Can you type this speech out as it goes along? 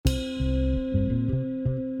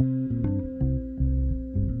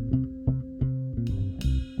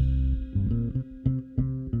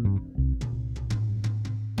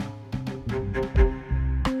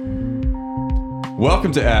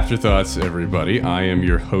Welcome to Afterthoughts, everybody. I am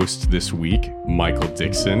your host this week, Michael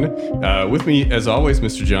Dixon. With me, as always,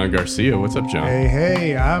 Mr. John Garcia. What's up, John?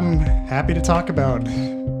 Hey, I'm happy to talk about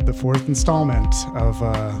the fourth installment of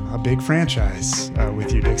a big franchise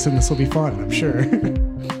with you, Dixon. This will be fun, I'm sure.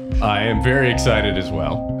 I am very excited as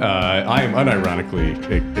well. I am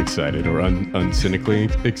unironically excited, or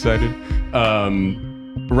uncynically excited.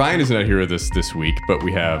 Ryan is not here with us this week, but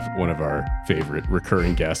we have one of our favorite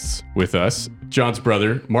recurring guests with us, John's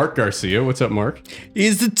brother, Mark Garcia. What's up, Mark?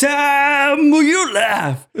 It's the time of your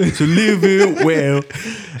life to live it well.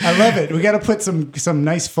 I love it. We got to put some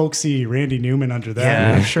nice folksy Randy Newman under that.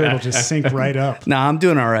 Yeah. I'm sure it'll just sync right up. No, I'm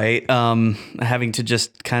doing all right. Having to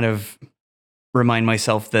just kind of remind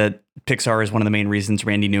myself that Pixar is one of the main reasons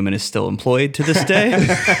Randy Newman is still employed to this day.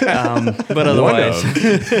 But otherwise,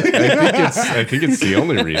 I think it's the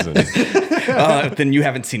only reason. Then you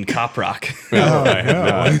haven't seen Cop Rock. No, I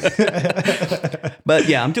have not. But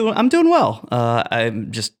yeah, I'm doing well.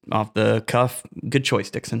 I'm just off the cuff. Good choice,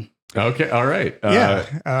 Dixon. Okay, all right.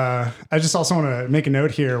 I just also want to make a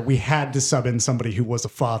note here. We had to sub in somebody who was a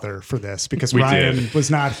father for this because Ryan was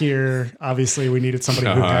not here. Obviously, we needed somebody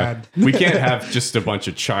who had. We can't have just a bunch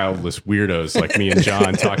of childless weirdos like me and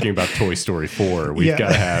John talking about Toy Story 4. We've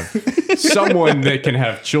got to have someone that can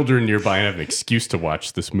have children nearby and have an excuse to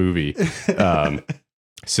watch this movie.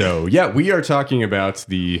 So, we are talking about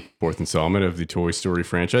the fourth installment of the Toy Story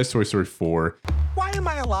franchise, Toy Story 4. Why am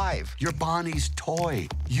I alive? You're Bonnie's toy.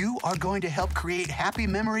 You are going to help create happy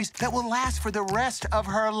memories that will last for the rest of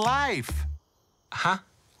her life. Huh?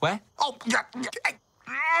 What? Oh, yeah.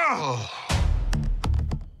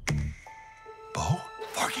 Bo?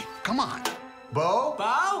 Forky, come on. Bo? Bo?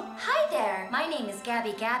 Hi there. My name is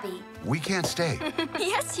Gabby. We can't stay.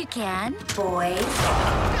 Yes, you can. Boys.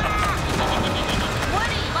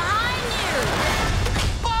 Woody, behind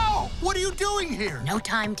Bo! What are you doing here? No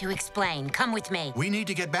time to explain. Come with me. We need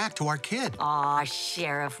to get back to our kid. Aw,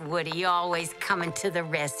 Sheriff Woody, always coming to the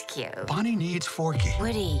rescue. Bonnie needs Forky.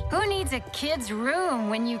 Woody, who needs a kid's room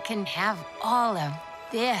when you can have all of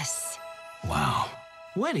this? Wow.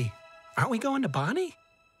 Woody, aren't we going to Bonnie?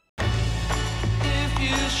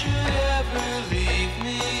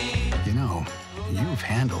 You know, you've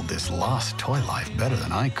handled this lost toy life better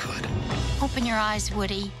than I could. Open your eyes,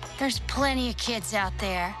 Woody. There's plenty of kids out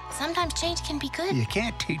there. Sometimes change can be good. You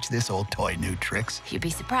can't teach this old toy new tricks. You'd be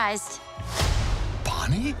surprised.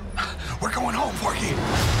 Bonnie? We're going home, Forky.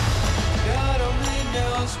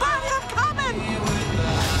 Bonnie, I'm coming!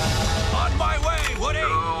 On my way, Woody!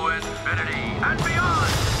 To infinity and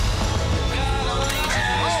beyond!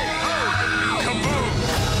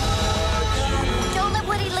 Don't let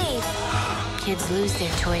Woody leave. Kids lose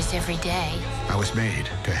their toys every day. I was made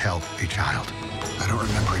to help a child. I don't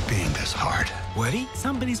remember it being this hard. Woody,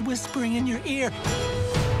 somebody's whispering in your ear.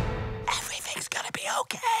 Everything's gonna be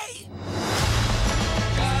okay.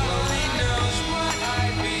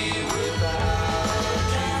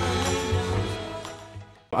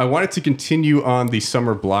 I wanted to continue on the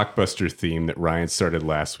summer blockbuster theme that Ryan started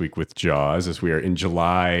last week with Jaws, as we are in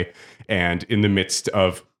July and in the midst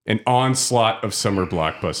of an onslaught of summer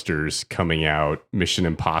blockbusters coming out. Mission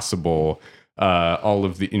Impossible, all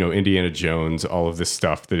of the, Indiana Jones, all of this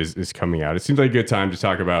stuff that is coming out. It seems like a good time to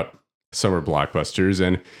talk about summer blockbusters.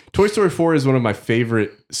 And Toy Story 4 is one of my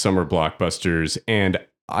favorite summer blockbusters. And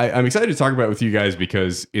I'm excited to talk about it with you guys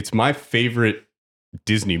because it's my favorite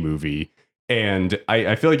Disney movie. And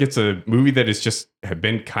I feel like it's a movie that has just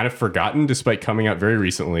been kind of forgotten despite coming out very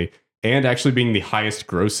recently and actually being the highest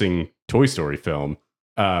grossing Toy Story film.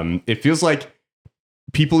 It feels like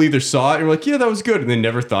people either saw it and were like, yeah, that was good, and then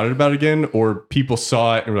never thought about it again, or people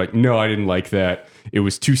saw it and were like, no, I didn't like that. It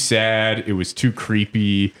was too sad. It was too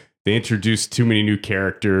creepy. They introduced too many new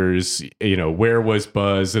characters. Where was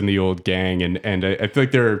Buzz and the old gang? And I feel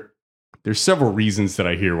like there's several reasons that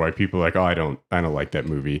I hear why people are like, oh, I don't like that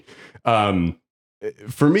movie.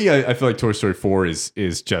 For me, I feel like Toy Story 4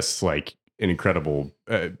 is just like an incredible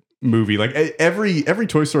movie. Like every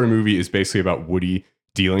Toy Story movie is basically about Woody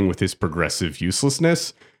dealing with his progressive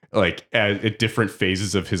uselessness, like at different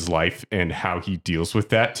phases of his life and how he deals with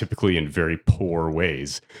that, typically in very poor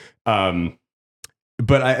ways. But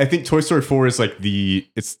I think Toy Story 4 is like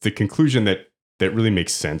it's the conclusion that really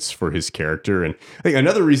makes sense for his character. And I think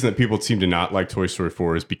another reason that people seem to not like Toy Story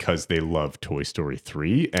 4 is because they love Toy Story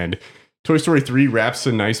 3. And Toy Story 3 wraps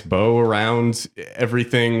a nice bow around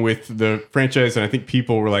everything with the franchise. And I think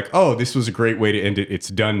people were like, oh, this was a great way to end it. It's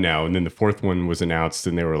done now. And then the fourth one was announced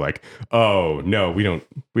and they were like, oh, no, we don't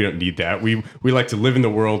need that. We like to live in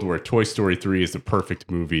the world where Toy Story 3 is the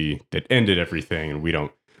perfect movie that ended everything. And we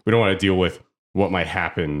don't want to deal with what might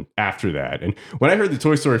happen after that. And when I heard the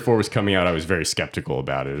Toy Story 4 was coming out, I was very skeptical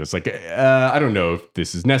about it. It's like, I don't know if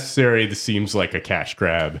this is necessary. This seems like a cash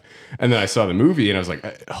grab. And then I saw the movie and I was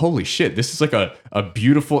like, holy shit, this is like a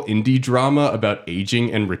beautiful indie drama about aging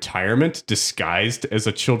and retirement disguised as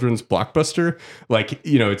a children's blockbuster. Like,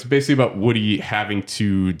 you know, it's basically about Woody having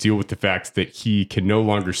to deal with the fact that he can no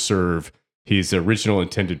longer serve his original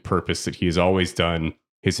intended purpose that he has always done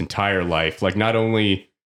his entire life. Like, not only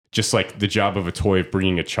just like the job of a toy of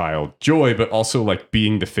bringing a child joy, but also like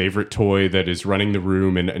being the favorite toy that is running the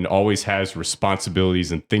room and always has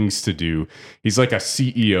responsibilities and things to do. He's like a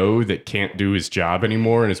CEO that can't do his job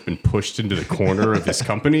anymore and has been pushed into the corner of this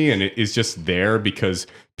company, and it is just there because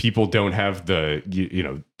people don't have the, you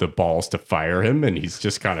know, the balls to fire him, and he's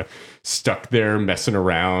just kind of stuck there messing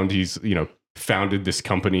around. He's, you know, founded this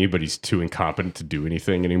company, but he's too incompetent to do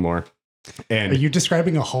anything anymore. And are you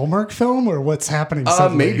describing a Hallmark film or what's happening?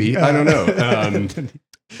 Suddenly? Maybe. I don't know.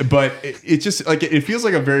 But it just like, it feels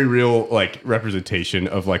like a very real like representation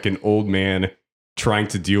of like an old man trying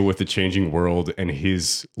to deal with the changing world and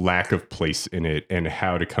his lack of place in it and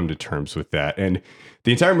how to come to terms with that. And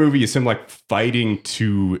the entire movie is him like fighting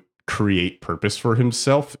to create purpose for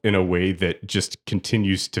himself in a way that just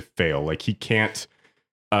continues to fail. Like he can't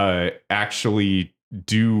actually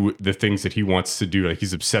do the things that he wants to do. Like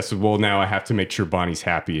he's obsessed with, well, now I have to make sure Bonnie's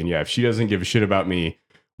happy. And yeah, if she doesn't give a shit about me,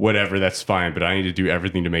 whatever, that's fine. But I need to do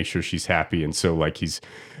everything to make sure she's happy. And so like he's,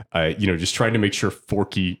 you know, just trying to make sure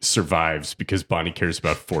Forky survives because Bonnie cares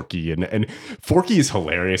about Forky. And Forky is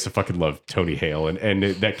hilarious. I fucking love Tony Hale. And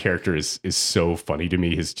that character is so funny to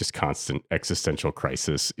me. His just constant existential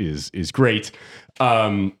crisis is great.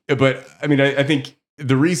 But I mean, I think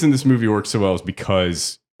the reason this movie works so well is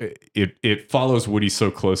because it follows Woody so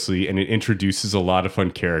closely, and it introduces a lot of fun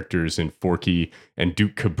characters in Forky and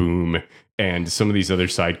Duke Kaboom and some of these other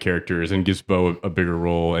side characters, and gives Bo a bigger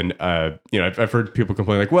role. And you know, I've heard people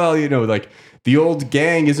complain like, well, you know, like the old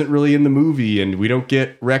gang isn't really in the movie, and we don't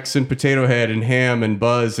get Rex and Potato Head and Ham and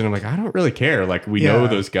Buzz. And I'm like, I don't really care. Like we know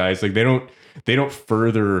those guys. Like they don't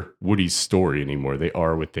further Woody's story anymore. They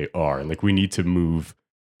are what they are, and like we need to move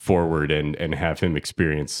forward and have him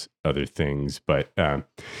experience other things. But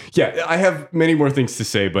yeah, I have many more things to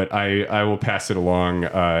say, but I will pass it along,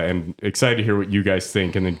 and excited to hear what you guys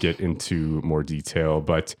think and then get into more detail.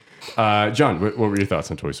 But John, what were your thoughts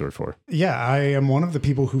on Toy Story 4? Yeah, I am one of the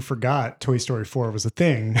people who forgot Toy Story 4 was a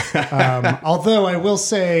thing. Although I will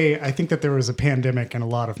say, I think that there was a pandemic in a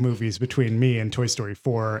lot of movies between me and Toy Story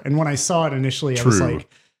 4. And when I saw it initially, I was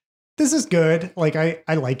like, this is good. Like I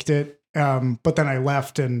liked it. But then I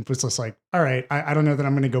left and was just like, all right, I don't know that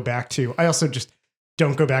I'm going to go back to. I also just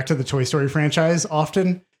don't go back to the Toy Story franchise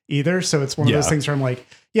often either. So it's one of those things where I'm like,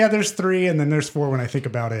 yeah, there's 3 and then there's 4 when I think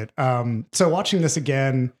about it. So watching this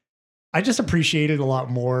again, I just appreciated a lot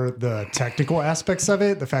more the technical aspects of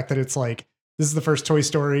it. The fact that it's like, this is the first Toy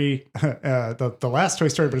Story, the last Toy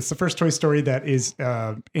Story, but it's the first Toy Story that is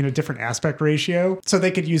in a different aspect ratio. So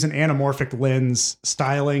they could use an anamorphic lens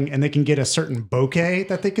styling, and they can get a certain bokeh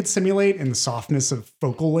that they could simulate in the softness of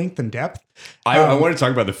focal length and depth. I want to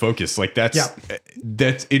talk about the focus. Like that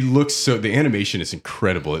it looks so, the animation is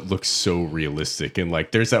incredible. It looks so realistic. And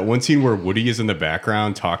like there's that one scene where Woody is in the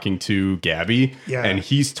background talking to Gabby, and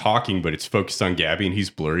he's talking, but it's focused on Gabby and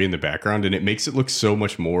he's blurry in the background, and it makes it look so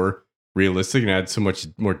much more realistic and add so much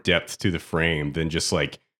more depth to the frame than just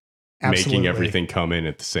like making everything come in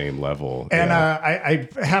at the same level. And I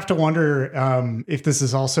have to wonder if this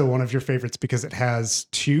is also one of your favorites because it has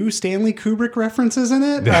 2 Stanley Kubrick references in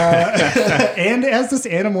it. And it has this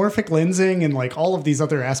anamorphic lensing and like all of these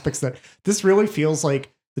other aspects that this really feels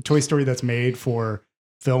like the Toy Story that's made for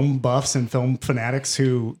film buffs and film fanatics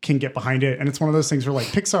who can get behind it. And it's one of those things where like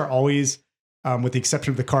Pixar always, with the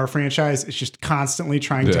exception of the Car franchise, it's just constantly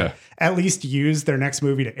trying to at least use their next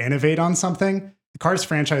movie to innovate on something. The Cars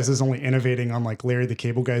franchise is only innovating on like Larry the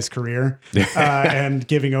Cable Guy's career and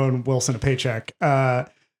giving Owen Wilson a paycheck.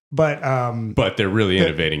 But they're really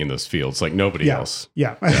innovating in those fields like nobody else.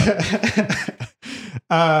 Yeah.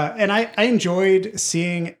 And I enjoyed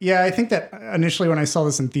seeing, I think that initially when I saw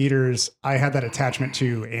this in theaters, I had that attachment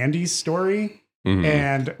to Andy's story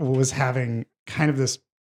and was having kind of this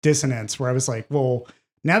dissonance where I was like, well,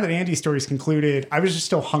 now that Andy's story is concluded, I was just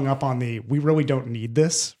still hung up on we really don't need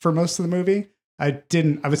this for most of the movie. I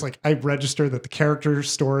was like, I registered that the character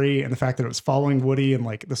story and the fact that it was following Woody and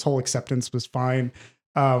like this whole acceptance was fine.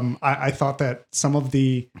 I thought that some of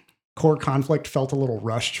the core conflict felt a little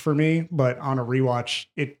rushed for me, but on a rewatch,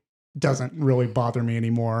 it doesn't really bother me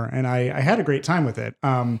anymore. And I had a great time with it.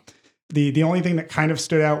 The only thing that kind of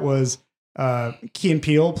stood out was Key and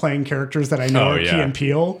Peele playing characters that I know are Key and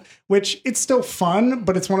Peele, which it's still fun,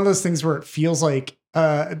 but it's one of those things where it feels like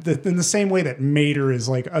in the same way that Mater is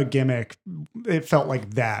like a gimmick, it felt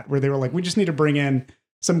like that, where they were like, we just need to bring in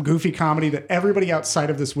some goofy comedy that everybody outside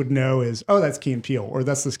of this would know is, oh, that's Key and Peele, or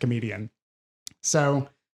that's this comedian. So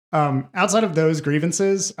outside of those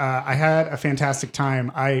grievances, I had a fantastic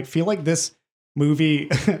time. I feel like this movie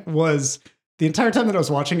was, the entire time that I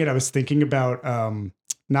was watching it, I was thinking about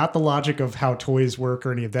not the logic of how toys work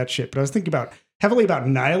or any of that shit, but I was thinking heavily about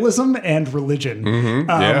nihilism and religion.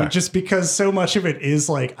 Just because so much of it is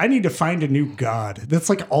like, I need to find a new god. That's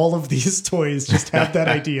like all of these toys just have that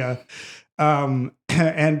idea. I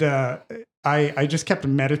just kept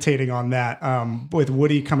meditating on that with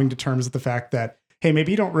Woody coming to terms with the fact that, hey,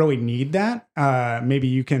 maybe you don't really need that. Maybe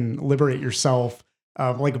you can liberate yourself.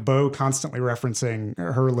 Like Bo constantly referencing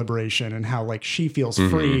her liberation and how like she feels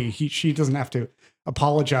free. She doesn't have to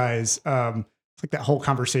apologize. It's like that whole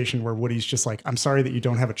conversation where Woody's just like, I'm sorry that you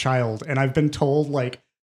don't have a child. And I've been told like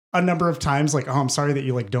a number of times, like, oh, I'm sorry that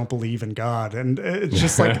you like don't believe in God. And it's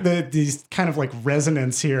just like these kind of like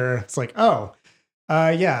resonance here. It's like, oh,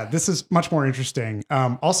 yeah, this is much more interesting.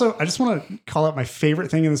 Also, I just want to call out my favorite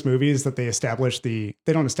thing in this movie is that they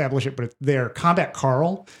don't establish it, but they're Combat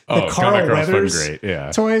Carl. The Carl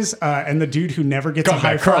Weathers toys, and the dude who never gets a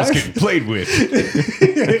high five. Carl's getting played with.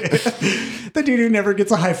 The dude who never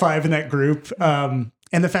gets a high five in that group.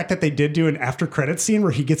 And the fact that they did do an after credits scene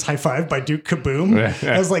where he gets high fived by Duke Kaboom.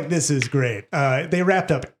 I was like, this is great. They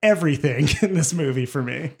wrapped up everything in this movie for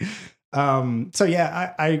me. So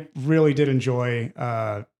yeah, I really did enjoy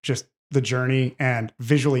just the journey, and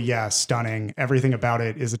visually, yeah, stunning. Everything about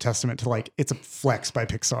it is a testament to like, it's a flex by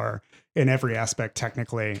Pixar in every aspect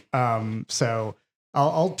technically. So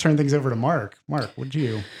I'll turn things over to Mark. Mark, what'd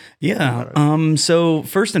you? Yeah. So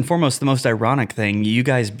first and foremost, the most ironic thing, you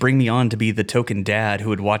guys bring me on to be the token dad who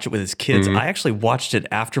would watch it with his kids. I actually watched it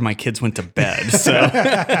after my kids went to bed.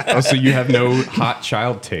 So, so you have no hot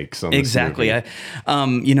child takes on this exactly.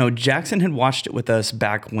 movie. Jackson had watched it with us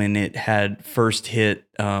back when it had first hit,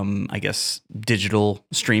 I guess, digital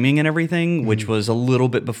streaming and everything, which was a little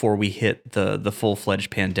bit before we hit the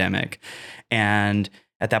full-fledged pandemic. And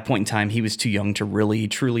at that point in time, he was too young to really,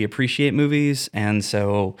 truly appreciate movies. And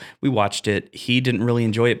so we watched it. He didn't really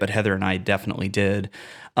enjoy it, but Heather and I definitely did.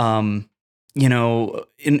 In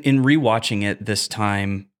rewatching it this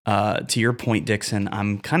time, to your point, Dixon,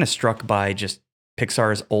 I'm kind of struck by just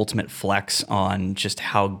Pixar's ultimate flex on just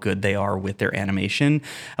how good they are with their animation.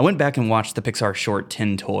 I went back and watched the Pixar short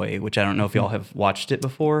Tin Toy, which I don't know if y'all have watched it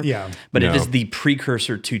before. Yeah. But it is the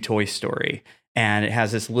precursor to Toy Story. And it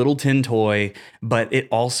has this little tin toy, but it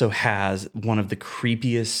also has one of the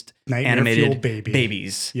creepiest animated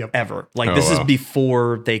babies ever. Like this is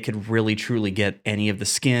before they could really truly get any of the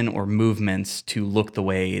skin or movements to look the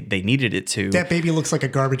way they needed it to. That baby looks like a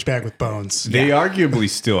garbage bag with bones. They arguably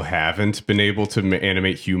still haven't been able to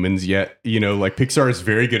animate humans yet. Like Pixar is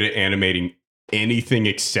very good at animating anything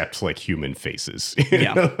except like human faces.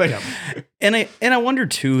 And I wonder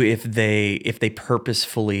too if they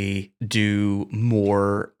purposefully do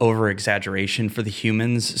more over exaggeration for the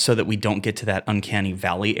humans so that we don't get to that uncanny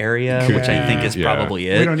valley area, which I think is probably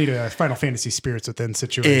it. We don't need a Final Fantasy Spirits Within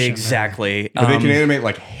situation. Exactly. But they can animate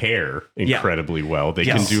like hair incredibly well. They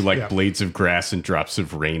can do like blades of grass and drops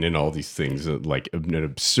of rain and all these things like an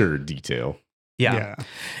absurd detail.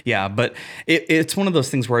 Yeah. But it's one of those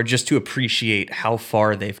things where just to appreciate how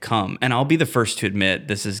far they've come, and I'll be the first to admit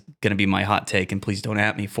this is going to be my hot take, and please don't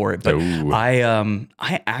at me for it. But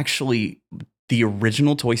I actually, the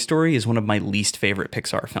original Toy Story is one of my least favorite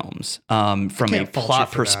Pixar films. From a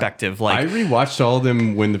plot perspective, that. I rewatched all of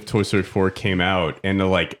them when the Toy Story 4 came out, and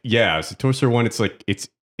so Toy Story 1, it's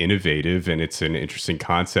innovative and it's an interesting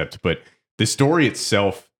concept, but the story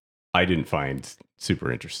itself, I didn't find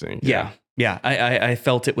super interesting. Yeah, I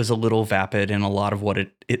felt it was a little vapid in a lot of what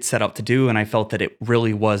it set out to do, and I felt that it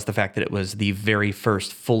really was the fact that it was the very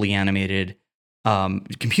first fully animated,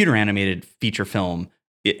 computer animated feature film,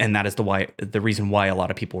 and that is the reason why a lot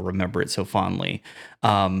of people remember it so fondly.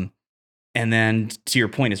 And then to your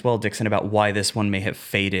point as well, Dixon, about why this one may have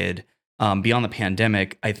faded beyond the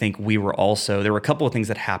pandemic, I think there were a couple of things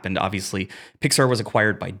that happened. Obviously, Pixar was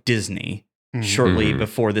acquired by Disney shortly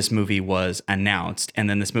before this movie was announced, and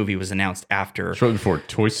then this movie was announced after. Shortly before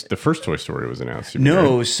the first Toy Story was announced.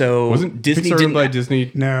 So wasn't Disney Pixar owned by Disney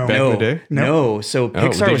back in the day? No. So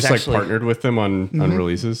Pixar was actually partnered with them on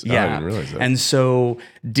releases. Yeah, I didn't realize that. And so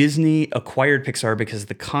Disney acquired Pixar because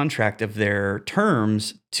the contract of their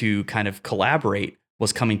terms to kind of collaborate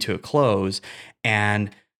was coming to a close, and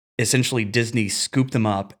essentially Disney scooped them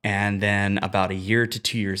up, and then about a year to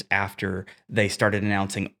 2 years after, they started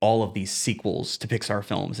announcing all of these sequels to Pixar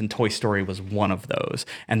films, and Toy Story was one of those.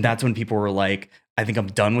 And that's when people were like, I think I'm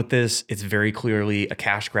done with this. It's very clearly a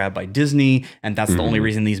cash grab by Disney, and that's the only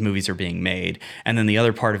reason these movies are being made. And then the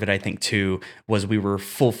other part of it, I think, too, was we were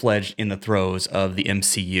full-fledged in the throes of the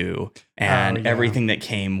MCU and everything that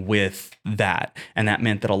came with that. And that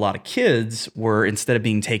meant that a lot of kids were, instead of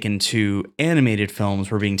being taken to animated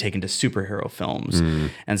films, were being taken to superhero films.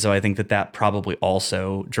 And so I think that that probably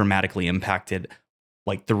also dramatically impacted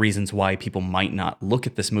like the reasons why people might not look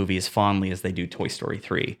at this movie as fondly as they do Toy Story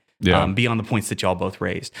 3. Beyond the points that y'all both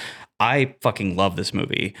raised. I fucking love this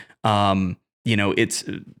movie. It's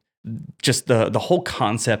just the whole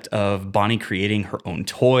concept of Bonnie creating her own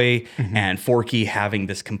toy and Forky having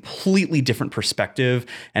this completely different perspective,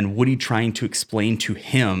 and Woody trying to explain to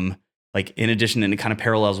him, like, in addition, and it kind of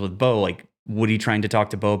parallels with Bo, like Woody trying to talk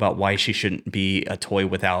to Bo about why she shouldn't be a toy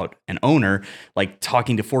without an owner, like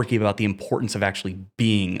talking to Forky about the importance of actually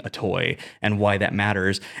being a toy and why that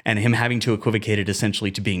matters, and him having to equivocate it essentially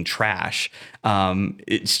to being trash.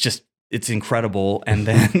 It's incredible. And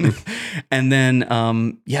then,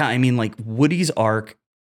 I mean, like Woody's arc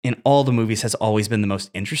in all the movies has always been the most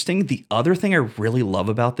interesting. The other thing I really love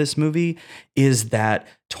about this movie is that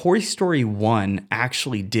Toy Story 1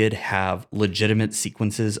 actually did have legitimate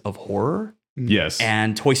sequences of horror. Yes.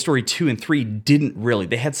 And Toy Story 2 and 3 didn't really.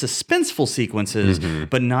 They had suspenseful sequences,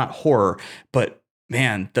 but not horror. But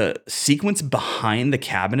man, the sequence behind the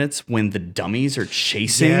cabinets when the dummies are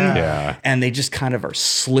chasing and they just kind of are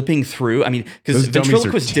slipping through. I mean, because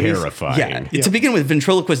ventriloquist dummies are terrifying. To begin with,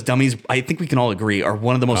 ventriloquist dummies, I think we can all agree, are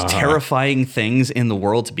one of the most terrifying things in the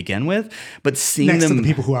world to begin with. But seeing next them, to the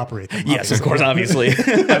people who operate them. Yes, of course, obviously.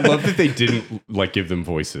 I love that they didn't like give them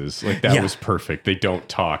voices. Like that was perfect. They don't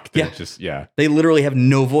talk. They just they literally have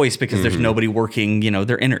no voice because there's nobody working,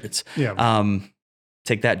 their innards.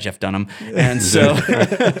 Take that, Jeff Dunham. And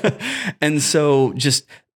so just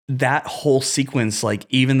that whole sequence, like,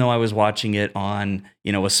 even though I was watching it on,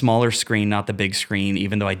 a smaller screen, not the big screen,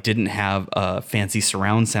 even though I didn't have a fancy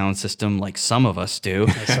surround sound system like some of us do,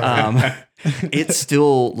 it's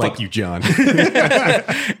still like, fuck you, John.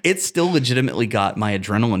 It still legitimately got my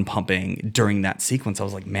adrenaline pumping during that sequence. I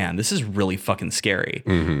was like, man, this is really fucking scary.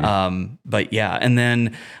 But yeah. And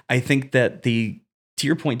then I think that to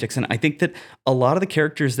your point, Dixon, I think that a lot of the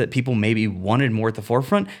characters that people maybe wanted more at the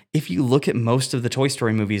forefront, if you look at most of the Toy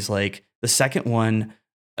Story movies, like the second one,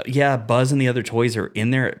 Buzz and the other toys are in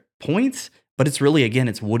there at points, but it's really, again,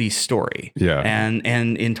 it's Woody's story. Yeah. And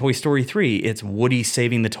in Toy Story 3, it's Woody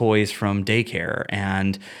saving the toys from daycare,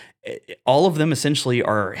 and all of them essentially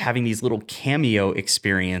are having these little cameo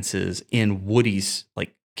experiences in Woody's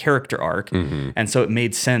like character arc. And so it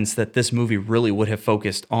made sense that this movie really would have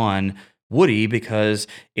focused on Woody, because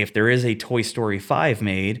if there is a Toy Story 5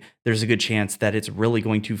 made, there's a good chance that it's really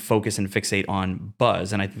going to focus and fixate on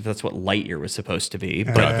Buzz. And I think that's what Lightyear was supposed to be.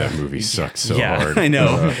 God, that movie sucks so hard. I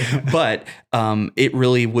know. But it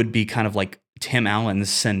really would be kind of like Tim Allen's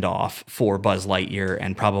send off for Buzz Lightyear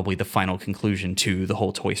and probably the final conclusion to the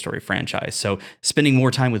whole Toy Story franchise. So spending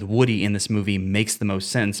more time with Woody in this movie makes the most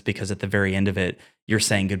sense, because at the very end of it, you're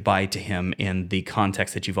saying goodbye to him in the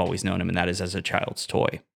context that you've always known him, and that is as a child's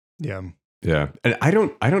toy. Yeah. And I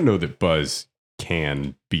don't know that Buzz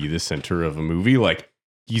can be the center of a movie. Like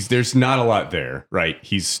there's not a lot there, right?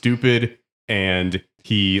 He's stupid, and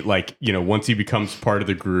he, like, once he becomes part of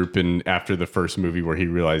the group, and after the first movie where he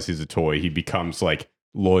realizes he's a toy, he becomes like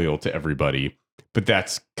loyal to everybody. But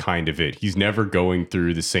that's kind of it. He's never going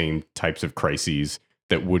through the same types of crises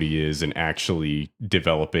that Woody is and actually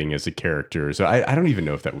developing as a character. So I don't even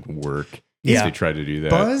know if that would work. If they try to do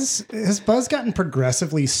that. Has Buzz gotten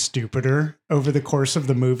progressively stupider over the course of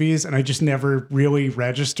the movies, and I just never really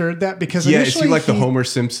registered that, because is he like the Homer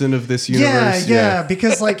Simpson of this universe?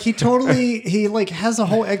 Because like he like has a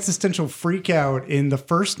whole existential freak out in the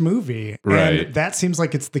first movie, right? And that seems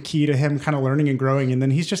like it's the key to him kind of learning and growing, and then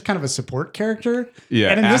he's just kind of a support character.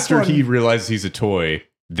 Yeah, and after he realizes he's a toy,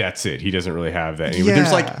 that's it. He doesn't really have that anymore.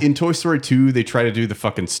 There's like in Toy Story 2, they try to do the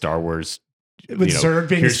fucking Star Wars with Zurg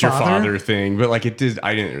being here's his your father father thing, but like I didn't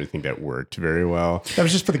really think that worked very well. That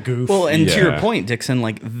was just for the goof. Well, and to your point, Dixon,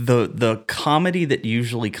 like the comedy that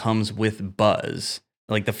usually comes with Buzz,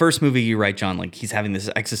 like the first movie, you're right, John, like he's having this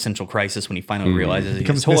existential crisis when he finally realizes he's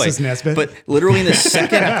a toy. Mrs. Nesbitt. But literally in the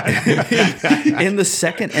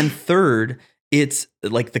second and third, it's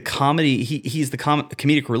like the comedy. He's the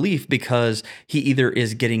comedic relief, because he either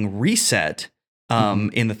is getting reset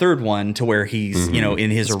in the third one to where he's,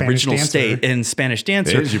 in his Spanish original dancer. state in Spanish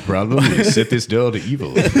Dancer. There's your problem. You set this doll to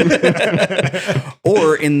evil.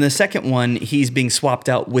 Or in the second one, he's being swapped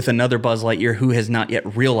out with another Buzz Lightyear who has not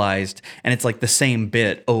yet realized, and it's like the same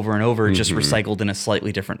bit over and over, just recycled in a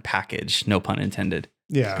slightly different package. No pun intended.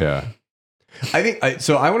 Yeah. I think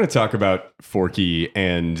so. I want to talk about Forky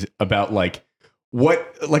and about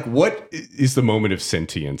what is the moment of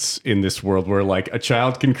sentience in this world where like a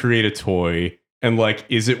child can create a toy. And like,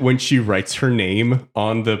 is it when she writes her name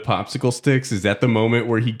on the popsicle sticks? Is that the moment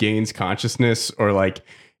where he gains consciousness? Or like,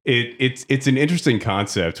 it's an interesting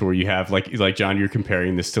concept where you have like John, you're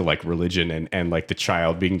comparing this to like religion and like the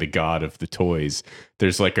child being the god of the toys.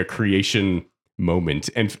 There's like a creation moment,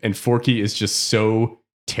 and Forky is just so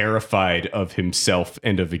terrified of himself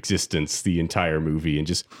and of existence the entire movie, and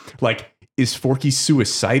just like. Is Forky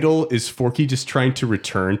suicidal? Is Forky just trying to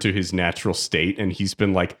return to his natural state, and he's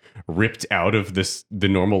been like ripped out of the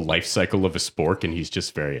normal life cycle of a spork, and he's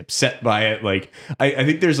just very upset by it? Like, I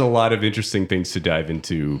think there's a lot of interesting things to dive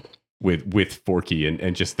into with Forky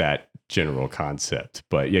and just that general concept.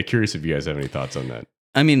 But yeah, curious if you guys have any thoughts on that.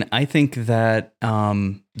 I mean, I think that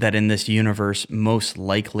that in this universe, most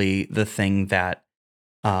likely the thing that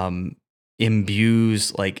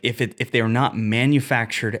imbues, like if they're not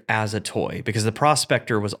manufactured as a toy, because the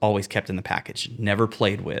Prospector was always kept in the package, never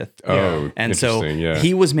played with. And so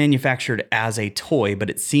he was manufactured as a toy, but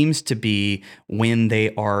it seems to be when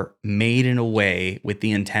they are made in a way with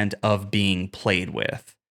the intent of being played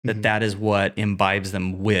with, that is what imbibes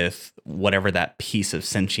them with whatever that piece of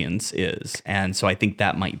sentience is. And so I think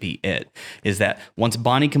that might be it, is that once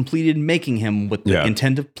Bonnie completed making him with the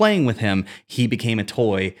intent of playing with him, he became a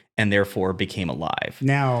toy and therefore became alive.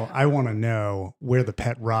 Now, I want to know where the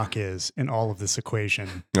pet rock is in all of this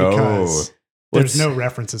equation, because there's no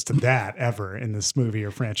references to that ever in this movie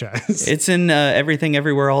or franchise. It's in Everything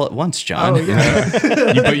Everywhere All at Once, John. Oh, yeah.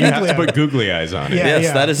 But you have to put googly eyes on it.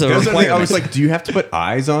 Yes, that is a requirement. I was like, do you have to put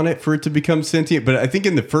eyes on it for it to become sentient? But I think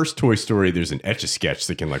in the first Toy Story, there's an Etch-a-Sketch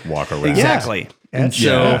that can like walk around. Exactly. And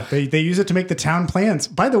so they use it to make the town plans.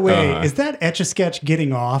 By the way, is that Etch-a-Sketch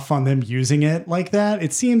getting off on them using it like that?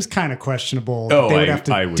 It seems kind of questionable. They would have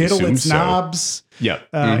to diddle its knobs. Yeah.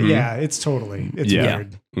 Yeah, it's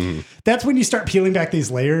weird. That's when you start peeling back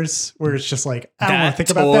these layers where it's just like, I don't want to think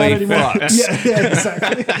about that anymore.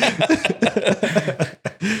 Exactly.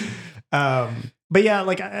 But yeah,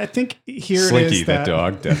 like I think here Slinky, it is that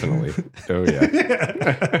dog, definitely. Oh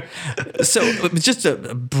yeah. So just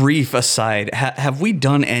a brief aside, have we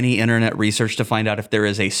done any internet research to find out if there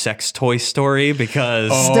is a sex toy story?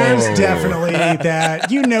 Because there's definitely that.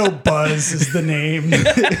 Buzz is the name.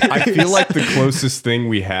 I feel like the closest thing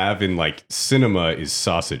we have in like cinema is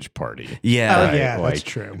Sausage Party. Yeah. Oh yeah, that's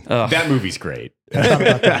true. That movie's great. I thought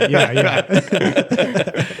about that. Yeah.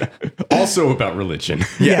 Also about religion.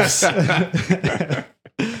 Yes. I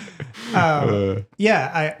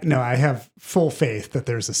have full faith that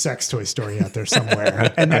there's a sex toy story out there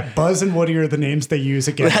somewhere, and that Buzz and Woody are the names they use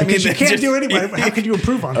again. Because you can't do anyway. How could you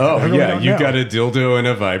improve on that? Oh yeah, you got a dildo and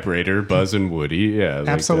a vibrator, Buzz and Woody. Yeah,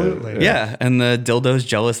 absolutely. Yeah, and the dildo's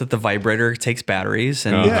jealous that the vibrator takes batteries,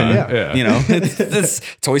 and it's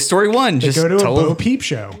Toy Story 1. Just go to a Bo Peep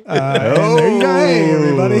show. There you go,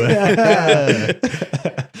 everybody.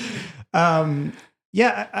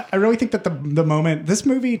 I really think that the moment, this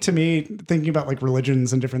movie to me, thinking about like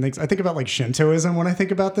religions and different things, I think about like Shintoism when I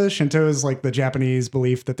think about this. Shinto is like the Japanese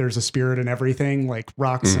belief that there's a spirit in everything, like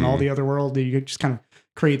rocks and all the other world. It just kind of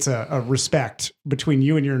creates a respect between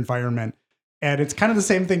you and your environment. And it's kind of the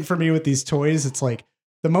same thing for me with these toys. It's like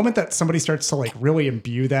the moment that somebody starts to like really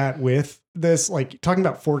imbue that with this, like talking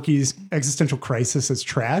about Forky's existential crisis as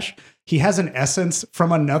trash, he has an essence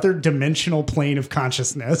from another dimensional plane of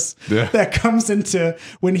consciousness that comes into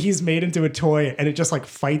when he's made into a toy, and it just like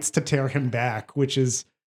fights to tear him back, which is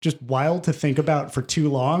just wild to think about for too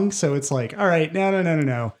long. So it's like, all right,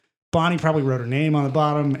 no. Bonnie probably wrote her name on the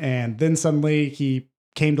bottom, and then suddenly he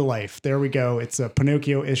came to life. There we go. It's a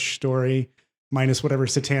Pinocchio-ish story, minus whatever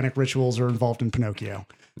satanic rituals are involved in Pinocchio.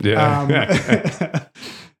 Yeah.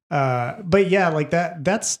 But yeah, like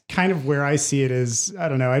that's kind of where I see it is, I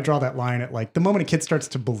don't know, I draw that line at like the moment a kid starts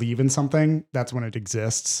to believe in something, that's when it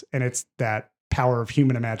exists. And it's that power of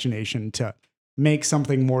human imagination to make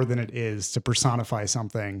something more than it is, to personify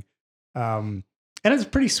something. And it's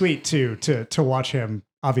pretty sweet too, to watch him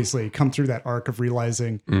obviously come through that arc of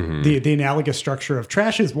realizing the analogous structure of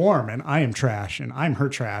trash is warm and I am trash and I'm her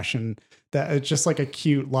trash. And That it's just like a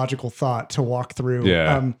cute, logical thought to walk through.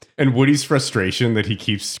 Yeah. And Woody's frustration that he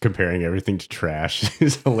keeps comparing everything to trash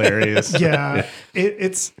is hilarious. Yeah.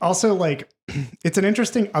 It's also like, it's an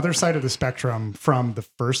interesting other side of the spectrum from the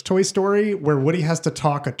first Toy Story, where Woody has to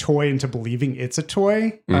talk a toy into believing it's a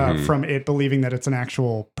toy, from it believing that it's an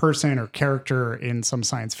actual person or character in some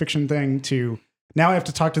science fiction thing, to now I have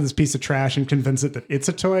to talk to this piece of trash and convince it that it's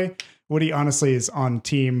a toy. Woody honestly is on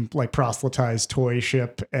team like proselytized toy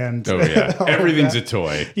ship and everything's a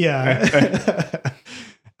toy. Yeah.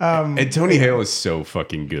 And Tony Hale is so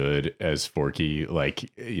fucking good as Forky.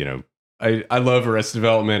 Like, you know, I love Arrested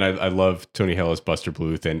Development. I love Tony Hale as Buster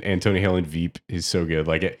Bluth, and Tony Hale in Veep is so good.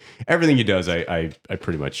 Like everything he does, I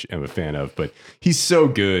pretty much am a fan of. But he's so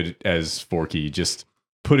good as Forky, just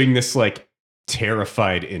putting this like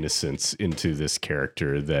terrified innocence into this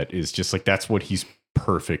character that is just like that's what he's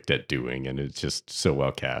perfect at doing, and it's just so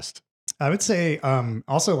well cast. I would say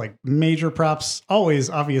also like major props always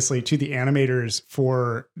obviously to the animators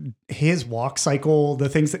for his walk cycle, the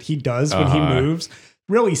things that he does when he moves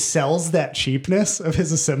really sells that cheapness of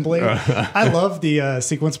his assembly. I love the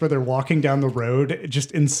sequence where they're walking down the road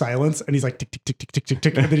just in silence and he's like tick tick tick tick tick tick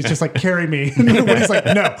tick and then he's just like carry me and everybody's like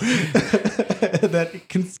no.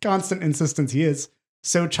 That constant insistence. He is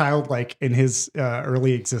so childlike in his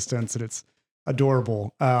early existence, and it's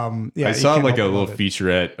adorable. I saw like a little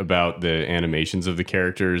featurette about the animations of the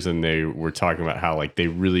characters, and they were talking about how like they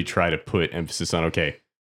really try to put emphasis on, okay,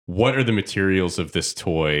 what are the materials of this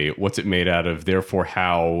toy? What's it made out of? Therefore,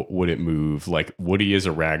 how would it move? Like Woody is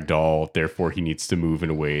a rag doll, therefore he needs to move in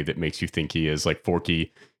a way that makes you think he is. Like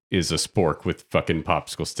Forky is a spork with fucking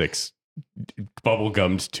popsicle sticks bubble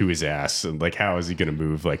gummed to his ass, and like how is he gonna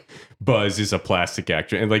move? Like Buzz is a plastic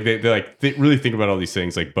actor, and like they really think about all these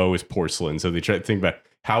things. Like Bo is porcelain, so they try to think about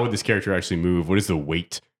how would this character actually move? What is the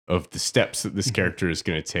weight of the steps that this character is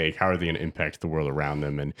going to take? How are they going to impact the world around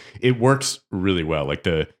them? And it works really well. Like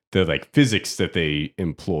the like physics that they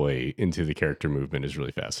employ into the character movement is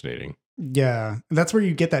really fascinating. Yeah, that's where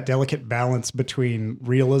you get that delicate balance between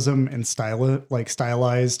realism and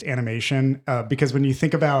stylized animation. Because when you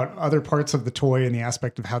think about other parts of the toy and the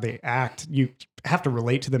aspect of how they act, you have to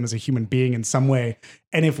relate to them as a human being in some way.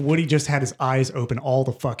 And if Woody just had his eyes open all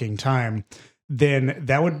the fucking time, then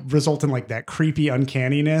that would result in like that creepy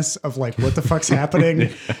uncanniness of like, what the fuck's happening?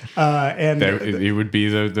 And it would be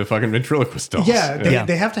the fucking ventriloquist dolls. Yeah,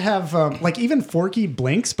 they have to have like even Forky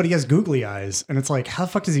blinks, but he has googly eyes. And it's like, how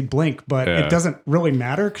the fuck does he blink? But it doesn't really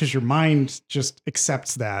matter because your mind just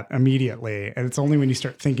accepts that immediately. And it's only when you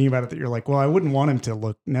start thinking about it that you're like, well, I wouldn't want him to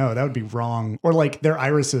look. No, that would be wrong. Or like their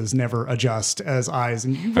irises never adjust as eyes.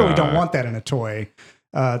 And you really don't want that in a toy.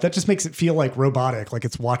 That just makes it feel like robotic, like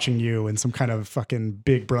it's watching you in some kind of fucking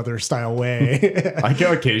Big Brother style way. I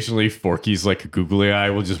know occasionally Forky's like googly eye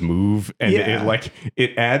will just move, and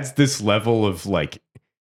it adds this level of like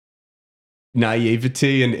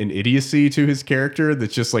naivety and idiocy to his character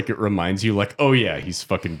that's just like it reminds you like, oh yeah, he's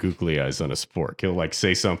fucking googly eyes on a spork. He'll like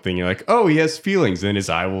say something, you're like, oh, he has feelings, then his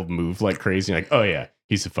eye will move like crazy, like, oh yeah,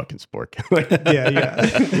 he's a fucking spork.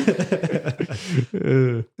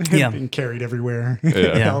 Being carried everywhere.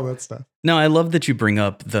 All that stuff. No, I love that you bring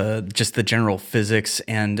up the general physics.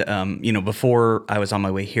 And, before I was on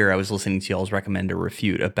my way here, I was listening to y'all's recommend or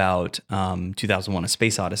refute about 2001 A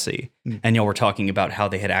Space Odyssey. And y'all were talking about how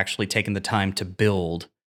they had actually taken the time to build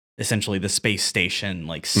essentially the space station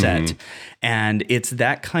like set. And it's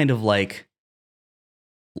that kind of like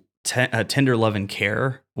tender love and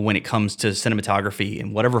care when it comes to cinematography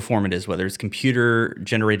in whatever form it is, whether it's computer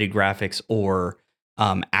generated graphics or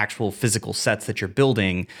actual physical sets that you're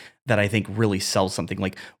building, that I think really sells something.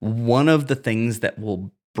 Like one of the things that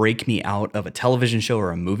will break me out of a television show or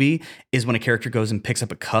a movie is when a character goes and picks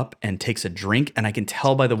up a cup and takes a drink, and I can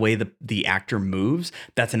tell by the way the actor moves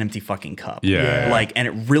that's an empty fucking cup. Like, and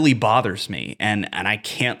it really bothers me, and I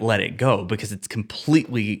can't let it go because it's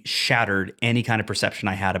completely shattered any kind of perception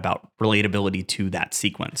I had about relatability to that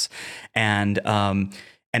sequence. And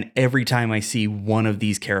every time I see one of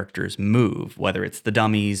these characters move, whether it's the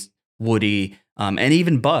dummies, Woody, and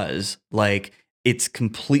even Buzz, like it's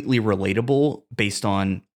completely relatable based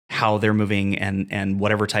on how they're moving and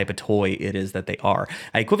whatever type of toy it is that they are.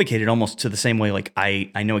 I equivocated almost to the same way. Like I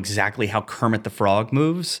know exactly how Kermit the Frog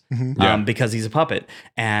moves because he's a puppet.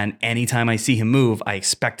 And anytime I see him move, I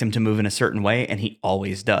expect him to move in a certain way, and he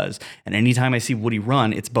always does. And anytime I see Woody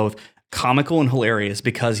run, it's both comical and hilarious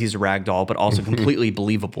because he's a rag doll, but also completely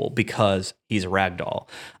believable because he's a rag doll.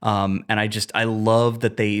 And I love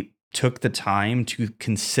that they took the time to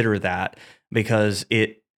consider that, because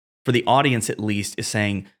it, for the audience at least, is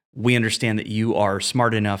saying, we understand that you are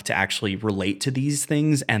smart enough to actually relate to these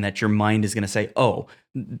things, and that your mind is going to say, oh,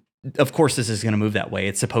 of course this is going to move that way.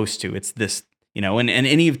 It's supposed to. It's this, you know, and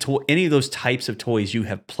any of those types of toys you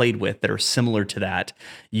have played with that are similar to that,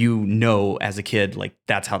 you know, as a kid, like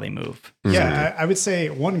that's how they move. Yeah, I would say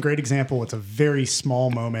one great example. It's a very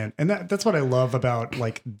small moment, and that's what I love about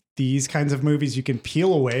like these kinds of movies. You can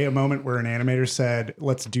peel away a moment where an animator said,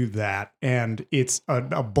 "Let's do that," and it's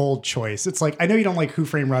a bold choice. It's like, I know you don't like Who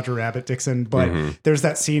Framed Roger Rabbit, Dixon, but there's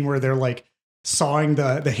that scene where they're like sawing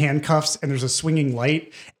the handcuffs, and there's a swinging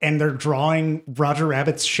light, and they're drawing Roger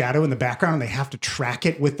Rabbit's shadow in the background, and they have to track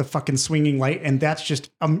it with the fucking swinging light, and that's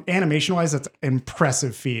just animation wise, that's an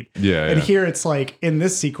impressive feat. And here it's like in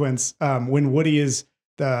this sequence, when Woody is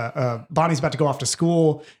Bonnie's about to go off to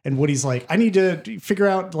school, and Woody's like, I need to figure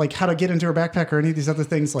out like how to get into her backpack or any of these other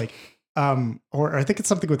things, like or I think it's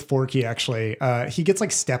something with Forky actually. He gets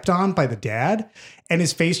like stepped on by the dad, and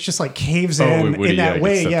his face just like caves in that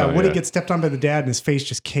way. Woody gets stepped on by the dad, and his face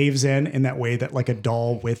just caves in that way that like a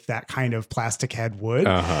doll with that kind of plastic head would.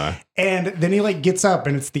 And then he like gets up,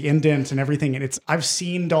 and it's the indent and everything. And I've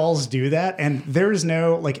seen dolls do that, and there's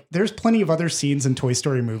plenty of other scenes in Toy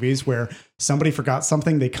Story movies where somebody forgot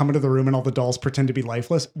something, they come into the room and all the dolls pretend to be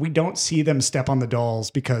lifeless. We don't see them step on the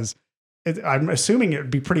dolls because I'm assuming it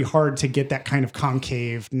would be pretty hard to get that kind of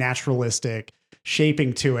concave, naturalistic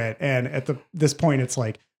shaping to it. And at this point, it's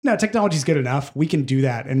like, no, technology's good enough. We can do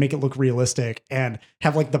that and make it look realistic and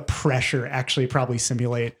have like the pressure actually probably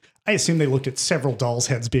simulate. I assume they looked at several dolls'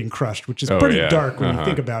 heads being crushed, which is pretty dark when you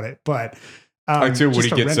think about it. But like too, when he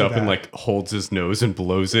gets up and like holds his nose and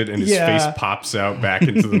blows it, and his face pops out back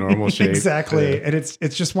into the normal shape. Exactly. And it's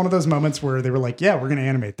just one of those moments where they were like, yeah, we're going to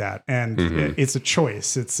animate that. And it's a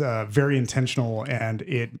choice. It's very intentional, and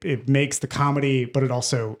it makes the comedy, but it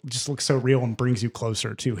also just looks so real and brings you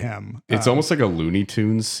closer to him. It's almost like a Looney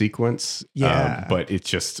Tunes sequence. But it's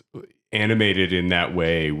just animated in that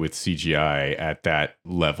way with CGI at that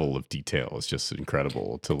level of detail. It's just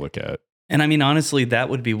incredible to look at. And I mean, honestly, that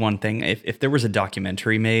would be one thing. If there was a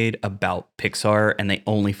documentary made about Pixar and they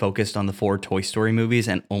only focused on the 4 Toy Story movies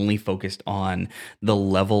and only focused on the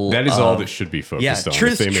level that is all that should be focused on.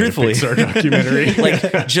 If they made truthfully. a Pixar documentary.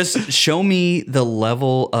 Like, just show me the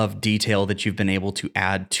level of detail that you've been able to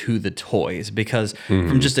add to the toys. Because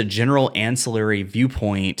from just a general ancillary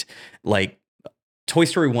viewpoint, like, Toy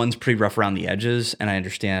Story 1's pretty rough around the edges, and I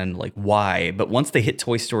understand like why. But once they hit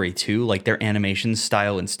Toy Story 2, like their animation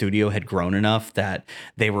style and studio had grown enough that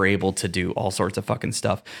they were able to do all sorts of fucking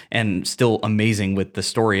stuff. And still amazing with the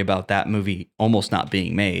story about that movie almost not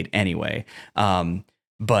being made anyway.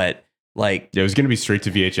 But like, yeah, it was going to be straight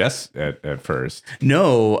to VHS at first.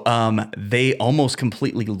 No, they almost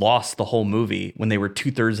completely lost the whole movie when they were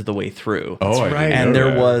 2/3 of the way through. Oh, that's right. And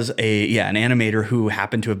there was an animator who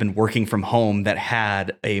happened to have been working from home that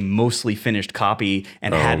had a mostly finished copy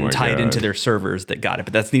and hadn't tied into their servers that got it.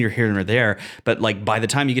 But that's neither here nor there. But like by the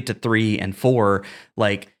time you get to 3 and 4,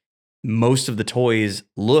 like most of the toys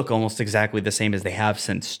look almost exactly the same as they have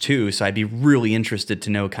since 2. So I'd be really interested to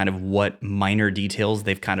know kind of what minor details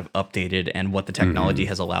they've kind of updated and what the technology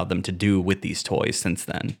has allowed them to do with these toys since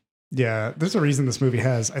then. Yeah, there's a reason this movie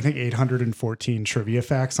has, I think, 814 trivia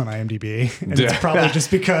facts on IMDb. And it's probably just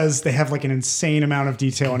because they have like an insane amount of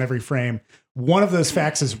detail in every frame. One of those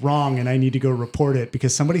facts is wrong, and I need to go report it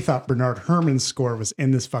because somebody thought Bernard Herrmann's score was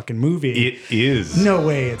in this fucking movie. It is. No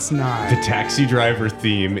way, it's not. The Taxi Driver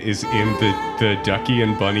theme is in the Ducky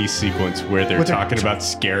and Bunny sequence where they're talking about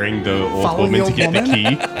scaring the old woman to get the key.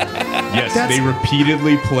 Yes, they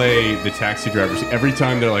repeatedly play the Taxi Drivers every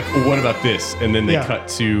time. They're like, oh, what about this? And then they cut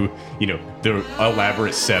to, the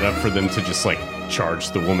elaborate setup for them to just like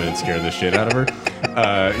charge the woman and scare the shit out of her.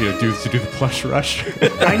 Do the plush rush.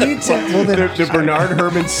 I need to. Well, the Bernard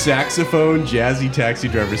Herrmann saxophone jazzy Taxi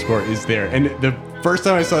Driver score is there. And the first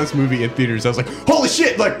time I saw this movie in theaters, I was like, holy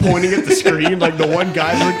shit, like pointing at the screen. Like the one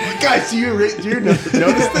guy's like, guys, do you notice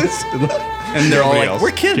this? And they're all like,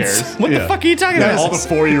 we're kids. Cares. What the fuck are you talking about? All the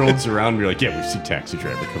 4-year-olds around me are like, yeah, we've seen Taxi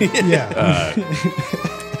Driver.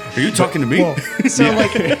 Are you talking to me? Well,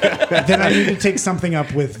 then I need to take something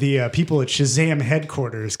up with the people at Shazam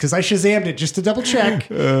headquarters because I Shazammed it just to double check,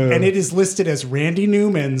 and it is listed as Randy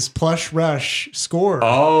Newman's Plush Rush score.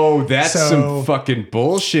 Oh, that's some fucking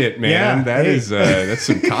bullshit, man. Yeah, that's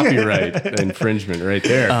some copyright infringement right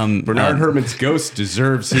there. Bernard Herrmann's ghost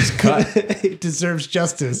deserves his cut. It deserves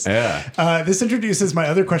justice. Yeah. This introduces my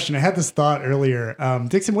other question. I had this thought earlier.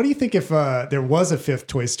 Dixon, what do you think if there was a 5th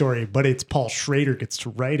Toy Story, but it's Paul Schrader gets to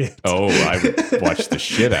write it? it. Oh, I would watch the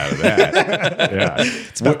shit out of that. Yeah.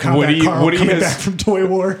 It's about Combat Carl coming back from Toy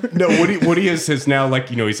War. No, Woody has now, like,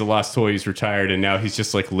 he's a lost toy, he's retired, and now he's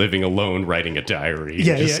just like living alone, writing a diary,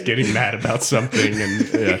 getting mad about something,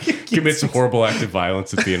 and commits a horrible act of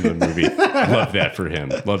violence at the end of the movie. Love that for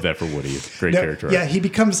him. Love that for Woody. Great character arc. Yeah, he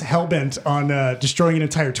becomes hellbent on destroying an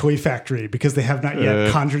entire toy factory because they have not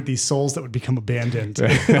yet conjured these souls that would become abandoned in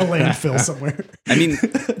a landfill somewhere. I mean,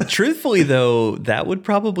 truthfully though, that would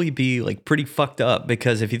probably be like pretty fucked up,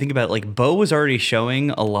 because if you think about it, like Bo was already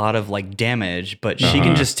showing a lot of like damage, but she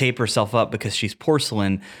can just tape herself up because she's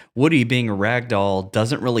porcelain. Woody, being a ragdoll,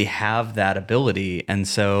 doesn't really have that ability, and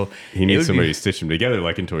so he needs somebody to stitch them together,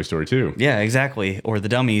 like in Toy Story 2. Yeah, exactly. Or the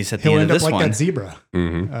dummies at the He'll end end of up this like one. that zebra.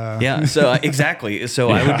 Yeah. So exactly. So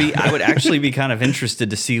I would actually be kind of interested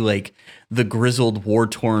to see like the grizzled,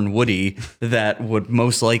 war-torn Woody that would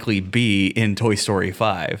most likely be in Toy Story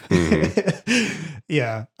 5.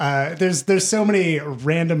 Yeah. There's so many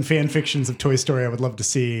random fan fictions of Toy Story I would love to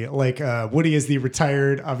see. Like Woody is the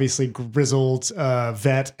retired, obviously grizzled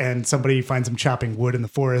vet, and somebody finds him chopping wood in the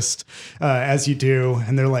forest, as you do,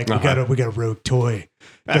 and they're like, we got a rogue toy.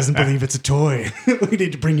 Doesn't believe it's a toy. We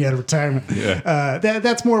need to bring you out of retirement. Yeah.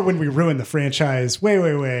 That's more when we ruin the franchise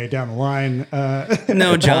way down the line.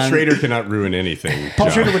 No, John. Paul Schrader cannot ruin anything. Paul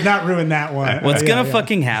Schrader would not ruin that one. What's going to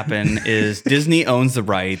fucking happen is Disney owns the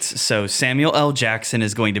rights, so Samuel L. Jackson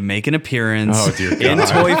is going to make an appearance in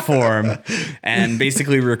toy form and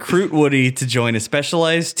basically recruit Woody to join a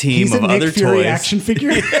specialized team He's of a other Nick Fury toys. action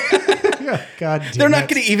figure. God damn They're not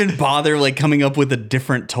going to even bother like coming up with a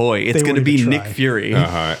different toy. It's going to be Nick Fury.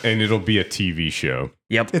 And it'll be a TV show.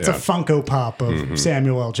 Yep. It's a Funko Pop of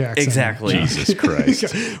Samuel L. Jackson. Exactly. Jesus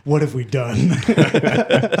Christ. What have we done?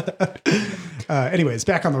 Anyways,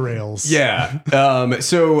 back on the rails. Yeah.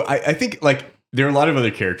 So I think like there are a lot of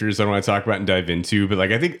other characters I want to talk about and dive into, but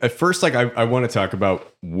like I think at first like I want to talk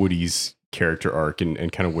about Woody's character arc and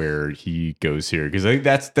kind of where he goes here, because I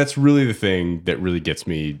think that's really the thing that really gets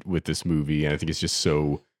me with this movie, and I think it's just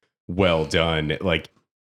so well done. Like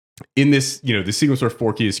in this, the sequence where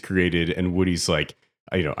Forky is created and Woody's like,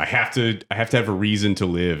 I have to have a reason to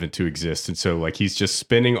live and to exist, and so like he's just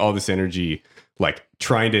spending all this energy like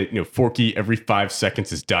trying to, Forky every 5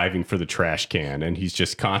 seconds is diving for the trash can, and he's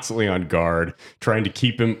just constantly on guard, trying to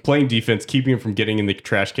keep him playing defense, keeping him from getting in the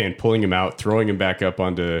trash can, pulling him out, throwing him back up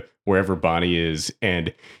onto wherever Bonnie is.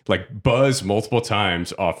 And like Buzz multiple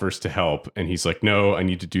times offers to help, and he's like, no, I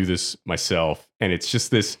need to do this myself. And it's just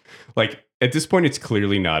this, like, at this point, it's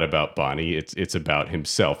clearly not about Bonnie. It's about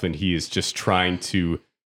himself, and he is just trying to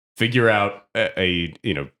figure out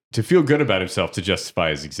to feel good about himself, to justify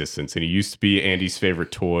his existence. And he used to be Andy's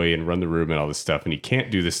favorite toy and run the room and all this stuff, and he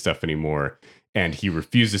can't do this stuff anymore. And he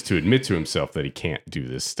refuses to admit to himself that he can't do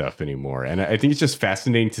this stuff anymore. And I think it's just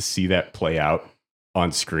fascinating to see that play out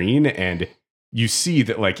on screen. And you see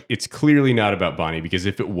that like it's clearly not about Bonnie, because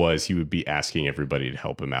if it was, he would be asking everybody to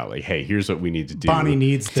help him out. Like, hey, here's what we need to do. Bonnie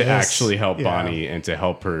needs to actually help Bonnie and to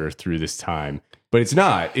help her through this time. But it's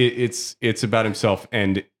not. It's about himself.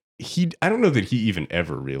 And I don't know that he even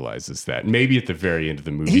ever realizes that. Maybe at the very end of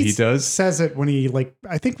the movie he does. Says it when he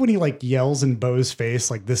I think when he yells in Bo's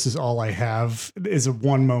face, like, this is all I have, is a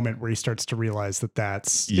one moment where he starts to realize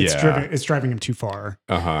it's driving him too far.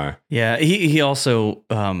 Yeah. He also,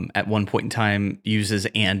 at one point in time, uses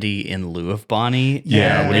Andy in lieu of Bonnie.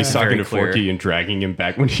 Yeah. When he's talking to Forky and dragging him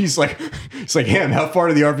back, when he's like, Ham, how far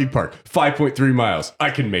to the RV park? 5.3 miles.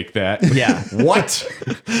 I can make that. Yeah. What?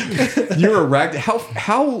 You're a rag.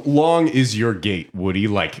 How long is your gait, Woody?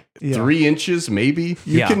 Like 3 inches, maybe?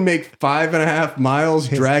 You can make 5.5 miles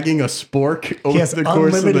dragging a spork over the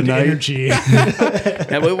course of the night. Energy.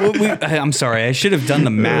 I'm sorry. I should have done the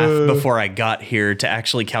math before I got here to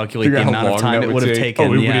actually calculate the amount of time it would have taken.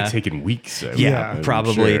 Oh, it would have taken weeks.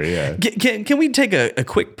 Probably. Sure, yeah. Can we take a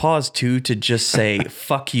quick pause too to just say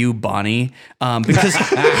fuck you, Bonnie? Because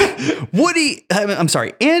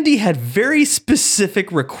Andy had very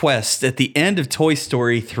specific requests at the end of Toy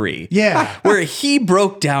Story 3. Yeah. Where he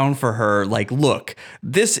broke down for her, like, look,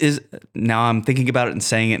 this is, now I'm thinking about it and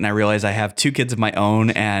saying it, and I realize I have 2 kids of my own,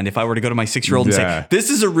 and if I were to go to my 6-year-old and say, this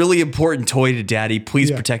is a really important toy to Daddy,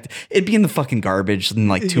 please protect it, it'd be in the fucking garbage in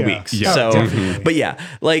like 2 weeks. Yeah, so, definitely. but yeah,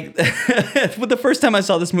 like, with the first time I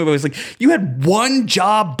saw this movie, I was like, you had one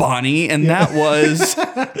job, Bonnie, and that was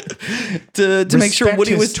to make sure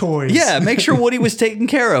Woody was toys. Yeah, make sure Woody was taken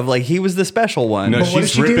care of. Like, he was the special one. No, But what she's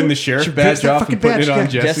does she ripping do? the sheriff She badge rips that off fucking and putting badge, it on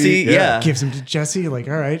yeah. Jesse. Yeah. Gives him to Jesse, like,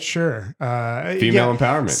 all right, right, sure. Female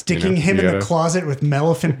empowerment. Sticking him in the closet with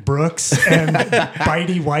Maleficent Brooks and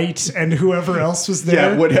Bitey White and whoever else was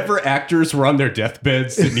there. Yeah, whatever actors were on their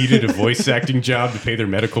deathbeds that needed a voice acting job to pay their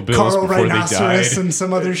medical bills Carl before Rhinoceros they died. and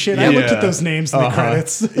some other shit. I looked at those names in the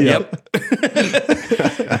credits. Yep.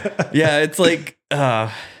 Yeah, it's like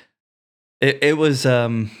it was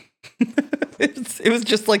it was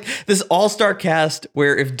just like this all-star cast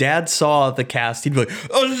where if Dad saw the cast, he'd be like,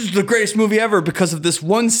 "Oh, this is the greatest movie ever," because of this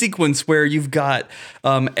one sequence where you've got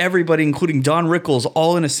everybody, including Don Rickles,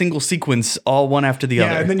 all in a single sequence, all one after the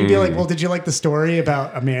other. Yeah, and then you'd be like, "Well, did you like the story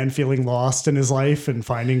about a man feeling lost in his life and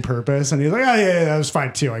finding purpose?" And he's like, "Oh, yeah, that was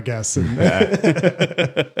fine too, I guess." And,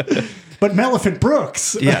 but Maleficent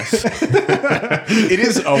Brooks, yes, it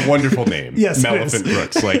is a wonderful name. Yes, Maleficent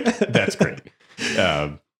Brooks, like that's great.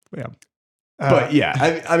 Yeah. But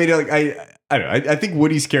yeah, I mean, like I don't know. I think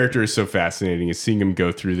Woody's character is so fascinating. Is seeing him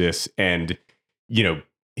go through this, and you know,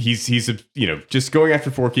 he's just going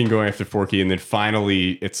after Forky, and then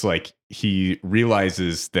finally, it's like he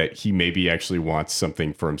realizes that he maybe actually wants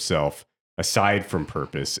something for himself aside from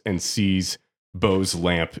purpose, and sees Bo's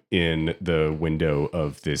lamp in the window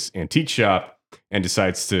of this antique shop, and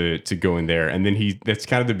decides to go in there, and then that's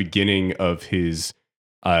kind of the beginning of his.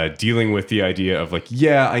 Dealing with the idea of like,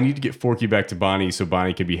 yeah, I need to get Forky back to Bonnie so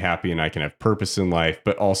Bonnie can be happy and I can have purpose in life.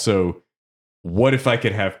 But also, what if I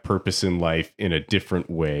could have purpose in life in a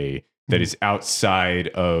different way that is outside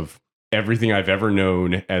of everything I've ever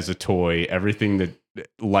known as a toy, everything that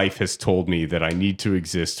life has told me that I need to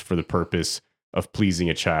exist for the purpose of pleasing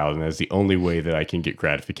a child. And that's the only way that I can get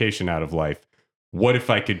gratification out of life. What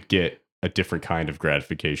if I could get a different kind of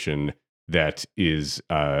gratification that is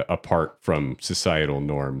apart from societal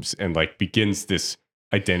norms, and like begins this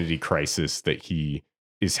identity crisis that he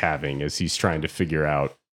is having as he's trying to figure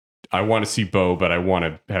out, I want to see Bo, but I want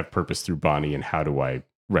to have purpose through Bonnie, and how do I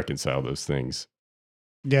reconcile those things?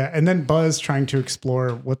 Yeah, and then Buzz trying to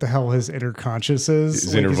explore what the hell his inner conscious is.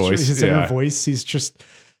 His inner voice. His inner voice. He's just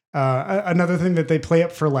another thing that they play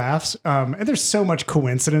up for laughs. And there's so much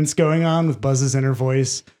coincidence going on with Buzz's inner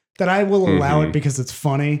voice that I will allow it because it's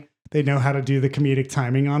funny. They know how to do the comedic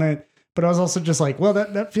timing on it. But I was also just like, well,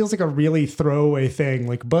 that feels like a really throwaway thing.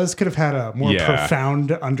 Like Buzz could have had a more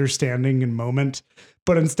profound understanding and moment.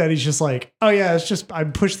 But instead he's just like, oh yeah, it's just, I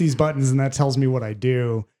push these buttons and that tells me what I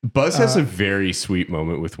do. Buzz has a very sweet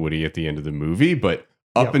moment with Woody at the end of the movie, but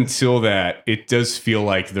up until that, it does feel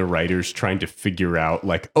like the writer's trying to figure out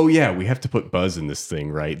like, oh yeah, we have to put Buzz in this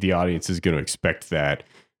thing, right? The audience is going to expect that.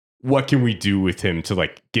 What can we do with him to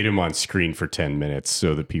like get him on screen for 10 minutes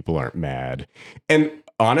so that people aren't mad? And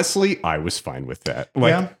honestly, I was fine with that.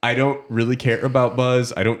 Like, I don't really care about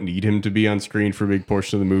Buzz. I don't need him to be on screen for a big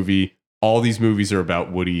portion of the movie. All these movies are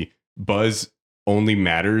about Woody. Buzz only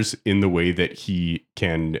matters in the way that he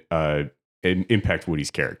can impact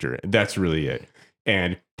Woody's character. That's really it.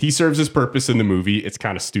 And he serves his purpose in the movie. It's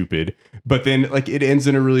kind of stupid, but then like it ends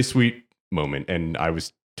in a really sweet moment, and I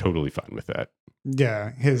was totally fine with that.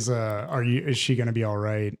 Yeah, his is she gonna be all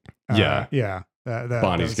right? Yeah.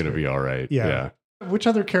 Bonnie's gonna great. be all right. Yeah. Which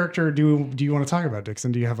other character do you want to talk about,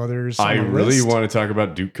 Dixon? Do you have others? I really list? want to talk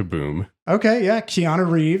about Duke Kaboom. Okay, yeah, Keanu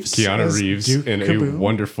Reeves Duke in Kaboom. a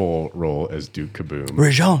wonderful role as Duke Kaboom.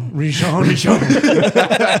 Rajon.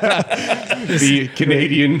 The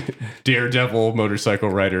Canadian daredevil motorcycle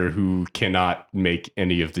rider who cannot make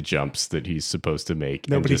any of the jumps that he's supposed to make.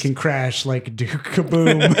 Nobody can crash like Duke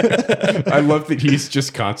Kaboom. I love that he's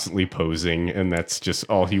just constantly posing, and that's just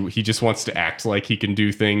all he just wants to act like he can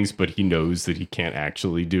do things, but he knows that he can't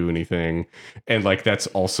actually do anything. And like that's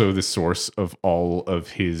also the source of all of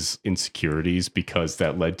his insecurities, because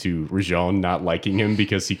that led to Rajon not liking him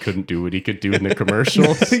because he couldn't do what he could do in the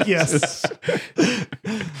commercials. Yes.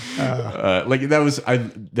 Like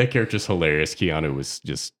that character's hilarious. Keanu was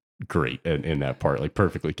just great in that part, like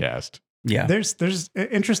perfectly cast. Yeah. There's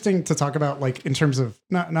interesting to talk about, like in terms of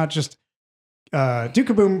not just Duke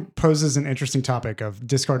Kaboom poses an interesting topic of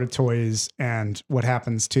discarded toys and what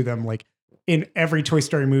happens to them. Like in every Toy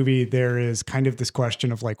Story movie, there is kind of this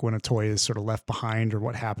question of like when a toy is sort of left behind or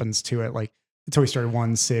what happens to it. Like Toy Story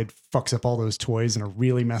 1, Sid fucks up all those toys in a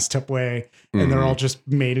really messed up way, and they're all just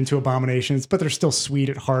made into abominations, but they're still sweet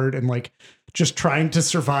at heart and like just trying to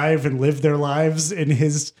survive and live their lives in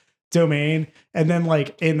his domain. And then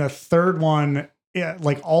like in the third one,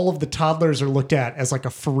 like all of the toddlers are looked at as like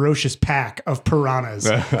a ferocious pack of piranhas.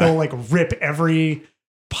 They'll like rip every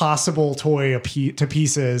possible toy to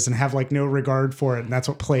pieces and have like no regard for it. And that's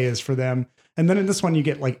what play is for them. And then in this one, you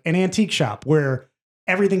get like an antique shop where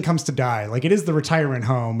everything comes to die. Like it is the retirement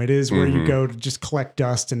home. It is where you go to just collect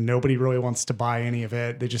dust and nobody really wants to buy any of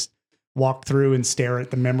it. They just walk through and stare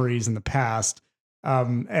at the memories in the past.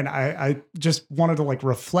 And I just wanted to like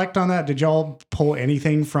reflect on that. Did y'all pull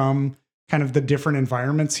anything from kind of the different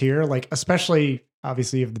environments here? Like, especially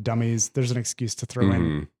obviously of the dummies, there's an excuse to throw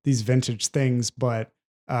in these vintage things, but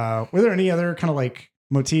were there any other kind of like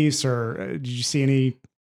motifs, or did you see any?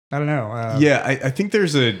 I don't know. I think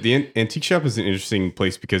the antique shop is an interesting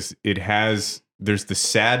place because there's the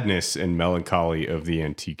sadness and melancholy of the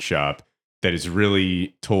antique shop that is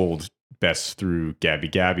really told best through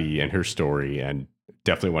Gabby and her story, and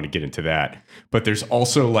definitely want to get into that. But there's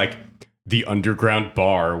also like the underground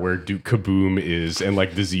bar where Duke Kaboom is, and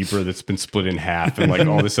like the zebra that's been split in half, and like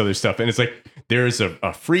all this other stuff. And it's like there's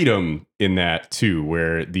a freedom in that too,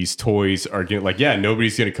 where these toys are getting like, yeah,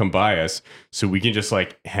 nobody's gonna come by us, so we can just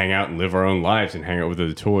like hang out and live our own lives and hang out with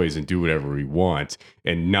other toys and do whatever we want,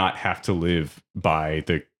 and not have to live by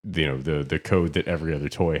the code that every other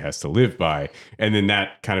toy has to live by. And then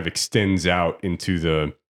that kind of extends out into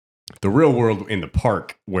the real world in the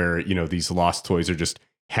park, where these lost toys are just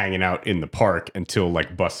hanging out in the park until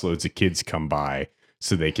like busloads of kids come by,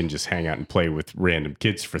 so they can just hang out and play with random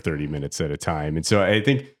kids for 30 minutes at a time. And so I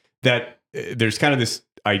think that there's kind of this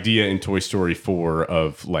idea in Toy Story 4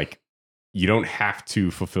 of like, you don't have to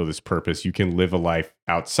fulfill this purpose. You can live a life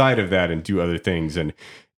outside of that and do other things. And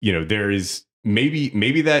there is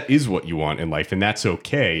maybe that is what you want in life, and that's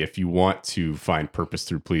okay if you want to find purpose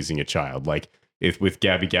through pleasing a child. Like if with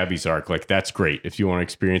Gabby's arc, like that's great. If you want to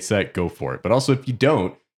experience that, go for it. But also if you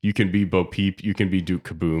don't, you can be Bo Peep, you can be Duke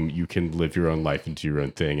Kaboom, you can live your own life and do your own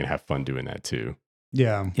thing and have fun doing that too.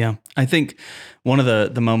 Yeah. I think one of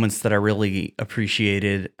the moments that I really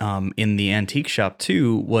appreciated in the antique shop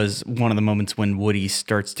too was one of the moments when Woody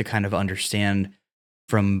starts to kind of understand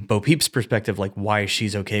from Bo Peep's perspective, like why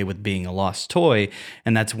she's okay with being a lost toy.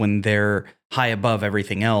 And that's when they're high above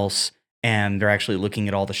everything else and they're actually looking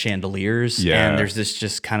at all the chandeliers. Yeah. And there's this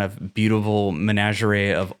just kind of beautiful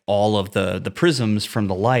menagerie of all of the prisms from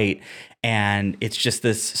the light. And it's just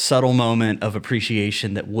this subtle moment of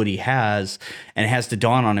appreciation that Woody has, and it has to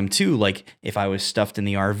dawn on him too. Like if I was stuffed in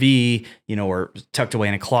the RV, or tucked away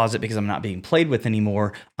in a closet because I'm not being played with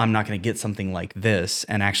anymore, I'm not going to get something like this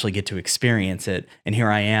and actually get to experience it. And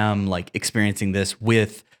here I am like experiencing this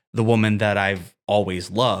with the woman that I've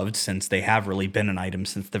always loved, since they have really been an item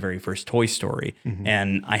since the very first Toy Story. Mm-hmm.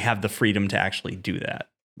 And I have the freedom to actually do that.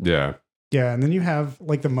 Yeah. Yeah. And then you have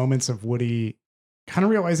like the moments of Woody kind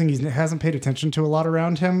of realizing he hasn't paid attention to a lot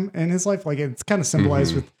around him in his life. Like it's kind of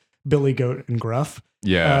symbolized with Billy, Goat, and Gruff.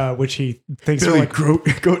 Yeah. Which he thinks Billy, are like,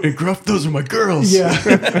 Goat, and Gruff, those are my girls. Yeah.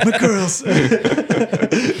 My girls.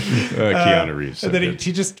 Keanu Reeves. And then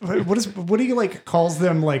he just, what do you like calls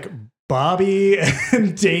them like Bobby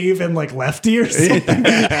and Dave and like Lefty or something?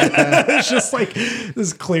 It's just like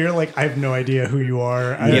this clear, like, I have no idea who you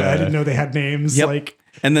are. I didn't know they had names. Yep. Like,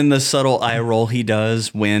 and then the subtle eye roll he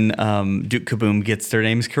does when Duke Kaboom gets their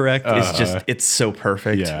names correct is just, it's so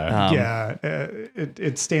perfect. Yeah.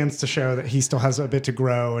 It stands to show that he still has a bit to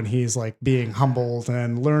grow, and he's like being humbled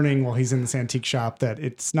and learning while he's in this antique shop that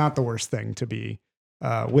it's not the worst thing to be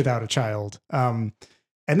without a child.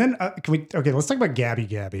 And then let's talk about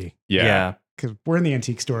Gabby. Yeah. Because we're in the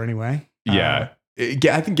antique store anyway. Yeah.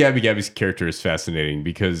 I think Gabby's character is fascinating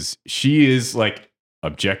because she is like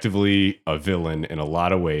objectively a villain in a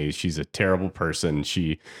lot of ways. She's a terrible person.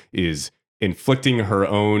 She is inflicting her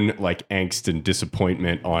own like angst and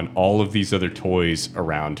disappointment on all of these other toys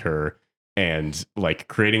around her, and like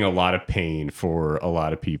creating a lot of pain for a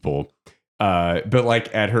lot of people. But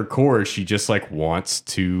like at her core, she just like wants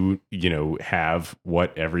to, have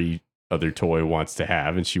what every other toy wants to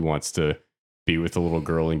have. And she wants to be with a little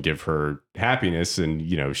girl and give her happiness. And,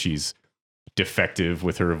 she's defective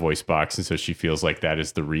with her voice box. And so she feels like that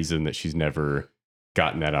is the reason that she's never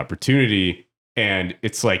gotten that opportunity. And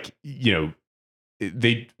it's like,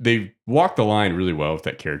 they walk the line really well with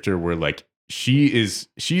that character where like she's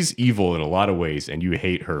evil in a lot of ways and you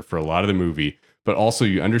hate her for a lot of the movie, but also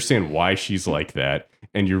you understand why she's like that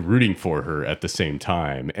and you're rooting for her at the same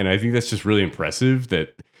time. And I think that's just really impressive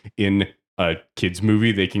that in a kid's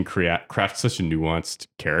movie, they can craft such a nuanced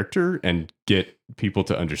character and get people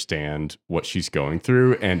to understand what she's going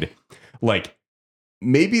through. And like,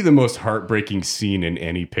 maybe the most heartbreaking scene in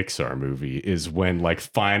any Pixar movie is when like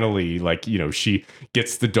finally, like, she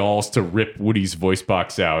gets the dolls to rip Woody's voice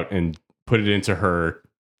box out and put it into her.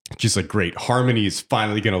 She's like, great, Harmony is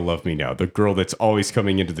finally going to love me now. The girl that's always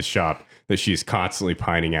coming into the shop that she's constantly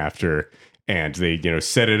pining after. And they,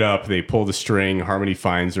 set it up. They pull the string. Harmony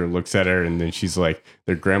finds her and looks at her. And then she's like,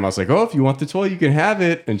 their grandma's like, oh, if you want the toy, you can have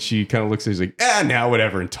it. And she kind of looks at her, she's like, now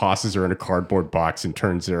whatever. And tosses her in a cardboard box and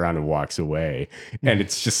turns it around and walks away. And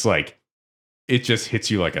it's just like, it just hits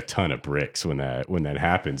you like a ton of bricks when that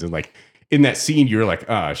happens. And like in that scene, you're like,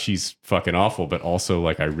 she's fucking awful, but also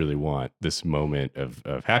like I really want this moment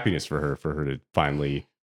of happiness for her to finally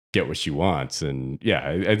get what she wants. And yeah,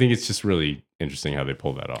 I think it's just really interesting how they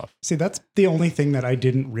pull that off. See, that's the only thing that I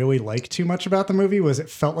didn't really like too much about the movie was it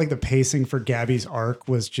felt like the pacing for Gabby's arc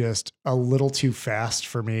was just a little too fast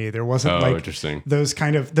for me. There wasn't interesting. Those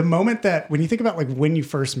kind of the moment that when you think about like when you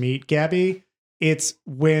first meet Gabby, it's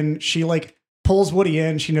when she like pulls Woody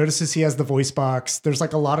in, she notices he has the voice box. There's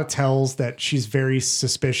like a lot of tells that she's very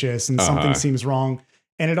suspicious and something seems wrong.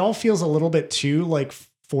 And it all feels a little bit too like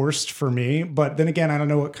forced for me. But then again, I don't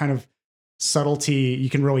know what kind of subtlety you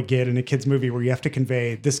can really get in a kid's movie where you have to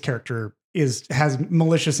convey this character has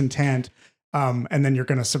malicious intent, and then you're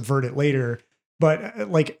going to subvert it later. But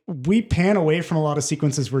like we pan away from a lot of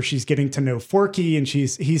sequences where she's getting to know Forky and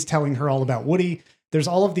he's telling her all about Woody. There's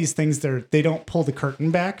all of these things there. They don't pull the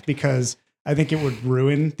curtain back because I think it would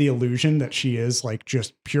ruin the illusion that she is like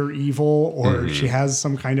just pure evil or she has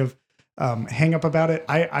some kind of hang up about it.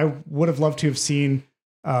 I would have loved to have seen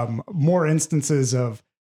more instances of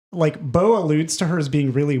like Bo alludes to her as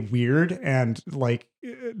being really weird and like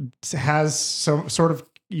has some sort of,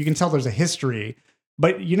 you can tell there's a history,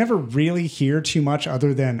 but you never really hear too much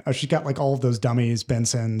other than she's got like all of those dummies,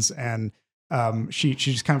 Bensons, and she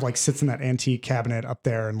just kind of like sits in that antique cabinet up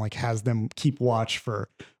there and like has them keep watch for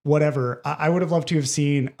whatever. I would have loved to have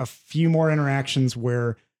seen a few more interactions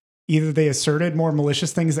where either they asserted more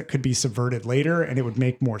malicious things that could be subverted later and it would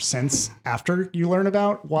make more sense after you learn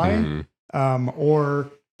about why,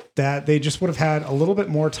 or that they just would have had a little bit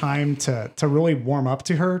more time to really warm up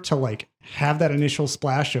to her, to like have that initial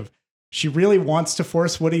splash of she really wants to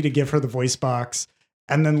force Woody to give her the voice box.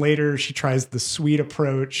 And then later she tries the sweet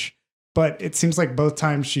approach, but it seems like both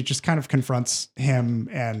times she just kind of confronts him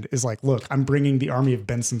and is like, look, I'm bringing the army of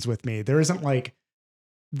Bensons with me. There isn't like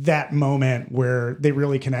that moment where they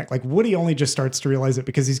really connect. Like Woody only just starts to realize it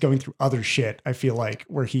because he's going through other shit. I feel like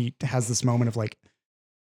where he has this moment of like,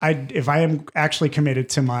 if I am actually committed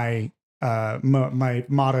to my my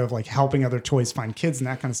motto of like helping other toys find kids and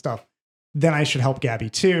that kind of stuff, then I should help Gabby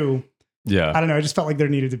too. Yeah. I don't know. I just felt like there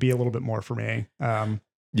needed to be a little bit more for me.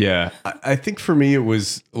 Yeah. I think for me, it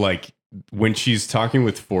was like when she's talking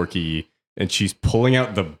with Forky and she's pulling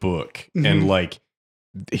out the book and like,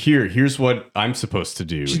 here's what I'm supposed to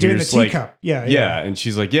do. She's doing the teacup. Like, yeah. And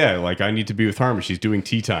she's like, yeah, like I need to be with Harmony. She's doing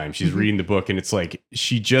tea time. She's reading the book. And it's like,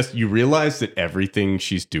 you realize that everything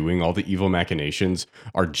she's doing, all the evil machinations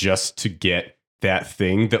are just to get that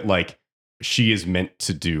thing that like she is meant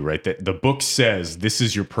to do, right? That the book says, this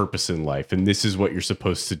is your purpose in life. And this is what you're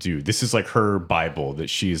supposed to do. This is like her Bible that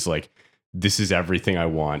she's like, this is everything I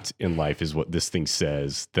want in life is what this thing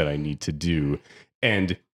says that I need to do.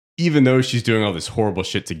 And even though she's doing all this horrible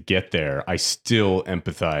shit to get there, I still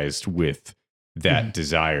empathized with that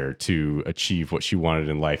desire to achieve what she wanted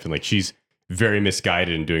in life. And like, she's very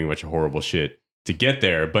misguided and doing a bunch of horrible shit to get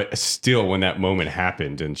there. But still, when that moment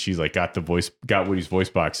happened and she's like got Woody's voice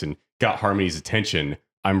box and got Harmony's attention,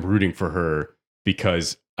 I'm rooting for her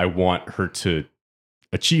because I want her to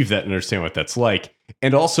achieve that and understand what that's like.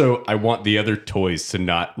 And also, I want the other toys to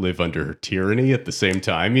not live under her tyranny at the same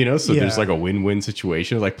time, you know? So there's like a win-win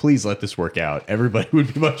situation. Like, please let this work out. Everybody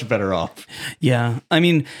would be much better off. Yeah. I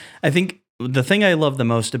mean, I think the thing I love the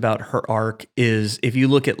most about her arc is if you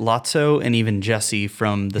look at Lotso and even Jessie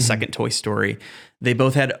from the second Toy Story, they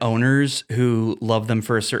both had owners who loved them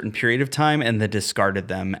for a certain period of time and then discarded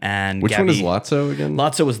them. And Which one is Lotso again?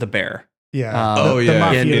 Lotso was the bear. Yeah.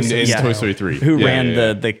 In Toy Story 3. Who ran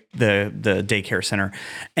the daycare center.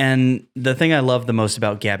 And the thing I love the most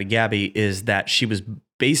about Gabby is that she was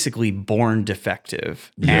basically born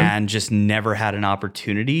defective and just never had an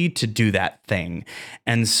opportunity to do that thing.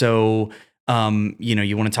 And so,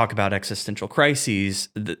 you want to talk about existential crises.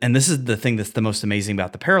 And this is the thing that's the most amazing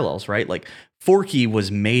about the parallels, right? Like Forky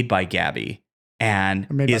was made by Gabby. And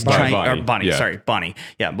is trying, Bonnie,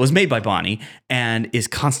 was made by Bonnie and is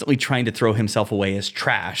constantly trying to throw himself away as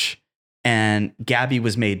trash. And Gabby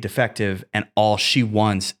was made defective and all she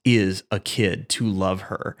wants is a kid to love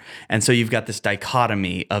her. And so you've got this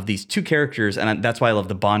dichotomy of these two characters. And that's why I love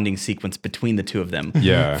the bonding sequence between the two of them.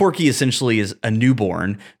 Yeah. Forky essentially is a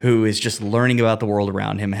newborn who is just learning about the world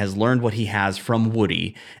around him, has learned what he has from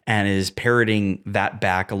Woody and is parroting that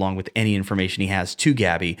back along with any information he has to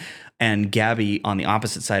Gabby. And Gabby, on the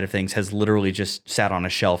opposite side of things, has literally just sat on a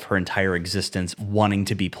shelf her entire existence, wanting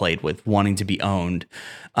to be played with, wanting to be owned,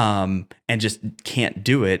 and just can't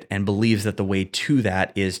do it, and believes that the way to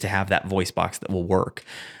that is to have that voice box that will work.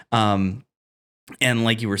 And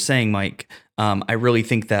like you were saying, Mike, I really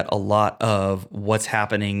think that a lot of what's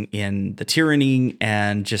happening in the tyranny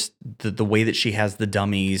and just the way that she has the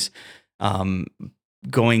dummies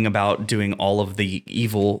going about doing all of the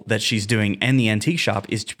evil that she's doing and the antique shop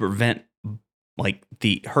is to prevent like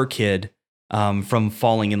her kid from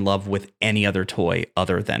falling in love with any other toy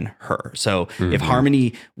other than her. So if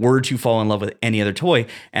Harmony were to fall in love with any other toy,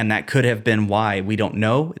 and that could have been why, we don't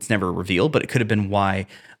know, it's never revealed, but it could have been why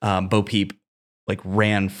Bo Peep like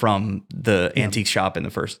ran from the antique shop in the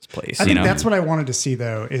first place. I think that's what I wanted to see,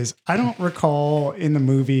 though, is I don't recall in the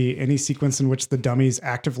movie any sequence in which the dummies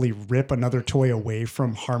actively rip another toy away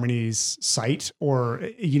from Harmony's sight, or,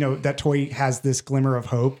 that toy has this glimmer of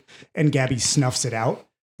hope and Gabby snuffs it out.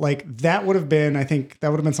 Like that would have been, I think that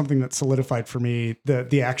would have been something that solidified for me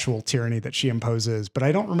the actual tyranny that she imposes. But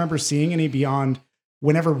I don't remember seeing any beyond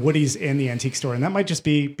whenever Woody's in the antique store. And that might just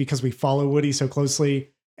be because we follow Woody so closely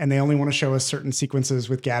and they only want to show us certain sequences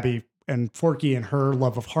with Gabby and Forky and her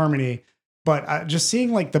love of Harmony. But just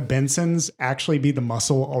seeing like the Bensons actually be the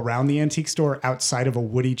muscle around the antique store outside of a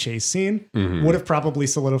Woody chase scene would have probably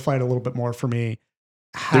solidified a little bit more for me.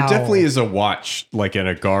 There definitely is a watch, like in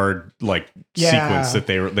a guard, sequence that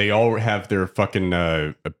they all have their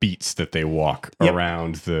fucking beats that they walk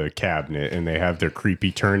around the cabinet, and they have their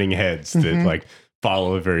creepy turning heads that like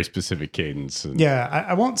follow a very specific cadence. And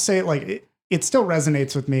I won't say it still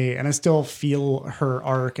resonates with me, and I still feel her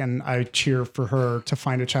arc, and I cheer for her to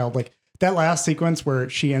find a child. Like that last sequence where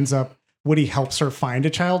she ends up, Woody helps her find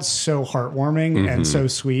a child, so heartwarming and so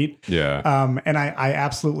sweet. Yeah. And I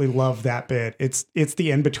absolutely love that bit. It's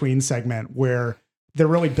the in-between segment where they're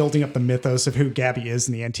really building up the mythos of who Gabby is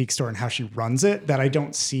in the antique store and how she runs it that I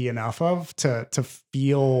don't see enough of to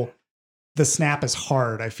feel the snap is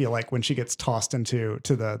hard. I feel like when she gets tossed into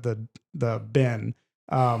the bin.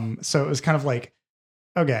 So it was kind of like,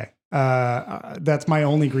 okay, that's my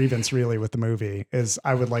only grievance really with the movie is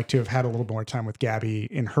I would like to have had a little more time with Gabby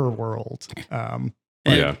in her world.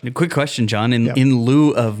 A quick question, John. In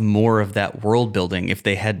lieu of more of that world building, if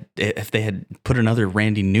they had put another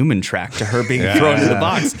Randy Newman track to her being thrown in the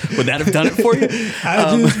box, would that have done it for you?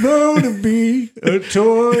 I just want to be a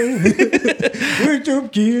toy with your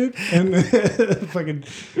kid. And fucking,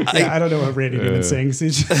 I don't know what Randy Newman sings. He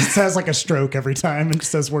just has like a stroke every time and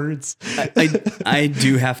says words. I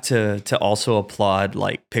do have to also applaud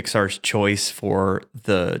like Pixar's choice for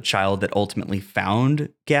the child that ultimately found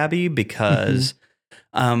Gabby because.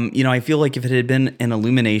 I feel like if it had been an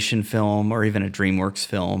Illumination film or even a DreamWorks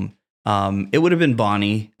film, it would have been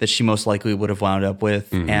Bonnie that she most likely would have wound up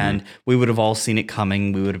with. And we would have all seen it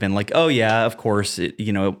coming. We would have been like, oh yeah, of course, it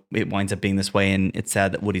winds up being this way. And it's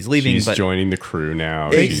sad that Woody's leaving. She's joining the crew now.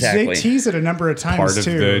 Exactly. They tease it a number of times part of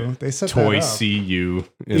too. The they set toy that up. CU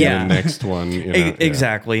in the next one.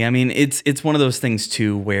 Exactly. I mean, it's one of those things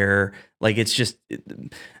too, where like, it's just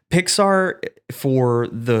Pixar for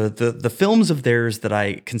the films of theirs that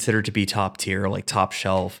I consider to be top tier, like top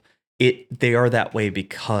shelf. They are that way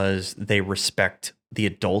because they respect the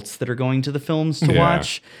adults that are going to the films to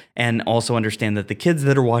watch, and also understand that the kids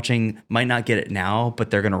that are watching might not get it now,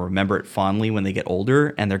 but they're going to remember it fondly when they get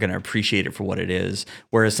older, and they're going to appreciate it for what it is.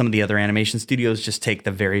 Whereas some of the other animation studios just take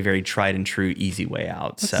the very, very tried and true easy way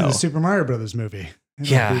out. That's the Super Mario Brothers movie.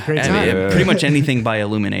 Pretty much anything by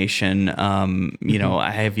Illumination.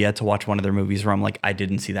 I have yet to watch one of their movies where I'm like, I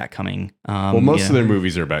didn't see that coming. Most of their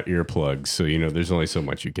movies are about earplugs, so there's only so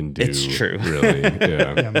much you can do. It's true, really.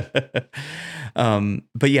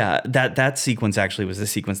 But yeah, that sequence actually was the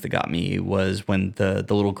sequence that got me. Was when the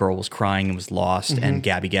little girl was crying and was lost, and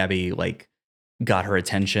Gabby like got her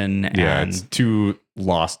attention. Yeah, and it's two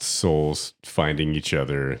lost souls finding each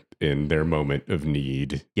other in their moment of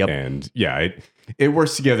need. Yep. And it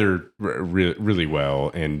works together really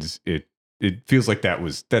well, and it feels like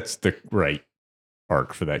that's the right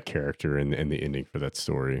arc for that character and the ending for that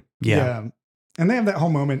story. Yeah. And they have that whole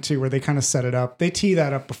moment too where they kind of set it up. They tee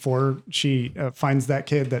that up before she finds that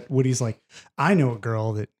kid that Woody's like, I know a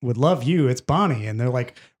girl that would love you. It's Bonnie. And they're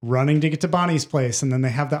like running to get to Bonnie's place. And then they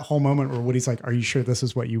have that whole moment where Woody's like, are you sure this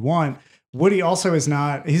is what you want? Woody also he's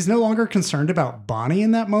no longer concerned about Bonnie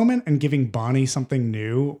in that moment and giving Bonnie something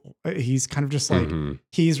new. He's kind of just like,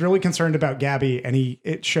 he's really concerned about Gabby, and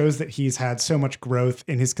it shows that he's had so much growth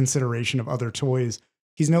in his consideration of other toys.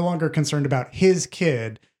 He's no longer concerned about his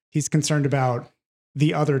kid. He's concerned about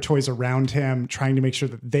the other toys around him, trying to make sure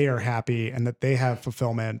that they are happy and that they have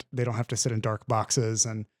fulfillment. They don't have to sit in dark boxes,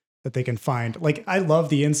 and that they can find, like, I love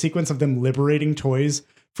the end sequence of them liberating toys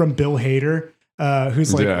from Bill Hader.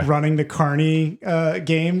 Who's like running the Carney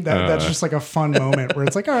game. That's just like a fun moment where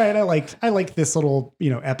it's like, all right, I like this little,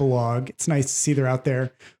 epilogue. It's nice to see they're out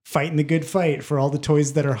there fighting the good fight for all the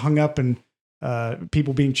toys that are hung up and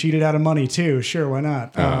people being cheated out of money too. Sure, why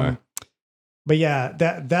not? But yeah,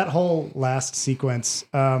 that whole last sequence.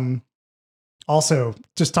 Also,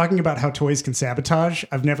 just talking about how toys can sabotage.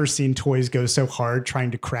 I've never seen toys go so hard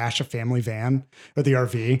trying to crash a family van or the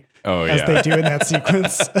RV as they do in that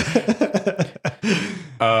sequence.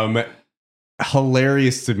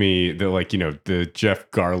 Hilarious to me that, like, you know, the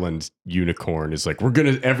Jeff Garland unicorn is like, we're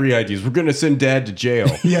gonna send dad to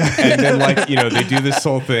jail. Yeah. And then, like, you know, they do this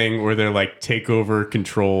whole thing where they're like take over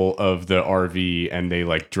control of the RV and they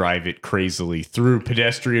like drive it crazily through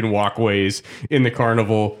pedestrian walkways in the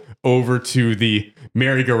carnival over to the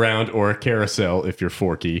merry-go-round or carousel if you're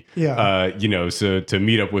Forky. Yeah. You know, so to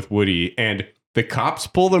meet up with Woody, and the cops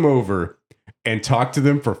pull them over and talk to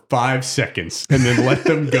them for 5 seconds and then let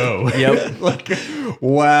them go. Yep. Like,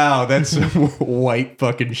 wow, that's some white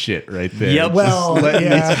fucking shit right there. Yep. Well,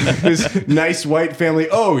 This nice white family.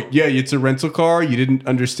 Oh, yeah, it's a rental car. You didn't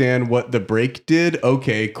understand what the brake did?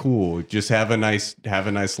 Okay, cool. Just have a nice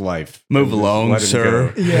life. Move And just along, let him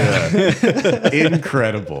sir. go. Yeah.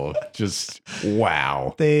 Incredible. Just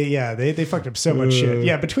wow. They fucked up so much shit.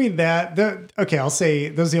 Yeah, between that, I'll say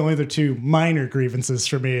those are the only other two minor grievances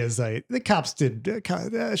for me. Is like the cops did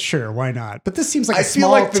sure, why not? But this seems like I a feel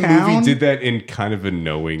small like the town. movie did that in kind of a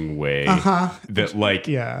knowing way. That, like,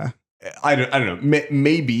 Yeah. I don't know.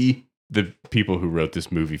 Maybe the people who wrote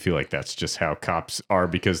this movie feel like that's just how cops are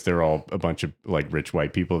because they're all a bunch of like rich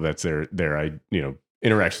white people. That's their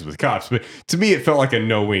interactions with cops. But to me, it felt like a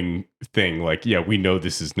knowing thing. Like, yeah, we know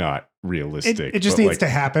this is not realistic. It just needs to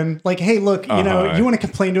happen. Like, hey, look, you know, you want to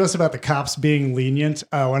complain to us about the cops being lenient?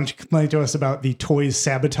 Why don't you complain to us about the toys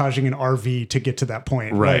sabotaging an RV to get to that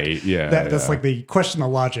point? Right. Like, yeah. That's like the question of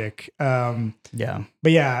logic. Yeah.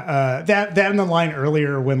 But yeah, that in the line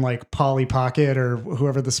earlier when like Polly Pocket or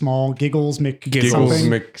whoever the small Giggles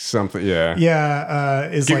something. Yeah. Yeah.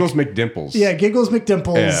 Is Giggles like, McDimples. Yeah. Giggles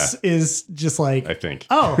McDimples is just like, I think.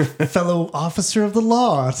 Oh, fellow officer of the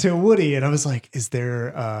law to Woody. And I was like, is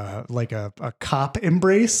there like a cop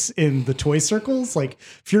embrace in the toy circles? Like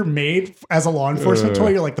if you're made as a law enforcement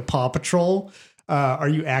toy, you're like the Paw Patrol. Are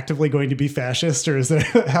you actively going to be fascist or is there,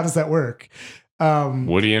 how does that work?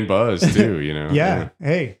 Woody and Buzz too, you know? Yeah.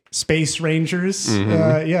 Hey, Space Rangers.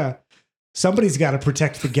 Yeah. Somebody's got to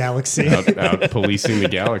protect the galaxy. out policing the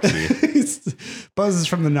galaxy. Buzz is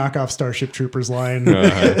from the knockoff Starship Troopers line.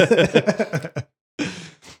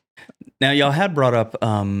 Now, y'all had brought up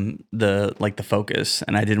the focus,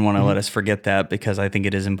 and I didn't want to let us forget that because I think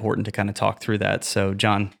it is important to kind of talk through that. So,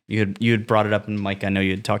 John, you had brought it up, and Mike, I know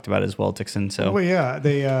you had talked about it as well, Dixon. So, well, yeah,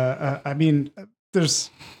 they. I mean, there's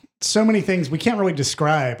so many things we can't really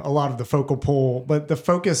describe a lot of the focal pull, but the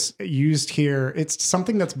focus used here, it's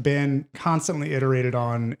something that's been constantly iterated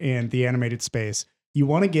on in the animated space. You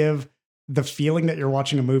want to give the feeling that you're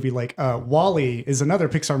watching a movie like WALL-E is another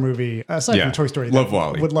Pixar movie aside from Toy Story. Love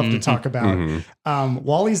WALL-E. Would love to talk about.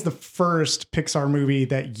 WALL-E's the first Pixar movie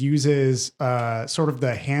that uses sort of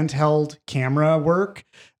the handheld camera work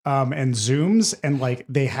and zooms, and like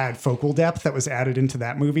they had focal depth that was added into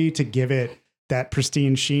that movie to give it that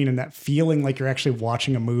pristine sheen and that feeling like you're actually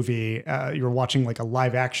watching a movie. You're watching like a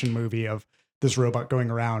live action movie of this robot going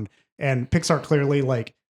around. And Pixar clearly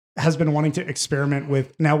like has been wanting to experiment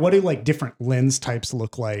with, now what do like different lens types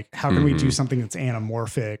look like? How can we do something that's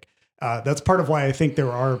anamorphic? That's part of why I think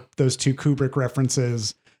there are those two Kubrick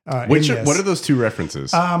references. What are those two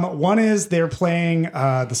references? One is they're playing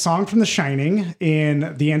the song from The Shining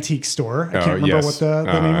in the antique store. I can't remember what the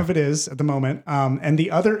name of it is at the moment. And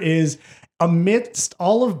the other is amidst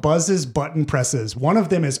all of Buzz's button presses, one of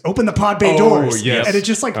them is open the pod bay doors. Yes. And it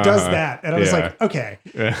just like does that. And I was like, okay.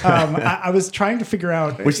 I was trying to figure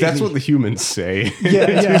out. Which that's what the humans say. Yeah.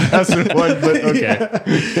 2001, but okay.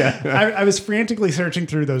 Yeah. I was frantically searching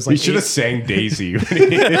through those. Like, you should have sang Daisy.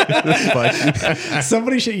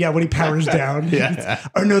 Somebody should, when he powers down.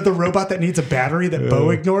 Or no, the robot that needs a battery that Bo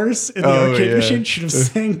ignores in the arcade machine should have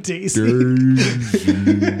sang Daisy.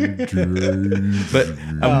 But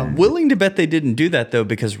I'm willing to bet they didn't do that though,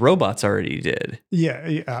 because Robots already did.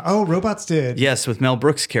 Yeah. Oh, Robots did. Yes, with Mel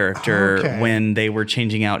Brooks' character, when they were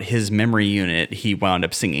changing out his memory unit, he wound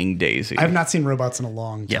up singing Daisy. I've not seen Robots in a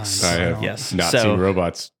long time. Yes, I have not seen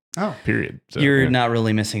Robots. Period. So, you're not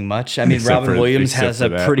really missing much. I mean, Robin Williams has a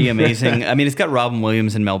pretty amazing. I mean, it's got Robin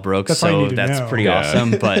Williams and Mel Brooks, so that's pretty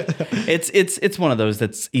awesome. But it's one of those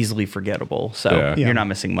that's easily forgettable. So you're not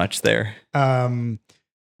missing much there.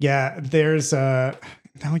 There's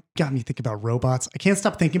now it got me thinking about robots. I can't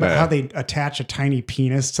stop thinking about how they attach a tiny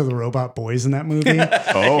penis to the robot boys in that movie.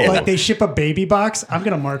 Like they ship a baby box. I'm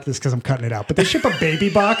going to mark this because I'm cutting it out. But they ship a baby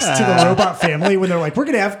box to the robot family when they're like, we're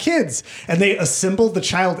going to have kids. And they assemble the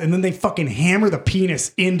child and then they fucking hammer the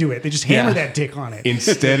penis into it. They just hammer that dick on it.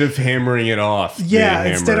 Instead of hammering it off. Yeah,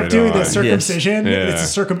 instead of doing the circumcision, Yes. it's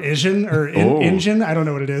a circumcision or engine. I don't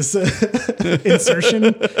know what it is. Insertion.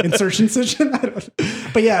 I don't.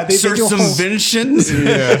 But yeah, they do a whole, Circumventions.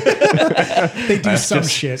 they do some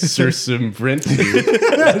shit. Circumvent you.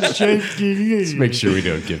 Let's make sure we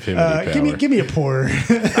don't give him any power. Give me a pour.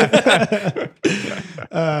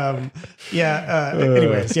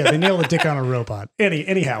 Anyways, they nail the dick on a robot.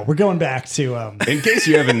 Anyhow, we're going back to. In case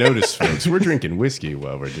you haven't noticed, folks, we're drinking whiskey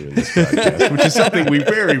while we're doing this podcast, which is something we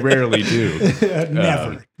very rarely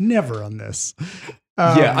do. Never on this.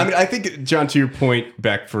 Yeah, I mean, I think, John, to your point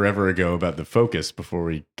back forever ago about the focus before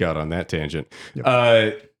we got on that tangent,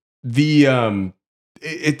 it's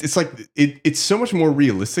like it's so much more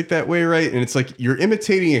realistic that way, right? And it's like you're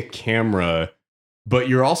imitating a camera, but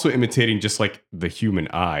you're also imitating just like the human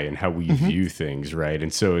eye and how we view things, right?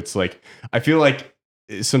 And so it's like I feel like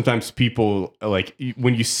sometimes people like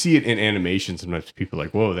when you see it in animation, sometimes people are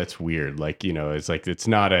like, whoa, that's weird. Like, you know, it's like it's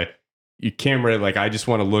not a camera, like I just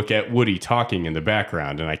want to look at Woody talking in the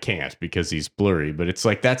background and I can't because he's blurry. But it's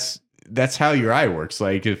like that's how your eye works.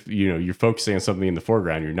 Like if you're focusing on something in the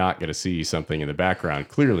foreground, you're not going to see something in the background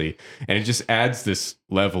clearly, and it just adds this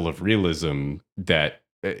level of realism that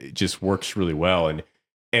just works really well.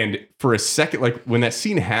 And for a second, like when that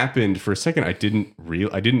scene happened, for a second I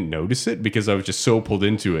didn't notice it because I was just so pulled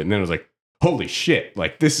into it, and then I was like, holy shit,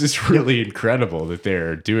 like this is really incredible that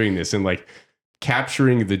they're doing this and like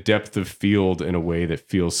capturing the depth of field in a way that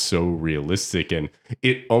feels so realistic, and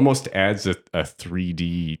it almost adds a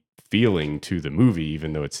 3D feeling to the movie,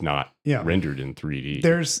 even though it's not rendered in 3D.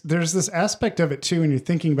 There's this aspect of it too when you're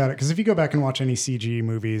thinking about it, because if you go back and watch any CG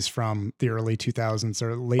movies from the early 2000s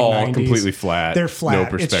or late 90s, completely flat. They're flat. No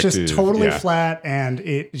perspective. It's just totally flat, and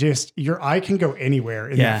it just your eye can go anywhere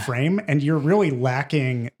in that frame, and you're really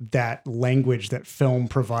lacking that language that film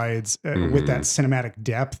provides with that cinematic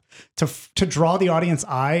depth to draw the audience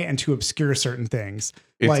eye and to obscure certain things.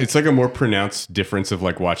 It's like a more pronounced difference of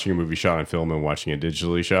like watching a movie shot on film and watching a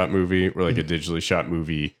digitally shot movie, where like a digitally shot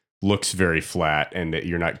movie looks very flat and that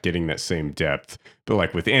you're not getting that same depth. But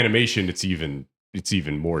like with animation, it's even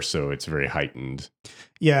more so. It's very heightened.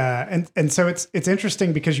 Yeah, and so it's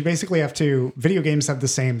interesting because you basically have to. Video games have the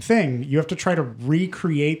same thing. You have to try to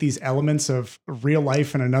recreate these elements of real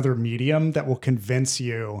life in another medium that will convince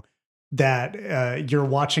you that you're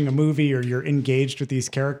watching a movie or you're engaged with these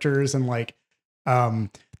characters, and like.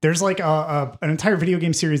 There's like an entire video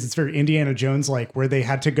game series that's very Indiana Jones like, where they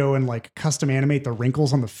had to go and like custom animate the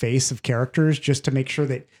wrinkles on the face of characters just to make sure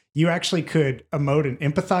that you actually could emote and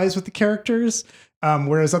empathize with the characters.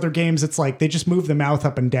 Whereas other games, it's like they just move the mouth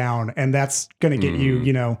up and down, and that's going to get you,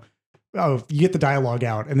 you get the dialogue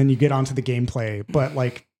out and then you get onto the gameplay. But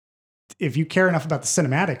like, if you care enough about the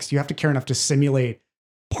cinematics, you have to care enough to simulate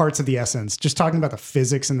parts of the essence. Just talking about the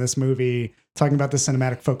physics in this movie, talking about the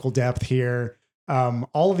cinematic focal depth here.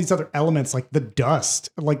 All of these other elements, like the dust,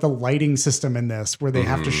 like the lighting system in this, where they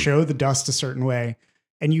have to show the dust a certain way.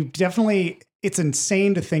 And it's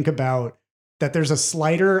insane to think about that there's a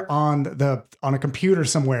slider on a computer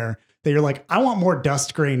somewhere that you're like, I want more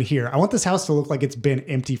dust grain here. I want this house to look like it's been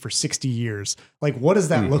empty for 60 years. Like, what does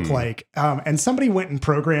that look like? And somebody went and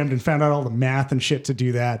programmed and found out all the math and shit to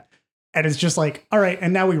do that. And it's just like, all right.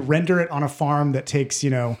 And now we render it on a farm that takes,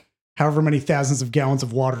 however many thousands of gallons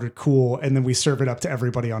of water to cool, and then we serve it up to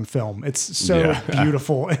everybody on film. It's so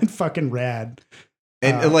beautiful and fucking rad.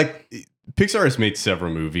 And like Pixar has made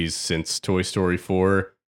several movies since Toy Story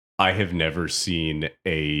 4. I have never seen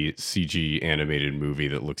a CG animated movie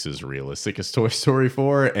that looks as realistic as Toy Story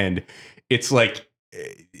 4. And it's like,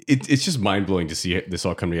 it's just mind blowing to see this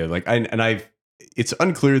all come together. Like, it's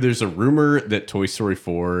unclear. There's a rumor that Toy Story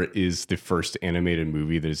 4 is the first animated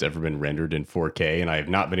movie that has ever been rendered in 4K, and I have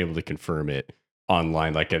not been able to confirm it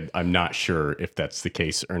online. Like, I'm not sure if that's the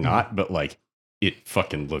case or not, but like, it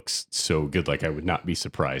fucking looks so good. Like, I would not be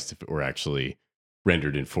surprised if it were actually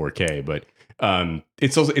rendered in 4K. But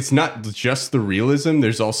it's not just the realism.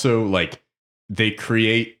 There's also like they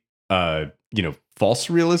create false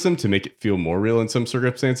realism to make it feel more real in some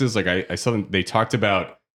circumstances. Like I saw them, they talked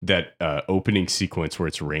about that opening sequence where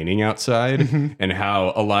it's raining outside and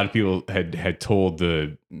how a lot of people had told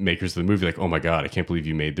the makers of the movie, like, oh my God, I can't believe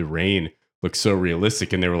you made the rain look so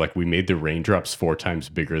realistic. And they were like, we made the raindrops 4 times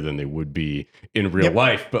bigger than they would be in real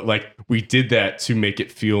life. But like, we did that to make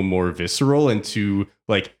it feel more visceral and to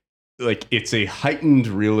like like it's a heightened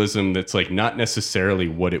realism that's like not necessarily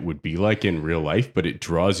what it would be like in real life, but it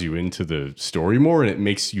draws you into the story more and it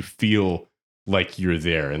makes you feel like you're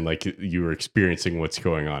there and like you're experiencing what's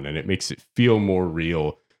going on, and it makes it feel more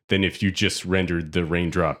real than if you just rendered the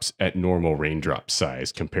raindrops at normal raindrop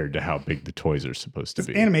size compared to how big the toys are supposed to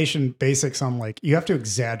be. Animation basics on like, you have to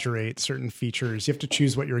exaggerate certain features. You have to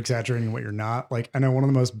choose what you're exaggerating and what you're not. Like, I know one of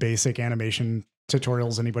the most basic animation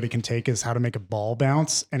tutorials anybody can take is how to make a ball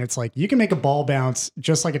bounce. And it's like, you can make a ball bounce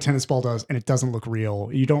just like a tennis ball does, and it doesn't look real.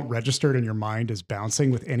 You don't register it in your mind as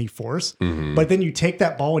bouncing with any force. But then you take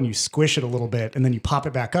that ball and you squish it a little bit and then you pop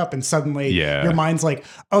it back up, and suddenly your mind's like,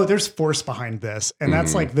 oh, there's force behind this. And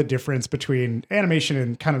that's like the difference between animation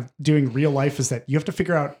and kind of doing real life, is that you have to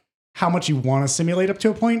figure out how much you want to simulate up to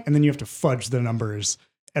a point, and then you have to fudge the numbers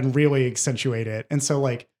and really accentuate it. And so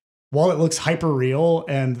like, while it looks hyper real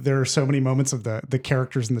and there are so many moments of the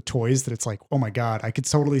characters and the toys that it's like, oh my God, I could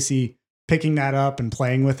totally see picking that up and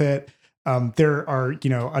playing with it. There are, you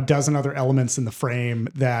know, a dozen other elements in the frame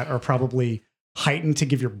that are probably heightened to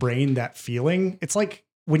give your brain that feeling. It's like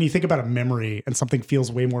when you think about a memory and something feels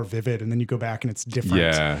way more vivid and then you go back and it's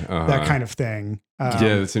different. That kind of thing.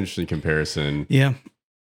 Yeah, that's an interesting comparison. Yeah.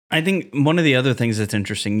 I think one of the other things that's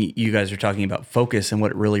interesting, you guys are talking about focus, and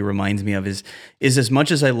what it really reminds me of is as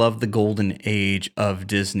much as I love the golden age of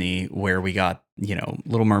Disney, where we got, you know,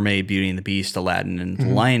 Little Mermaid, Beauty and the Beast, Aladdin, and The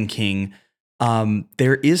Lion King,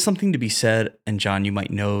 there is something to be said, and John, you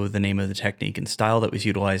might know the name of the technique and style that was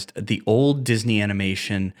utilized, the old Disney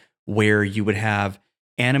animation, where you would have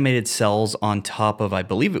animated cells on top of, I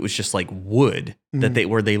believe it was just like wood, that they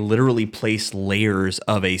literally placed layers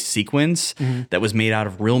of a sequence that was made out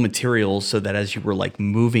of real materials, so that as you were like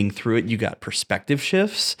moving through it, you got perspective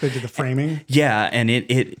shifts. They did the framing. Yeah, and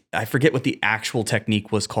it I forget what the actual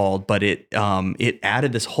technique was called, but it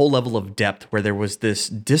added this whole level of depth where there was this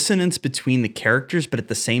dissonance between the characters, but at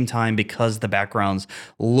the same time, because the backgrounds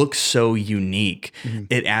look so unique,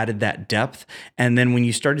 it added that depth. And then when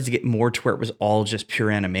you started to get more to where it was all just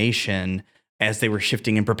pure animation, as they were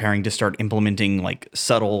shifting and preparing to start implementing like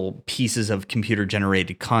subtle pieces of computer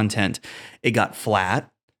generated content, it got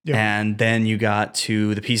flat. Yep. And then you got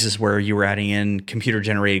to the pieces where you were adding in computer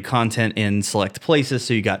generated content in select places.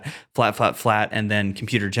 So you got flat, flat, flat, and then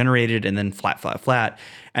computer generated, and then flat, flat, flat.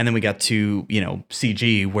 And then we got to, you know,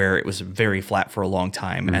 CG, where it was very flat for a long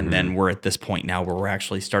time. And then we're at this point now where we're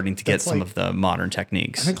actually starting to get some of the modern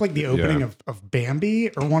techniques. I think like the opening of Bambi,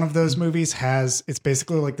 or one of those movies, it's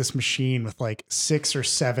basically like this machine with like 6 or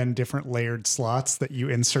 7 different layered slots that you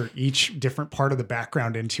insert each different part of the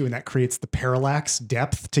background into. And that creates the parallax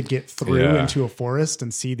depth to get through into a forest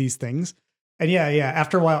and see these things. And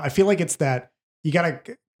after a while, I feel like it's that you got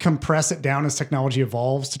to compress it down as technology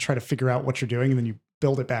evolves to try to figure out what you're doing. And then you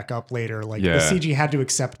build it back up later. Like the CG had to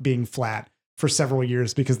accept being flat for several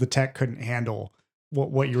years because the tech couldn't handle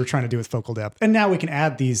what you were trying to do with focal depth. And now we can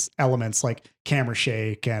add these elements like camera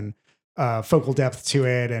shake and focal depth to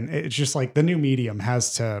it. And it's just like the new medium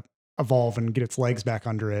has to evolve and get its legs back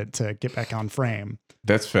under it to get back on frame.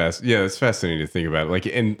 That's fast. Yeah, that's fascinating to think about. Like,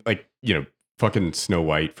 and like, you know, fucking Snow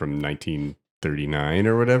White from 1939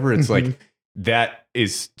 or whatever. It's like, that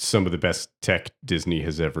is some of the best tech Disney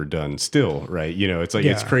has ever done still, right? You know, it's like,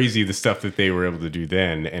 it's crazy the stuff that they were able to do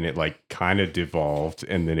then, and it like kind of devolved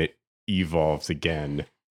and then it evolves again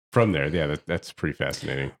from there. Yeah, that's pretty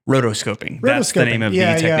fascinating. Rotoscoping. That's the name of the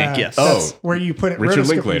technique. Yes. That's where you put it. Richard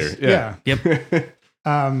Linklater. Yeah. Yep.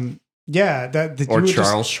 Or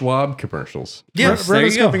Charles Schwab commercials. Yes,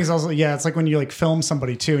 rotoscoping is also, it's like when you like film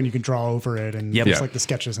somebody too, and you can draw over it, and it's like the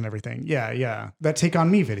sketches and everything. That Take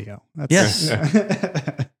On Me video. Yes.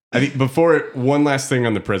 I think one last thing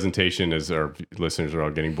on the presentation, as our listeners are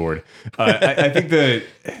all getting bored. I think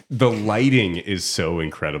the lighting is so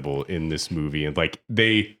incredible in this movie, and like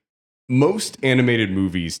most animated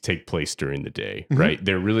movies take place during the day, right?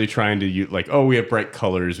 They're really trying to we have bright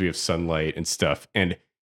colors, we have sunlight and stuff, and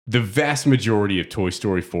the vast majority of Toy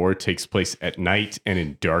Story 4 takes place at night and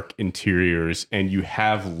in dark interiors, and you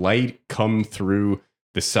have light come through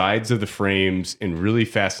the sides of the frames in really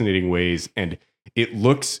fascinating ways, and it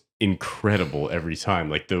looks incredible every time.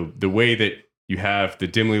 Like the way that you have the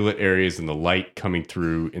dimly lit areas and the light coming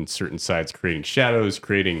through in certain sides, creating shadows,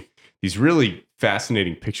 creating these really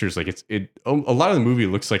fascinating pictures. Like a lot of the movie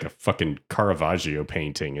looks like a fucking Caravaggio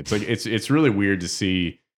painting. It's like it's really weird to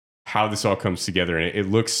see how this all comes together, and it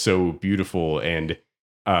looks so beautiful. And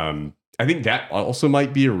I think that also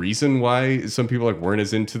might be a reason why some people weren't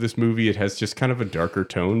as into this movie. It has just kind of a darker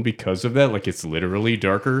tone because of that. Like, it's literally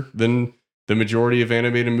darker than the majority of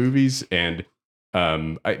animated movies, and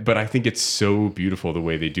But I think it's so beautiful the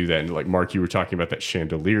way they do that. And like Mark, you were talking about that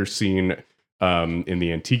chandelier scene in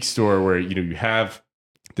the antique store where, you have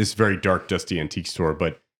this very dark, dusty antique store,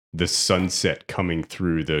 but the sunset coming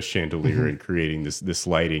through the chandelier and creating this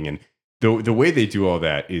lighting. And the way they do all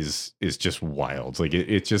that is just wild. Like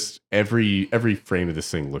it just every frame of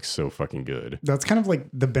this thing looks so fucking good. That's kind of like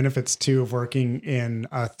the benefits too of working in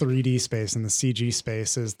a 3D space and the CG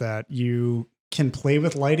space is that you can play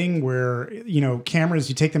with lighting where, cameras,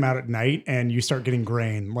 you take them out at night and you start getting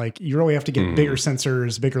grain. Like you really have to get bigger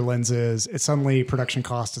sensors, bigger lenses. It suddenly production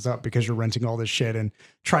cost is up because you're renting all this shit and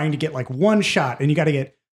trying to get like one shot, and you got to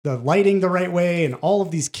get the lighting the right way. And all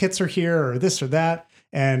of these kits are here or this or that.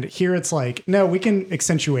 And here it's like, no, we can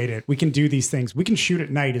accentuate it. We can do these things. We can shoot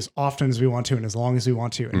at night as often as we want to and as long as we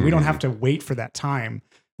want to. And we don't have to wait for that time.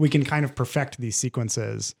 We can kind of perfect these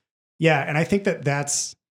sequences. Yeah. And I think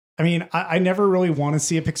that's, I never really want to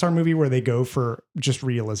see a Pixar movie where they go for just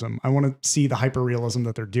realism. I want to see the hyper realism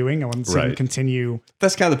that they're doing. I want to see them continue.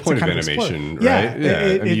 That's kind of the point of animation, explore. right?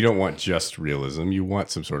 Yeah. You don't want just realism. You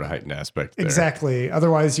want some sort of heightened aspect there. Exactly.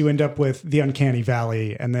 Otherwise, you end up with the uncanny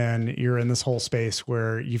valley, and then you're in this whole space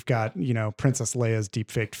where you've got, Princess Leia's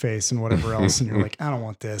deep faked face and whatever else. And you're like, I don't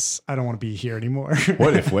want this. I don't want to be here anymore.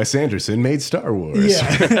 What if Wes Anderson made Star Wars?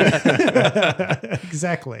 Yeah.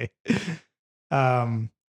 Exactly.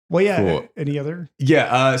 Well, yeah. Cool. Any other?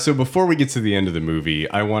 Yeah. So before we get to the end of the movie,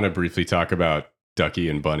 I want to briefly talk about Ducky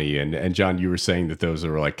and Bunny. And John, you were saying that those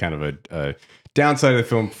are like kind of a downside of the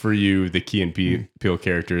film for you, the Key and Peele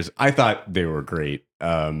characters. I thought they were great.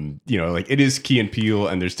 Like it is Key and Peele,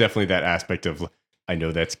 and there's definitely that aspect of I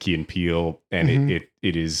know that's Key and Peele, and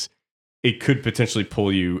it could potentially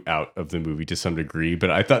pull you out of the movie to some degree.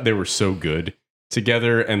 But I thought they were so good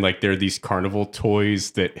together, and like they're these carnival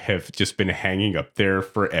toys that have just been hanging up there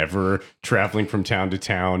forever, traveling from town to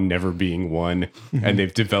town, never being won. And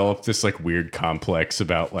they've developed this like weird complex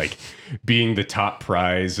about like being the top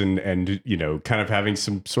prize and kind of having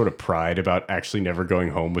some sort of pride about actually never going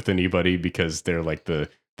home with anybody because they're like the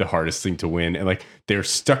hardest thing to win, and like they're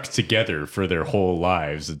stuck together for their whole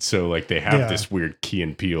lives. And so like they have this weird Key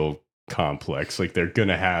and Peele complex. Like they're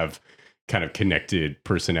gonna have kind of connected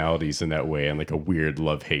personalities in that way, and like a weird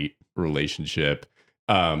love-hate relationship.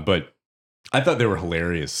 But I thought they were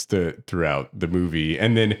hilarious throughout the movie.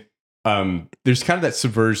 And then there's kind of that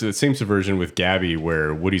same subversion with Gabby,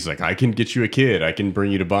 where Woody's like, I can get you a kid. I can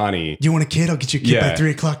bring you to Bonnie. You want a kid? I'll get you a kid by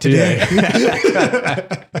 3:00 today.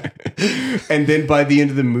 Yeah. And then by the end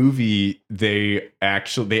of the movie, they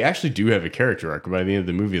actually do have a character arc. By the end of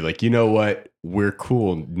the movie, like, you know what? We're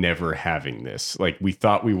cool never having this. Like, we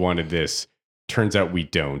thought we wanted this. Turns out we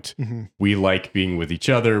don't. We like being with each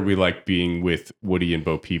other. We like being with Woody and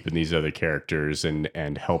Bo Peep and these other characters,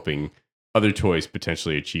 and helping other toys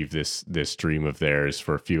potentially achieve this dream of theirs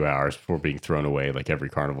for a few hours before being thrown away, like every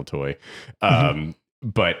carnival toy.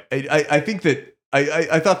 But I think that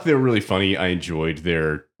I thought they were really funny. I enjoyed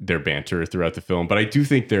their banter throughout the film, but I do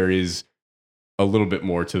think there is a little bit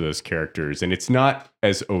more to those characters, and it's not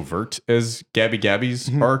as overt as Gabby's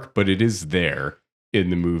arc, but it is there in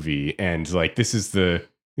the movie. And like this is the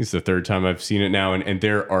third time I've seen it now, and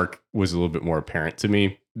their arc was a little bit more apparent to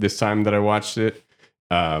me this time that I watched it.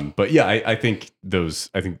 But yeah, I think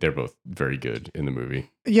they're both very good in the movie.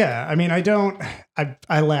 Yeah, I mean,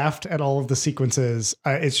 I laughed at all of the sequences.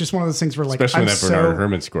 It's just one of those things where, like, especially when that Bernard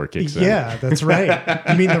Herrman score kicks in. Yeah, that's right.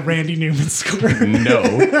 You mean the Randy Newman score? No.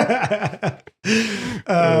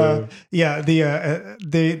 Yeah,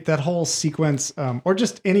 that whole sequence, or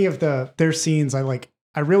just any of their scenes,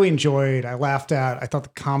 I really enjoyed. I laughed at. I thought the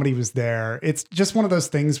comedy was there. It's just one of those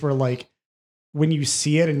things where, like, when you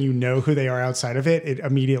see it and you know who they are outside of it,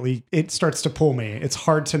 it starts to pull me. It's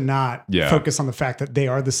hard to not focus on the fact that they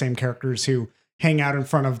are the same characters who hang out in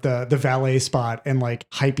front of the valet spot and like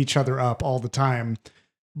hype each other up all the time.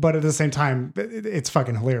 But at the same time, it's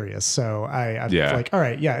fucking hilarious. So I'm like, all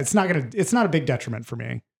right, yeah, it's not a big detriment for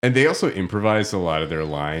me. And they also improvised a lot of their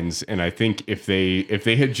lines. And I think if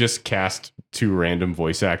they had just cast two random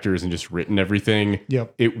voice actors and just written everything,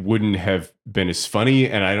 it wouldn't have been as funny.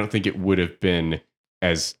 And I don't think it would have been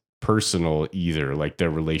as personal either, like their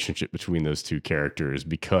relationship between those two characters,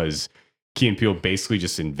 because Key and Peele basically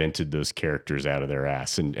just invented those characters out of their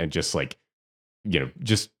ass and just like,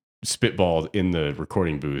 just spitballed in the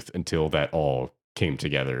recording booth until that all came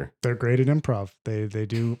together. They're great at improv. They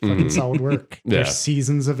do fucking solid work. Their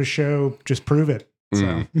seasons of a show just prove it.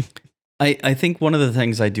 So I think one of the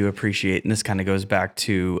things I do appreciate, and this kind of goes back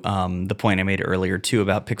to the point I made earlier too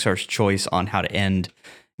about Pixar's choice on how to end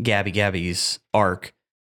Gabby's arc,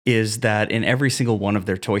 is that in every single one of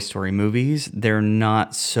their Toy Story movies, they're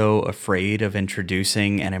not so afraid of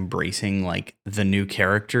introducing and embracing like the new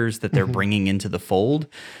characters that they're bringing into the fold.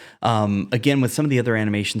 Again, with some of the other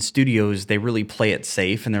animation studios, they really play it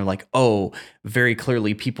safe and they're like, oh, very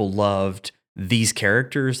clearly people loved these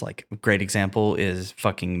characters. Like a great example is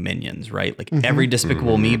fucking Minions, right? Like every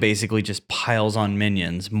Despicable Me basically just piles on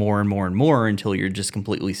Minions more and more and more until you're just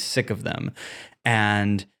completely sick of them.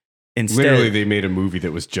 And instead, literally, they made a movie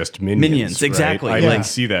that was just Minions. Exactly. Right? I didn't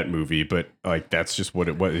see that movie, but like that's just what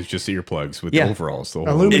it was. It's just earplugs with overalls. The whole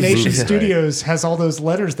Illumination movie. Studios has all those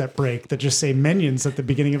letters that break that just say Minions at the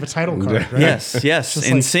beginning of a title card. Right? Yes. Just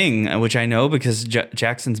And like- Sing, which I know because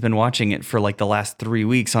Jackson's been watching it for like the last 3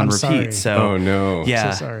 weeks on I'm repeat. sorry. So, Oh no!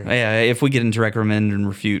 yeah, So sorry. yeah. If we get into recommend and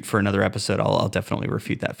refute for another episode, I'll definitely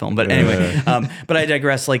refute that film. But anyway, but I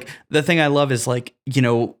digress. Like the thing I love is like, you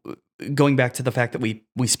know, going back to the fact that we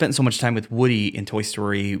spent so much time with Woody in Toy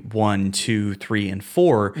Story 1, 2, 3, and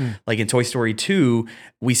 4. Like in Toy Story 2,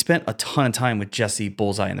 we spent a ton of time with Jesse,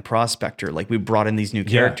 Bullseye, and the Prospector. Like we brought in these new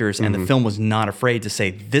characters and the film was not afraid to say,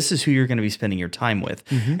 this is who you're going to be spending your time with.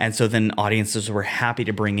 And so then audiences were happy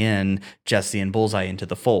to bring in Jesse and Bullseye into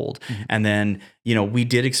the fold. And then, you know, we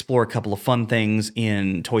did explore a couple of fun things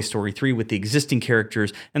in Toy Story 3 with the existing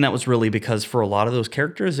characters. And that was really because for a lot of those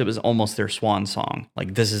characters, it was almost their swan song.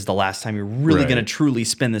 Like this is the last time you're really going to truly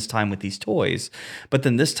spend this time with these toys. But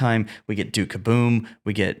then this time we get Duke Kaboom,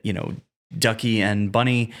 we get, you know, Ducky and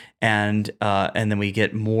Bunny, and then we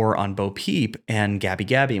get more on Bo Peep and Gabby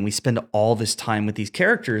Gabby, and we spend all this time with these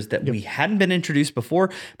characters that we hadn't been introduced before.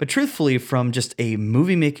 But truthfully, from just a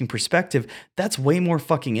movie making perspective, that's way more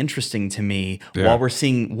fucking interesting to me while we're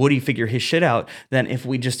seeing Woody figure his shit out than if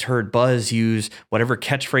we just heard Buzz use whatever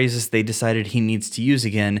catchphrases they decided he needs to use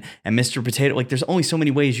again. And Mr. Potato, like there's only so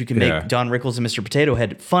many ways you can make Don Rickles and Mr. Potato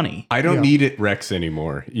Head funny. I don't need it Rex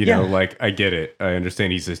anymore. You know, like I get it. I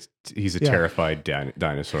understand he's a terrified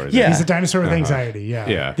dinosaur. Yeah. He's a dinosaur with anxiety.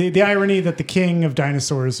 Yeah. The irony that the king of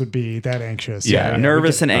dinosaurs would be that anxious.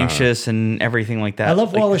 Nervous and anxious and everything like that. I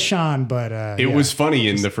love Wallace Shawn, but it was funny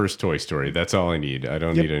in the first Toy Story. That's all I need. I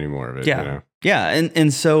don't need any more of it. Yeah. You know? Yeah.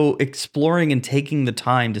 And so exploring and taking the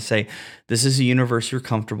time to say, this is a universe you're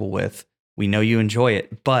comfortable with. We know you enjoy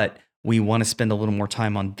it, but we want to spend a little more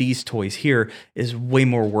time on these toys here is way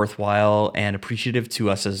more worthwhile and appreciative to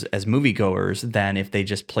us as moviegoers than if they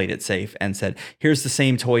just played it safe and said, here's the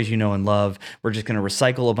same toys you know and love. We're just going to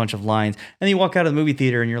recycle a bunch of lines. And then you walk out of the movie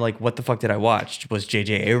theater and you're like, what the fuck did I watch? Was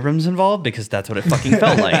J.J. Abrams involved? Because that's what it fucking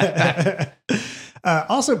felt like.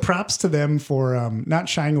 Also, props to them for not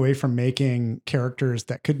shying away from making characters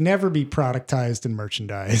that could never be productized and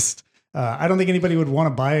merchandised. I don't think anybody would want to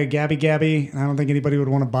buy a Gabby Gabby, and I don't think anybody would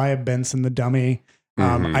want to buy a Benson the Dummy.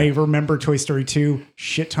 I remember Toy Story 2,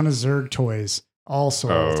 shit ton of Zurg toys, all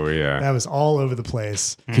sold. Oh, yeah. That was all over the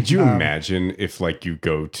place. Could you imagine if like you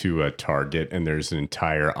go to a Target and there's an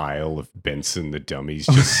entire aisle of Benson the Dummies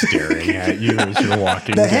just staring at you as you're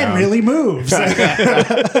walking The down? head really moves.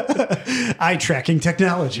 Eye tracking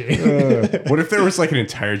technology. What if there was like an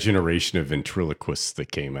entire generation of ventriloquists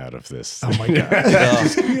that came out of this? Oh my God.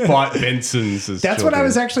 Just bought Bensons as That's what I children.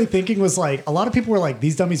 was actually thinking was like, a lot of people were like,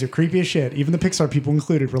 these dummies are creepy as shit. Even the Pixar people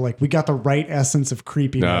included were like, we got the right essence of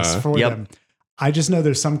creepiness for them. I just know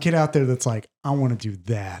there's some kid out there that's like, I want to do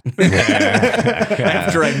that.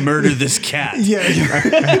 After I murder this cat.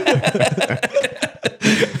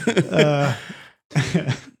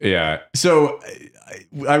 Yeah. So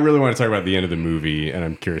I really want to talk about the end of the movie, and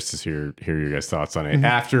I'm curious to hear your guys' thoughts on it.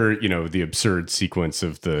 After, you know, the absurd sequence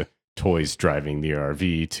of the toys driving the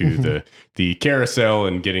RV to the carousel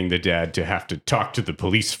and getting the dad to have to talk to the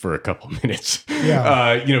police for a couple minutes. You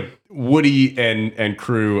know, Woody and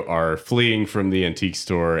crew are fleeing from the antique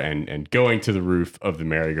store and going to the roof of the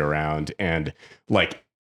merry-go-round. And like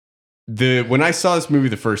when I saw this movie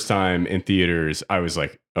the first time in theaters, I was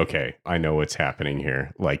like, okay, I know what's happening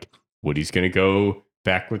here. Like Woody's going to go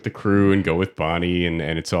back with the crew and go with Bonnie and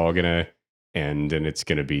it's all going to end and it's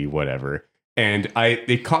going to be whatever. And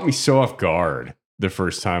it caught me so off guard the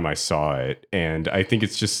first time I saw it. And I think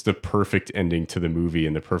it's just the perfect ending to the movie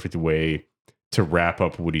and the perfect way to wrap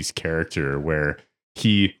up Woody's character, where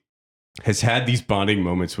he has had these bonding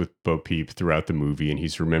moments with Bo Peep throughout the movie, and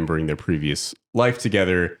he's remembering their previous life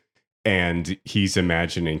together. And he's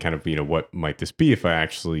imagining kind of, you know, what might this be if I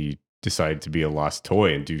actually decide to be a lost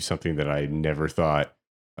toy and do something that I never thought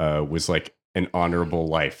was like an honorable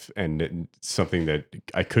life and something that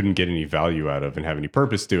I couldn't get any value out of and have any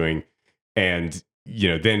purpose doing. And, you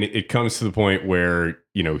know, then it comes to the point where,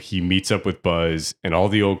 you know, he meets up with Buzz and all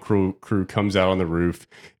the old crew comes out on the roof,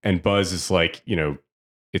 and Buzz is like, you know,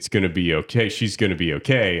 it's going to be okay. She's going to be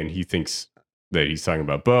okay. And he thinks that he's talking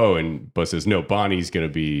about Bo, and Buzz says, no, Bonnie's going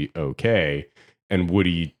to be okay. And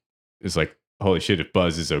Woody is like, holy shit, if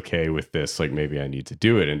Buzz is okay with this, like maybe I need to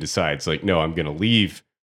do it, and decides like, no, I'm going to leave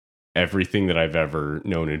everything that I've ever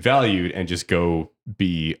known and valued and just go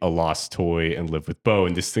be a lost toy and live with Bo.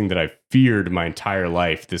 And this thing that I've feared my entire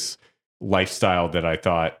life, this lifestyle that I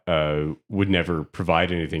thought would never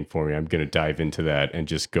provide anything for me, I'm going to dive into that and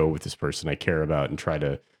just go with this person I care about and try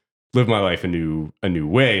to live my life a new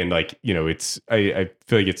way. And like, you know, it's, I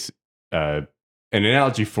feel like it's an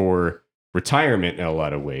analogy for retirement in a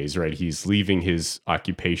lot of ways, right? He's leaving his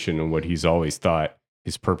occupation and what he's always thought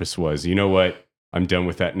his purpose was. You know what? I'm done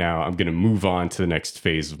with that now. I'm going to move on to the next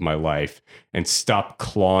phase of my life and stop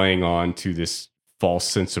clawing on to this false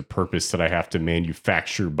sense of purpose that I have to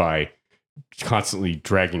manufacture by constantly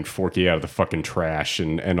dragging Forky out of the fucking trash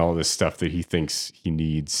and all this stuff that he thinks he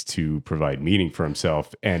needs to provide meaning for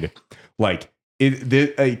himself. And like,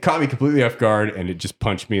 it caught me completely off guard, and it just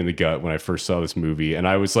punched me in the gut when I first saw this movie. And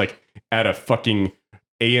I was like at a fucking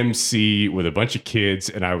AMC with a bunch of kids,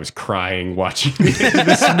 and I was crying watching this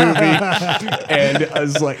movie. And I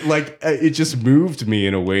was like it just moved me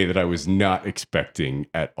in a way that I was not expecting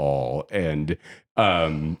at all. And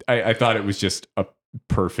I thought it was just a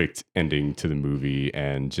perfect ending to the movie.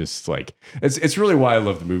 And just like, it's really why I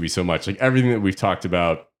love the movie so much. Like everything that we've talked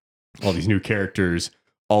about, all these new characters,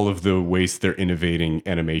 all of the ways they're innovating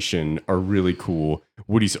animation are really cool.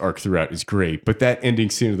 Woody's arc throughout is great, but that ending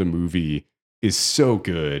scene of the movie is so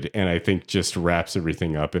good, and I think just wraps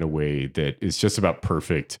everything up in a way that is just about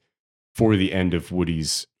perfect for the end of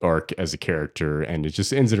Woody's arc as a character, and it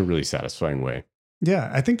just ends in a really satisfying way. Yeah,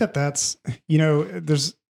 I think that's, you know,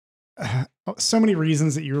 there's so many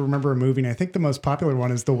reasons that you remember a movie, and I think the most popular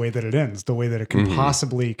one is the way that it ends. The way that it can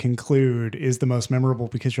possibly conclude is the most memorable,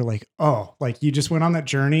 because you're like, oh, like you just went on that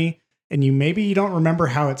journey, and you don't remember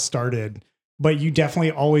how it started, but you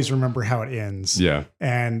definitely always remember how it ends. Yeah.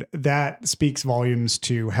 And that speaks volumes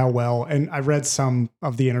to how well, and I read some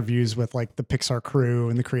of the interviews with like the Pixar crew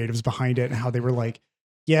and the creatives behind it, and how they were like,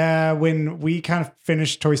 yeah, when we kind of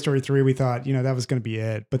finished Toy Story 3, we thought, you know, that was going to be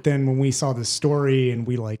it. But then when we saw this story and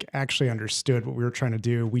we like actually understood what we were trying to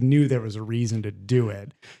do, we knew there was a reason to do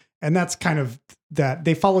it. And that's kind of that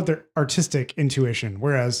they followed their artistic intuition.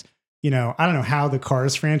 Whereas, you know, I don't know how the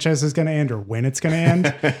Cars franchise is going to end or when it's going to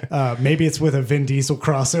end. Maybe it's with a Vin Diesel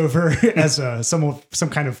crossover as some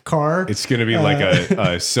kind of car. It's going to be like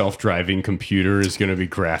a self-driving computer is going to be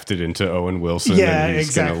grafted into Owen Wilson. Yeah, and he's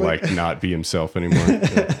exactly. going to like not be himself anymore.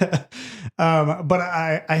 Yeah. But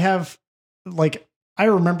I have like, I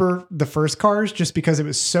remember the first Cars just because it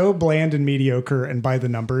was so bland and mediocre and by the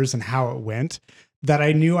numbers and how it went, that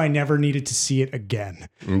I knew I never needed to see it again.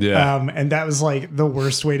 Yeah. And that was like the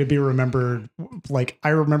worst way to be remembered. Like I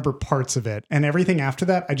remember parts of it, and everything after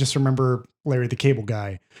that, I just remember Larry the Cable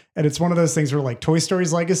Guy. And it's one of those things where like Toy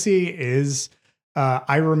Story's legacy is,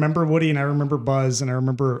 I remember Woody and I remember Buzz and I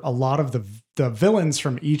remember a lot of the villains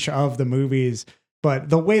from each of the movies. But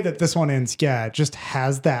the way that this one ends, yeah, it just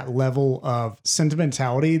has that level of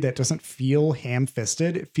sentimentality that doesn't feel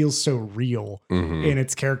ham-fisted. It feels so real in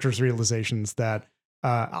its characters' realizations that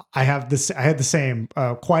I had the same.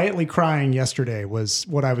 Quietly crying yesterday was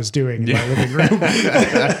what I was doing in my living room.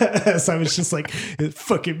 So I was just like, it's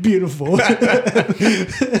fucking beautiful.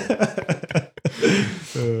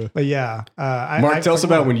 But yeah. Mark, tell us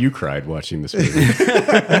about when you cried watching this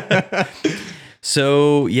movie.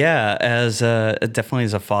 So yeah, as definitely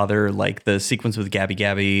as a father, like the sequence with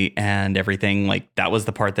Gabby and everything, like that was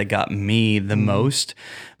the part that got me the most.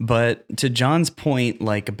 But to John's point,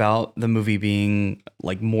 like about the movie being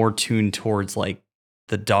like more tuned towards like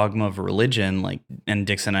the dogma of religion, like, and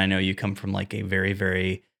Dixon, I know you come from like a very,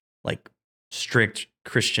 very like strict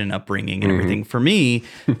Christian upbringing and everything. For me,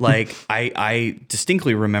 like I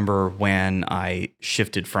distinctly remember when I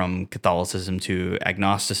shifted from Catholicism to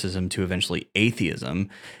agnosticism to eventually atheism,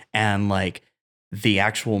 and like the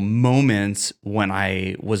actual moments when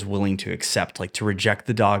I was willing to accept, like to reject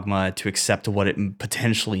the dogma, to accept what it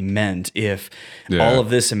potentially meant if all of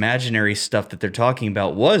this imaginary stuff that they're talking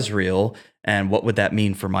about was real. And what would that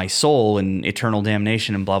mean for my soul and eternal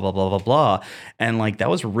damnation and blah, blah, blah, blah, blah. And like, that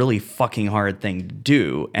was a really fucking hard thing to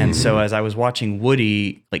do. And so as I was watching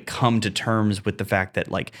Woody like come to terms with the fact that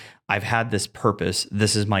like, I've had this purpose,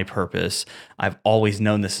 this is my purpose, I've always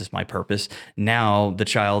known this is my purpose. Now the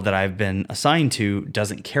child that I've been assigned to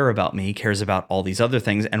doesn't care about me, cares about all these other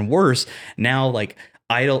things. And worse, now like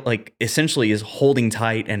idle, like essentially is holding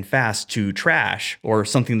tight and fast to trash or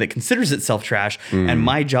something that considers itself trash. And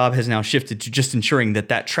my job has now shifted to just ensuring that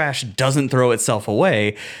that trash doesn't throw itself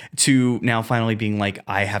away, to now finally being like,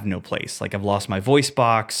 I have no place. Like I've lost my voice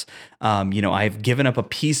box. I've given up a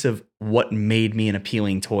piece of what made me an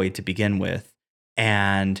appealing toy to begin with.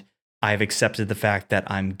 And I've accepted the fact that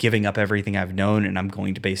I'm giving up everything I've known, and I'm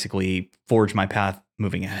going to basically forge my path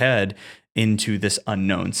moving ahead into this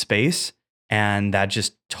unknown space. And that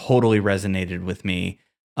just totally resonated with me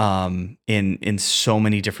in so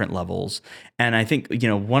many different levels. And I think,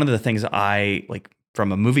 one of the things I like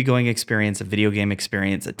from a movie going experience, a video game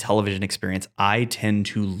experience, a television experience, I tend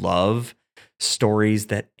to love stories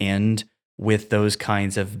that end with those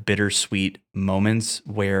kinds of bittersweet moments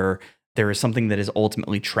where there is something that is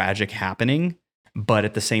ultimately tragic happening, but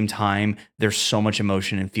at the same time, there's so much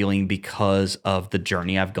emotion and feeling because of the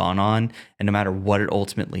journey I've gone on. And no matter what it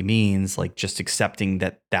ultimately means, like just accepting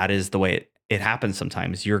that that is the way it happens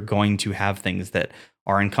sometimes. You're going to have things that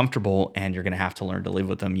are uncomfortable and you're going to have to learn to live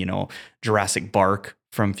with them. Jurassic Bark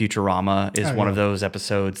from Futurama is one of those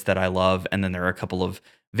episodes that I love. And then there are a couple of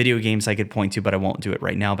video games I could point to, but I won't do it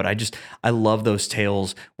right now. But I love those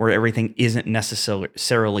tales where everything isn't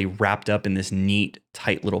necessarily wrapped up in this neat,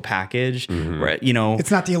 tight little package. Where,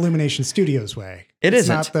 it's not the Illumination Studios way. It's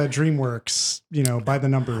not the DreamWorks, by the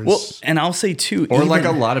numbers. Well, and I'll say too, or like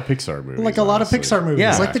a lot of Pixar movies. Like a lot of Pixar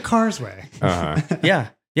movies, like the Cars way.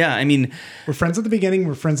 Yeah, I mean, we're friends at the beginning,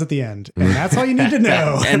 we're friends at the end, and that's all you need to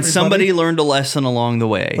know. And everybody. Somebody learned a lesson along the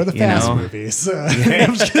way. Or the Fast movies.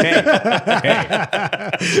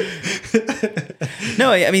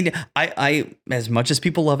 No, I mean, I as much as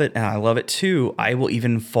people love it, and I love it too, I will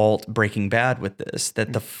even fault Breaking Bad with this.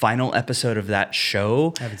 That the final episode of that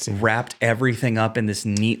show wrapped everything up in this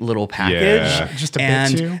neat little package. Just a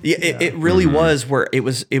bit too. It really was, where it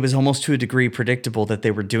was almost to a degree predictable that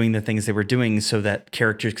they were doing the things they were doing so that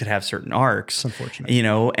characters could have certain arcs. It's unfortunate.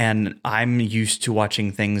 And I'm used to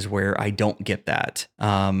watching things where I don't get that.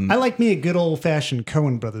 I like me a good old fashioned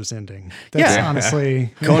Coen Brothers ending. That's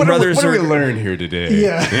honestly Coen Brothers. What do we learn here today?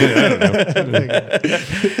 Yeah. I don't know.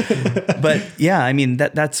 But yeah, I mean,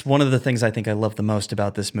 that's one of the things I think I love the most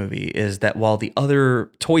about this movie is that while the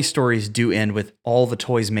other Toy Stories do end with all the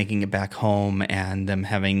toys making it back home and them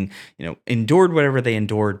having, endured whatever they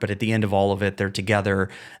endured, but at the end of all of it, they're together.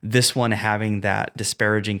 This one having that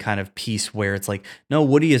disparaging kind of piece where it's like, no,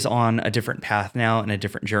 Woody is on a different path now and a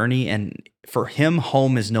different journey. And for him,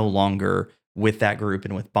 home is no longer with that group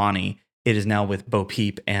and with Bonnie. It is now with Bo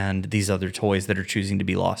Peep and these other toys that are choosing to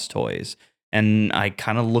be lost toys. And I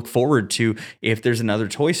kind of look forward to, if there's another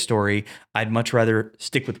Toy Story, I'd much rather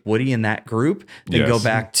stick with Woody in that group than go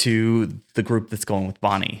back to the group that's going with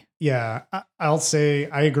Bonnie. Yeah, I'll say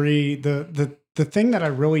I agree. The thing that I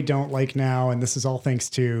really don't like now, and this is all thanks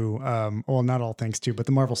to, not all thanks to, but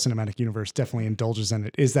the Marvel Cinematic Universe definitely indulges in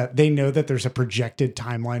it, is that they know that there's a projected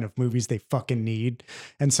timeline of movies they fucking need.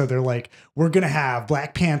 And so they're like, we're going to have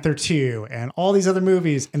Black Panther 2 and all these other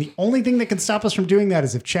movies. And the only thing that can stop us from doing that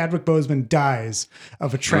is if Chadwick Boseman dies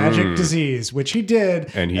of a tragic disease, which he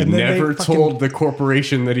did. And he never told the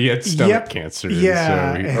corporation that he had stomach cancer.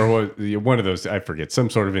 Yeah. Or one of those, I forget, some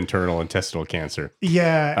sort of internal intestinal cancer.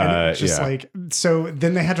 Yeah. And it's just like, so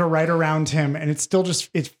then they had to write around him, and it's still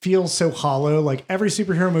just, it feels so hollow. Like every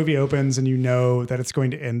superhero movie opens and you know that it's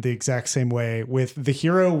going to end the exact same way, with the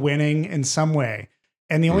hero winning in some way.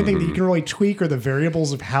 And the only thing that you can really tweak are the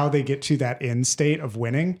variables of how they get to that end state of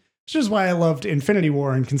winning, which is why I loved Infinity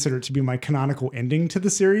War and consider it to be my canonical ending to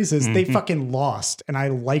the series, is they fucking lost. And I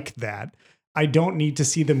like that. I don't need to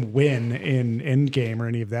see them win in Endgame or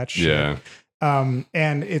any of that shit. Yeah.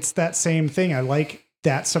 And it's that same thing. I like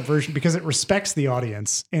that subversion because it respects the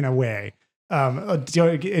audience in a way.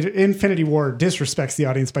 Infinity War disrespects the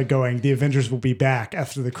audience by going, the Avengers will be back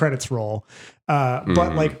after the credits roll.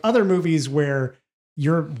 But like other movies where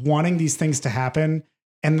you're wanting these things to happen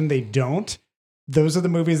and then they don't, those are the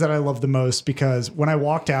movies that I love the most, because when I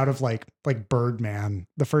walked out of like Birdman,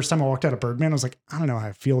 the first time I walked out of Birdman, I was like, I don't know how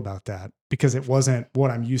I feel about that, because it wasn't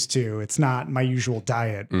what I'm used to. It's not my usual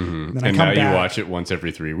diet. And then now you watch it once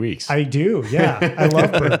every 3 weeks. I do. Yeah. I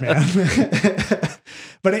love Birdman.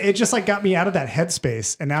 But it just like got me out of that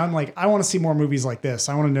headspace. And now I'm like, I want to see more movies like this.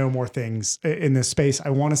 I want to know more things in this space. I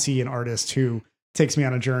want to see an artist who takes me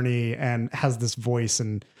on a journey and has this voice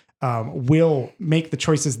and will make the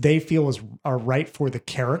choices they feel are right for the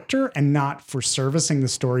character and not for servicing the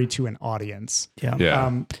story to an audience.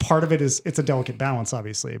 Yeah. Part of it is, it's a delicate balance,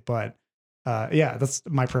 obviously, but that's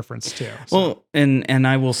my preference too. So. Well, and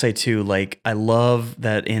I will say too, like, I love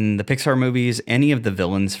that in the Pixar movies, any of the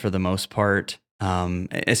villains for the most part,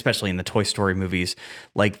 especially in the Toy Story movies,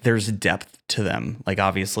 like there's depth to them. Like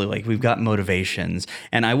obviously, like we've got motivations.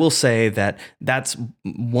 And I will say that that's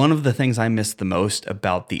one of the things I miss the most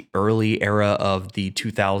about the early era of the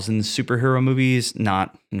 2000s superhero movies.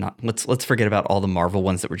 Not let's forget about all the Marvel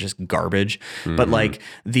ones that were just garbage. But like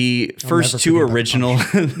the first two original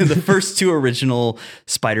the first two original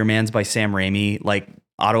Spider-Mans by Sam Raimi, like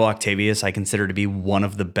Otto Octavius, I consider to be one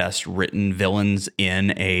of the best written villains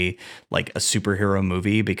in a superhero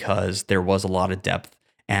movie, because there was a lot of depth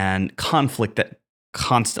and conflict that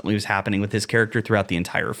constantly was happening with his character throughout the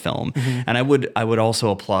entire film. And I would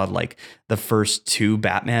also applaud like the first two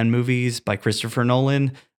Batman movies by Christopher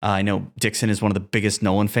Nolan. I know Dixon is one of the biggest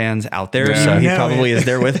Nolan fans out there, so he probably is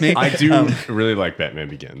there with me. I do really like Batman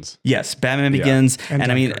Begins. Yes, Batman Begins,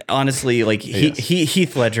 and I mean, honestly, like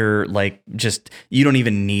Heath Ledger, like just you don't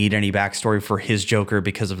even need any backstory for his Joker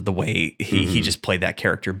because of the way he just played that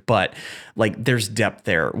character. But like, there's depth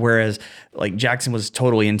there. Whereas like Jackson was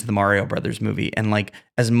totally into the Mario Brothers movie, and like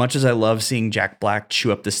as much as I love seeing Jack Black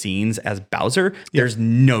chew up the scenes as Bowser, there's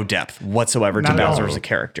no depth whatsoever to Bowser as a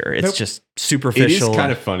character. It's just superficial. It is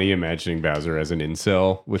kind of funny imagining Bowser as an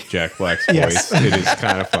incel with Jack Black's voice. It is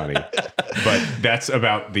kind of funny. But that's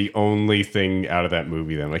about the only thing out of that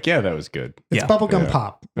movie that I'm like, yeah, that was good. It's bubblegum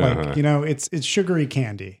pop. Like, you know, it's sugary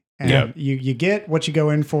candy. And you get what you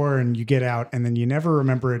go in for and you get out, and then you never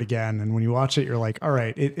remember it again. And when you watch it, you're like, all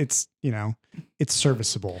right, it's, you know, it's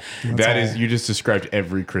serviceable. You just described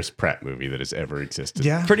every Chris Pratt movie that has ever existed.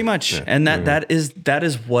 Yeah, pretty much. Yeah. And that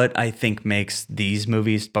is what I think makes these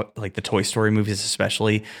movies, but like the Toy Story movies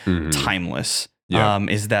especially, timeless.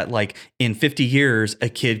 Is that like in 50 years, a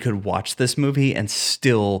kid could watch this movie and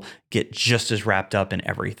still get just as wrapped up in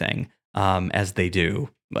everything as they do.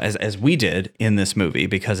 As we did in this movie,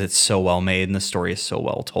 because it's so well made and the story is so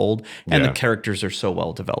well told and the characters are so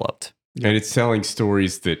well developed. And it's telling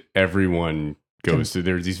stories that everyone goes through.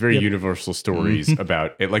 There's these very universal stories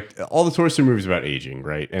about it. Like all the Toy Story movies about aging,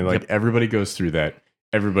 right? And like everybody goes through that.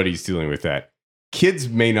 Everybody's dealing with that. Kids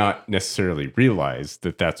may not necessarily realize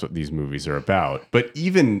that that's what these movies are about. But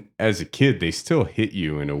even as a kid, they still hit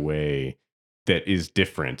you in a way that is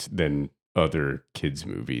different than other kids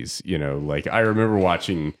movies. You know, like I remember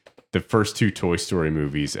watching the first two Toy Story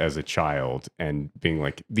movies as a child and being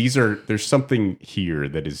like, there's something here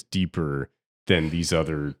that is deeper than these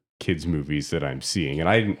other kids movies that I'm seeing. And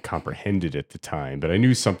I didn't comprehend it at the time, but I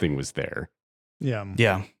knew something was there. Yeah.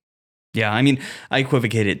 I mean, I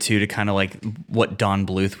equivocate it too to kind of like what Don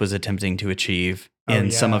Bluth was attempting to achieve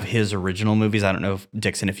in some of his original movies. I don't know if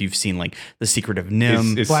Dixon, if you've seen like The Secret of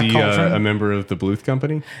NIMH. Is he a member of the Bluth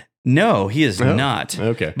Company? No, he is not.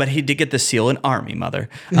 Okay. But he did get the seal in Army, mother.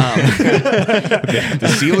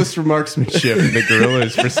 The seal is for marksmanship, the gorilla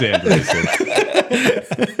is for sand racing.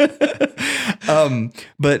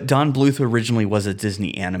 But Don Bluth originally was a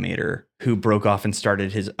Disney animator who broke off and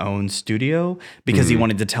started his own studio because he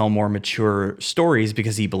wanted to tell more mature stories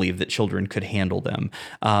because he believed that children could handle them.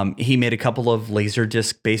 He made a couple of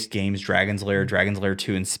Laserdisc-based games, Dragon's Lair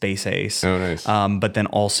 2, and Space Ace. Oh, nice. But then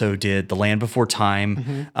also did The Land Before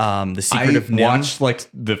Time, The Secret of NIMH. I watched like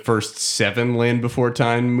the first 7 Land Before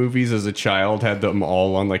Time movies as a child, had them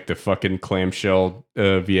all on like the fucking clamshell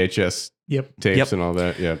VHS tapes and all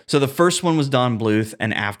that. Yeah. So the first one was Don Bluth,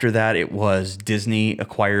 and after that, it was Disney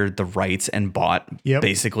acquired the rights and bought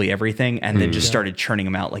basically everything, and then just started churning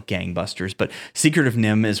them out like gangbusters. But Secret of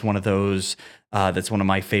NIMH is one of those. That's one of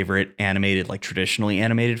my favorite animated, like traditionally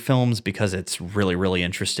animated films, because it's really, really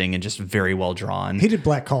interesting and just very well drawn. He did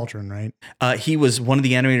Black Cauldron, right? He was one of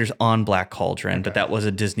the animators on Black Cauldron, but that was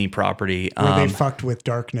a Disney property. Where they fucked with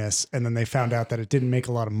darkness, and then they found out that it didn't make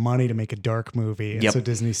a lot of money to make a dark movie. And so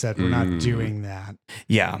Disney said, we're not doing that.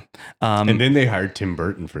 Yeah. And then they hired Tim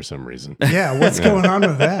Burton for some reason. Yeah, what's going on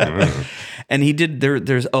with that? And he did,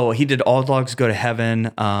 he did All Dogs Go to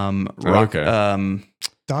Heaven.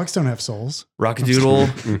 Dogs don't have souls.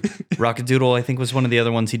 Rockadoodle, I think, was one of the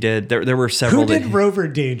other ones he did. There were several. Who did Rover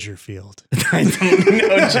Dangerfield? I don't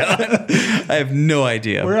know, John. I have no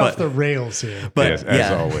idea. We're off the rails here. But yes,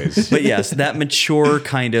 as always. But yes, that mature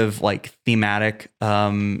kind of like thematic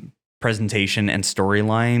presentation and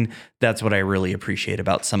storyline, that's what I really appreciate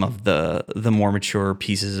about some of the more mature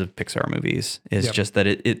pieces of Pixar movies. Is just that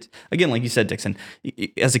it again, like you said, Dixon,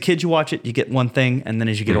 as a kid you watch it, you get one thing, and then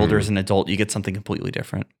as you get older as an adult, you get something completely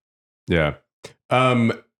different. Yeah.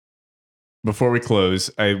 Before we close,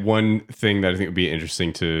 one thing that I think would be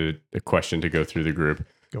interesting a question to go through the group.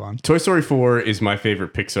 Go on. Toy Story 4 is my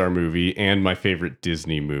favorite Pixar movie and my favorite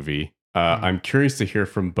Disney movie. I'm curious to hear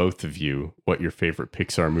from both of you what your favorite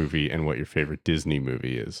Pixar movie and what your favorite Disney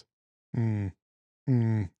movie is.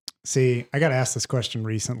 See, I got asked this question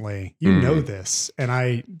recently. You know this, and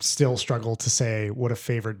I still struggle to say what a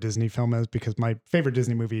favorite Disney film is because my favorite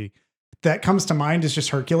Disney movie that comes to mind is just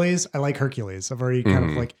Hercules. I like Hercules. I've already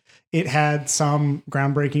kind of like, it had some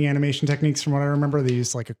groundbreaking animation techniques from what I remember. They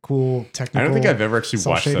used like a cool technical. I don't think I've ever actually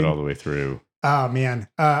watched shading. that all the way through. Oh man.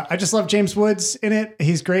 I just love James Woods in it.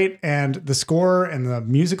 He's great. And the score and the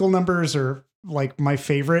musical numbers are like my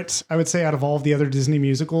favorite, I would say, out of all of the other Disney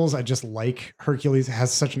musicals. I just like Hercules. It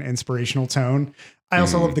has such an inspirational tone. I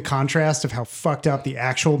also love the contrast of how fucked up the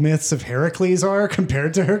actual myths of Heracles are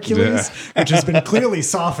compared to Hercules, which has been clearly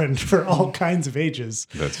softened for all kinds of ages.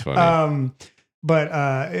 That's funny.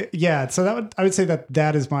 Yeah, so I would say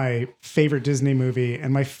that is my favorite Disney movie,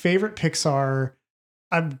 and my favorite Pixar.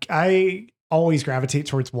 I always gravitate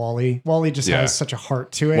towards WALL-E. WALL-E just has such a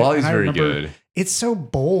heart to it. WALL-E's very good. It's so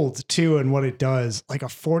bold too in what it does. Like a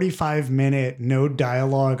 45-minute no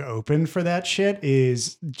dialogue open for that shit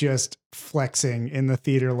is just flexing in the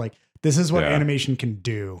theater. Like, this is what animation can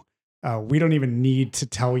do. We don't even need to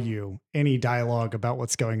tell you any dialogue about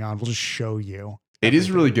what's going on. We'll just show you. It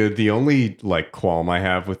is really good. The only like qualm I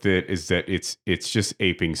have with it is that it's just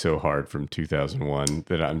aping so hard from 2001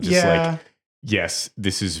 that I'm just like, yes,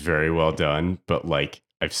 this is very well done, but like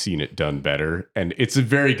I've seen it done better. And it's a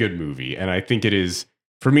very good movie. And I think it is,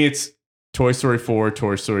 for me, it's Toy Story 4,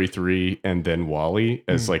 Toy Story 3, and then WALL-E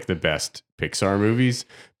as like the best Pixar movies.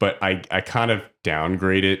 But I kind of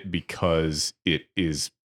downgrade it because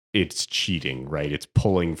it's cheating, right? It's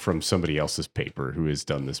pulling from somebody else's paper who has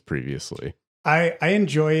done this previously. I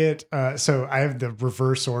enjoy it. So I have the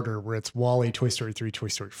reverse order where it's WALL-E, Toy Story 3, Toy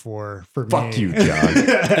Story 4 for me. Fuck you, John.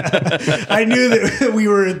 I knew that we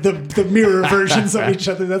were the mirror versions of each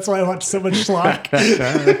other. That's why I watch so much schlock.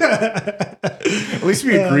 At least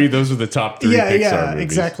we agree those are the top 3 Pixar movies.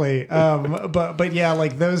 Exactly. But yeah,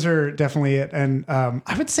 like those are definitely it. And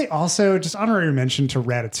I would say also just honorary mention to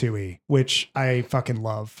Ratatouille, which I fucking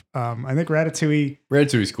love. I think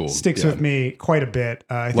Ratatouille's cool. Sticks with me quite a bit.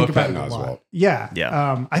 I think about it a lot.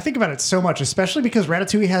 Yeah. I think about it so much, especially because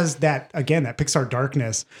Ratatouille has that Pixar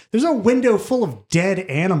darkness. There's a window full of dead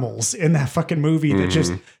animals in that fucking movie that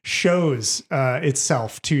just shows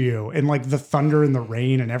itself to you, and like the thunder and the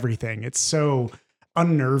rain and everything. It's so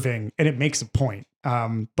unnerving, and it makes a point.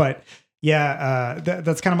 But yeah,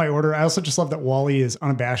 that's kind of my order. I also just love that WALL-E is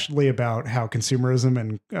unabashedly about how consumerism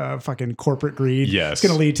and fucking corporate greed is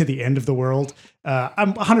going to lead to the end of the world.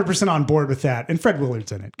 I'm 100% on board with that. And Fred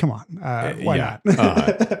Willard's in it. Come on. Why not?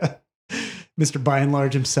 Mr. By and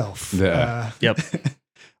Large himself. Yep.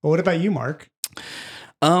 Well, what about you, Mark?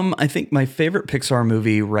 I think my favorite Pixar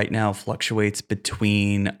movie right now fluctuates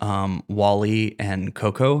between WALL-E and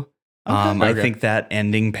Coco. I think that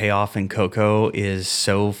ending payoff in Coco is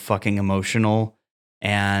so fucking emotional,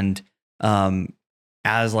 and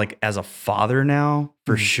as a father now,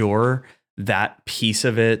 for sure, that piece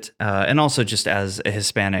of it, and also just as a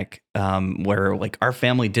Hispanic, where like our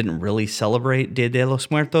family didn't really celebrate Dia de los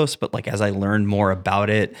Muertos, but like as I learned more about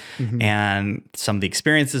it and some of the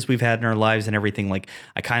experiences we've had in our lives and everything, like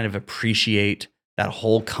I kind of appreciate that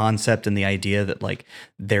whole concept and the idea that like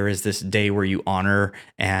there is this day where you honor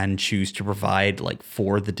and choose to provide like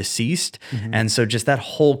for the deceased. And so just that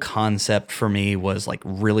whole concept for me was like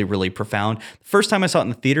really, really profound. The first time I saw it in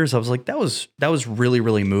the theaters, I was like, that was really,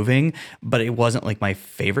 really moving, but it wasn't like my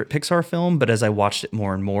favorite Pixar film. But as I watched it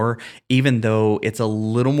more and more, even though it's a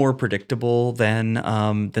little more predictable than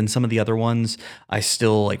some of the other ones, I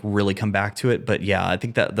still like really come back to it. But yeah, I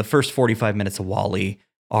think that the first 45 minutes of WALL-E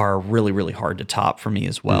are really, really hard to top for me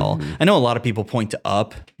as well. I know a lot of people point to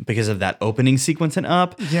Up because of that opening sequence in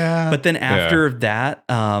Up. Yeah. But then after that,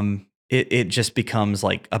 it just becomes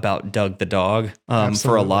like about Doug the dog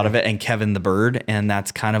for a lot of it, and Kevin the bird. And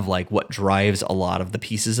that's kind of like what drives a lot of the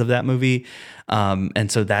pieces of that movie. And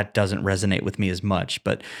so that doesn't resonate with me as much.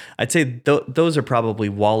 But I'd say those are probably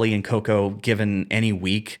WALL-E and Coco. Given any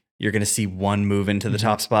week, you're going to see one move into the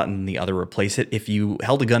top spot and the other replace it. If you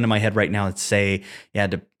held a gun to my head right now and say I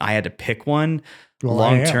had to pick one,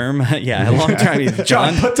 long term, long term.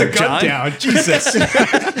 John, put the gun down. Jesus.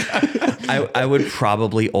 I would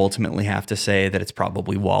probably ultimately have to say that it's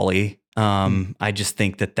probably WALL-E. I just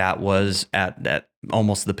think that was at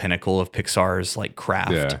almost the pinnacle of Pixar's like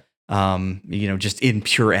craft. Just in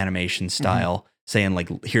pure animation style. saying like,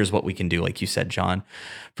 here's what we can do, like you said, John.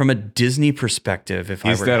 From a Disney perspective,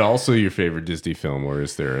 is that also your favorite Disney film, or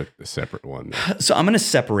is there a separate one there? So I'm going to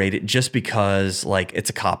separate it just because like it's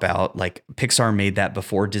a cop out. Like Pixar made that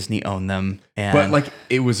before Disney owned them. And But like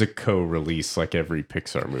it was a co-release like every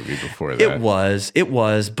Pixar movie before that. It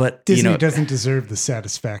was, but Disney doesn't deserve the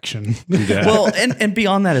satisfaction. Well, and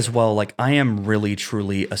beyond that as well, like I am really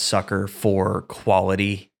truly a sucker for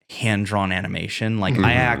quality hand-drawn animation. Like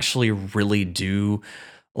I actually really do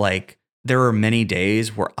like. There are many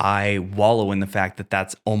days where I wallow in the fact that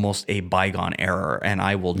that's almost a bygone era, and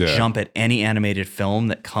I will jump at any animated film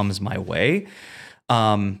that comes my way.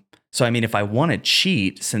 So, I mean, if I want to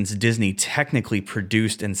cheat, since Disney technically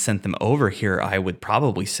produced and sent them over here, I would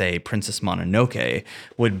probably say Princess Mononoke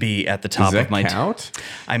would be at the top of my count?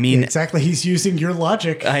 I mean, exactly. He's using your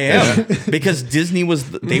logic. I am because Disney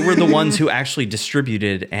they were the ones who actually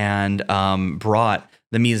distributed and brought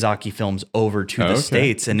the Miyazaki films over to the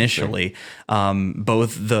States initially.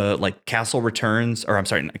 Both the like Castle Returns, or I'm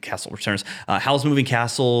sorry, not Castle Returns, Howl's Moving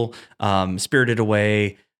Castle, Spirited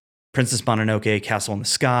Away, Princess Mononoke, Castle in the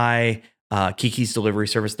Sky, Kiki's Delivery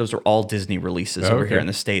Service. Those are all Disney releases over here in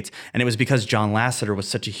the States. And it was because John Lasseter was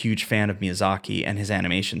such a huge fan of Miyazaki and his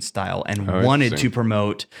animation style and wanted to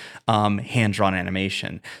promote hand-drawn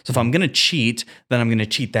animation. So if I'm going to cheat, then I'm going to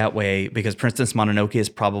cheat that way because Princess Mononoke is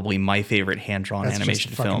probably my favorite hand-drawn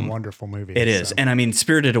animation just a film. Wonderful movie. It is. And I mean,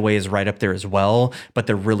 Spirited Away is right up there as well, but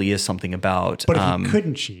there really is something about... But if you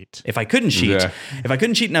couldn't cheat. If I couldn't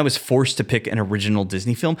cheat and I was forced to pick an original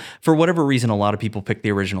Disney film, for whatever reason, a lot of people pick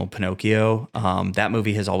the original Pinocchio. That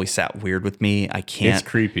movie has always sat weird with me. I can't. It's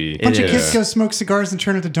creepy. Bunch of kids go smoke cigars and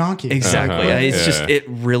turn into donkeys. Exactly. It's just, it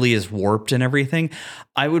really is warped and everything.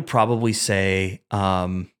 I would probably say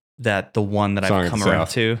that the one that I've come around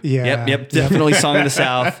to. Yeah. Yep. Definitely Song of the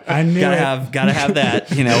South. I knew gotta have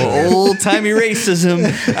that, old timey racism.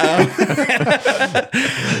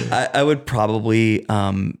 I would probably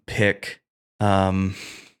pick, I'm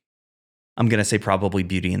going to say probably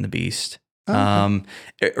Beauty and the Beast.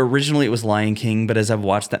 Originally it was Lion King, but as I've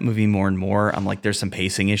watched that movie more and more, I'm like, there's some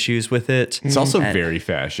pacing issues with it. It's also very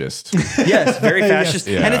fascist. Yes, very fascist.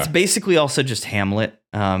 Yes. And it's basically also just Hamlet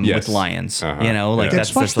with lions.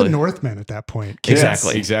 Let's watch the Northmen at that point.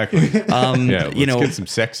 Exactly. Exactly. Let's get some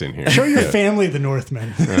sex in here. Show your family the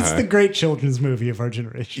Northmen. It's the great children's movie of our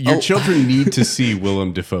generation. Your children need to see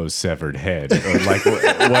Willem Dafoe's severed head. Or like, what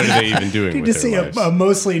are they even doing You with just their see lives? a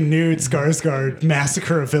mostly nude Skarsgård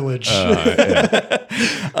massacre a village.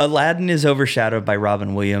 Aladdin is overshadowed by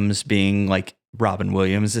Robin Williams being like Robin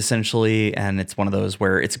Williams essentially, and it's one of those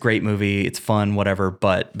where it's a great movie, it's fun, whatever,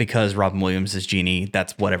 but because Robin Williams is Genie,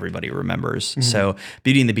 that's what everybody remembers. So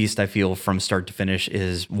Beauty and the Beast, I feel from start to finish,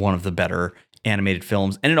 is one of the better animated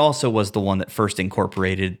films, and it also was the one that first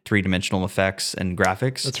incorporated three-dimensional effects and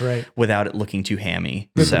graphics. That's right. Without it looking too hammy.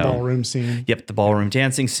 The ballroom scene. Yep, the ballroom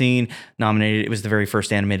dancing scene nominated. It was the very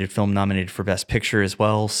first animated film nominated for Best Picture as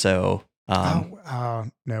well. So no,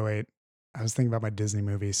 wait. I was thinking about my Disney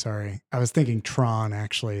movie. Sorry. I was thinking Tron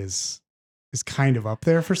actually is kind of up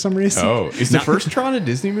there for some reason. Oh, is the first Tron a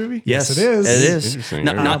Disney movie? Yes, it is. It is. Interesting.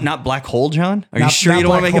 Not Black Hole, John? Are you sure you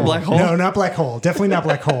don't want to make a Black Hole? No, not Black Hole. Definitely not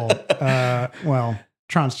Black Hole. Well,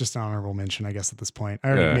 Tron's just an honorable mention, I guess, at this point.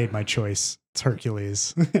 I already made my choice. It's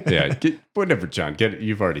Hercules. Whatever, John. Get it.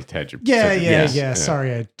 You've already had your. Yeah.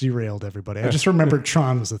 Sorry, I derailed everybody. I just remembered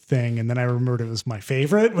Tron was a thing, and then I remembered it was my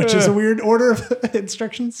favorite, which is a weird order of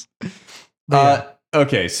instructions.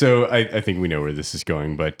 Okay, so I think we know where this is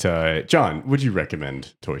going, but John, would you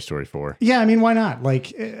recommend Toy Story 4? Yeah, I mean, why not?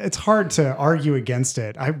 Like, it's hard to argue against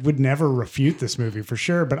it. I would never refute this movie for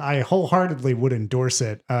sure, but I wholeheartedly would endorse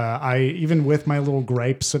it. Even with my little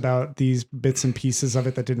gripes about these bits and pieces of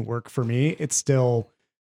it that didn't work for me, it's still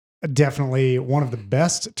definitely one of the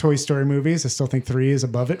best Toy Story movies. I still think 3 is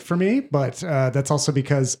above it for me, but that's also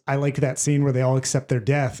because I like that scene where they all accept their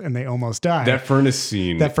death and they almost die. That furnace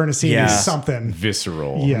scene is something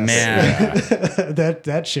visceral. Yes. Man.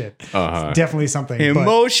 that shit. Definitely something.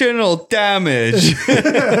 Emotional damage.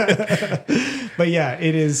 But yeah,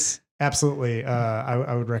 it is absolutely.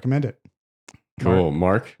 I would recommend it. Cool,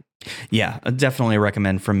 Mark. Yeah, definitely a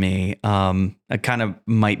recommend from me. I kind of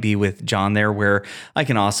might be with John there where I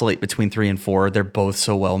can oscillate between 3 and 4. They're both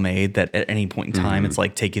so well made that at any point in time, it's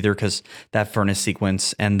like take either, because that furnace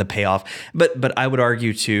sequence and the payoff. But I would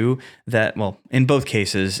argue too that, well, in both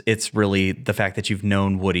cases, it's really the fact that you've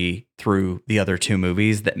known Woody through the other 2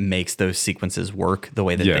 movies that makes those sequences work the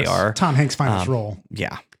way that they are. Tom Hanks' finest role.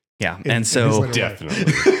 Yeah. And so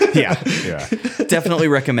definitely. Yeah. Definitely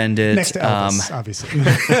recommend it. Next to Elvis, obviously.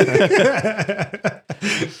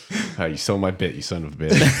 You stole my bit, you son of a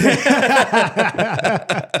bitch.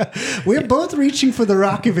 We're both reaching for the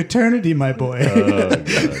rock of eternity, my boy.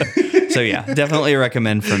 So yeah, definitely a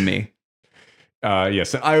recommend from me.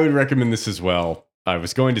 Yes, I would recommend this as well. I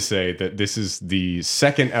was going to say that this is the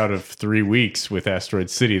second out of 3 weeks with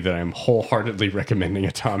Asteroid City that I'm wholeheartedly recommending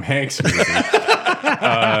a Tom Hanks movie,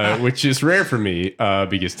 which is rare for me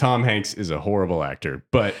because Tom Hanks is a horrible actor.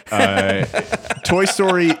 But Toy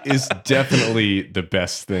Story is definitely the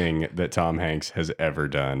best thing that Tom Hanks has ever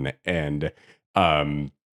done. And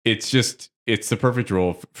it's the perfect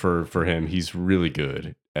role for him. He's really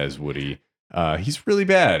good as Woody. He's really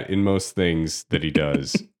bad in most things that he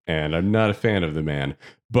does. And I'm not a fan of the man,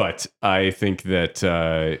 but I think that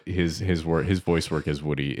his voice work as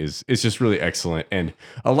Woody is just really excellent. And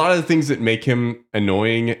a lot of the things that make him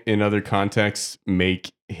annoying in other contexts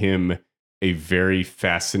make him a very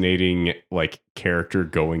fascinating character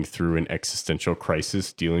going through an existential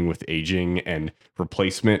crisis, dealing with aging and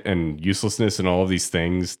replacement and uselessness and all of these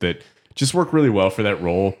things that just work really well for that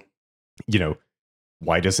role.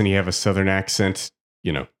 Why doesn't he have a Southern accent?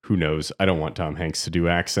 Who knows? I don't want Tom Hanks to do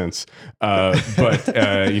accents. But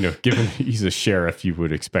given he's a sheriff, you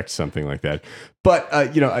would expect something like that. But,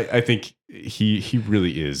 I think he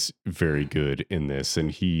really is very good in this. And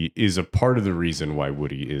he is a part of the reason why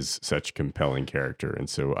Woody is such a compelling character. And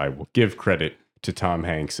so I will give credit to Tom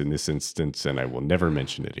Hanks in this instance, and I will never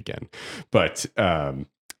mention it again. But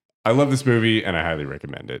I love this movie and I highly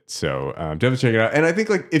recommend it. So definitely check it out. And I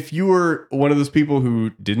think if you were one of those people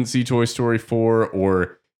who didn't see Toy Story 4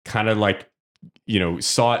 or kind of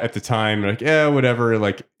saw it at the time, whatever, you're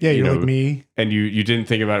like me. And you didn't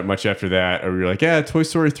think about it much after that, or you're like, Toy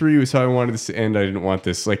Story 3 was how I wanted this to end. I didn't want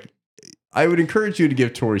this. I would encourage you to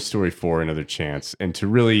give Toy Story 4 another chance and to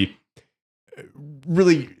really,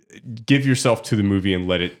 really give yourself to the movie and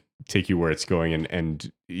let it take you where it's going.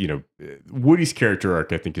 And Woody's character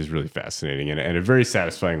arc, I think, is really fascinating and a very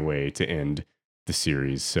satisfying way to end the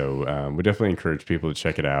series. So we definitely encourage people to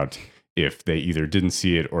check it out if they either didn't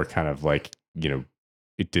see it or kind of it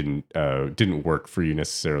didn't work for you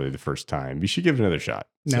necessarily the first time. You should give it another shot.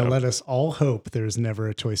 Now let us all hope there's never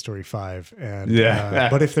a Toy Story 5. And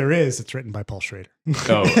but if there is, it's written by Paul Schrader.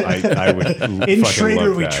 I would. In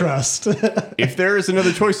Schrader we trust. If there is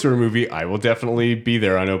another Toy Story movie, I will definitely be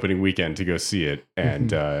there on opening weekend to go see it.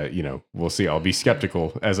 And we'll see. I'll be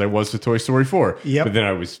skeptical as I was with Toy Story 4. Yep. But then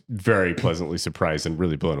I was very pleasantly surprised and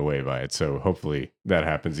really blown away by it. So hopefully that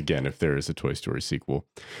happens again if there is a Toy Story sequel.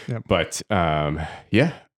 Yep. But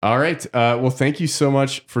yeah. All right. Well, thank you so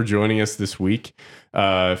much for joining us this week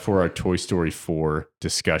for our Toy Story 4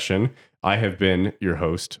 discussion. I have been your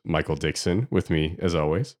host, Michael Dixon. With me, as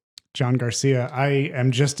always, John Garcia. I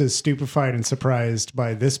am just as stupefied and surprised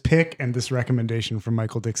by this pick and this recommendation from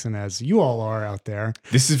Michael Dixon as you all are out there.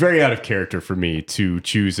 This is very out of character for me to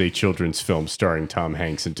choose a children's film starring Tom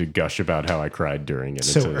Hanks and to gush about how I cried during it.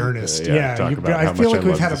 So earnest. I feel like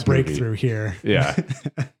we've had a breakthrough here. Yeah.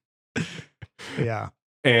 Yeah.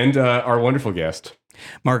 And our wonderful guest,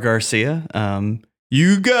 Mark Garcia.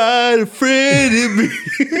 You got a friend in me.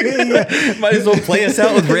 Might as well play us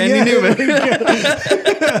out with Randy Newman.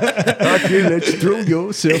 I can let you throw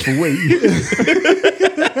yourself away.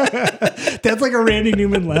 That's like a Randy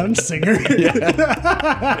Newman lounge singer.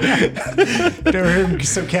 Never heard him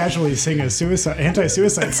so casually sing a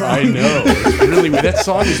anti-suicide song. I know. It's really that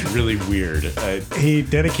song is really weird. He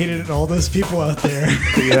dedicated it to all those people out there.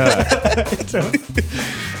 Yeah.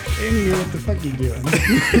 Anyway, what the fuck are you doing?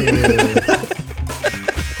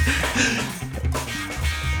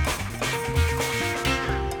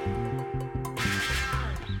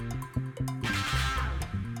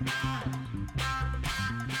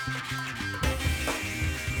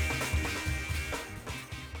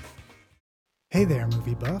 Hey there,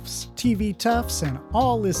 movie buffs, TV toughs, and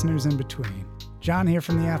all listeners in between. John here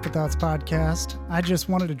from the Afterthoughts podcast. I just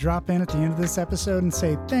wanted to drop in at the end of this episode and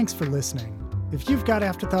say thanks for listening. If you've got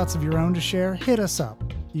afterthoughts of your own to share, hit us up.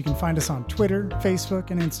 You can find us on Twitter, Facebook,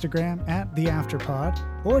 and Instagram at The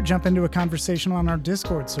Afterpod, or jump into a conversation on our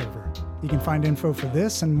Discord server. You can find info for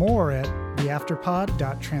this and more at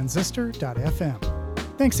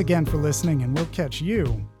theafterpod.transistor.fm. Thanks again for listening, and we'll catch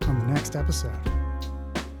you on the next episode.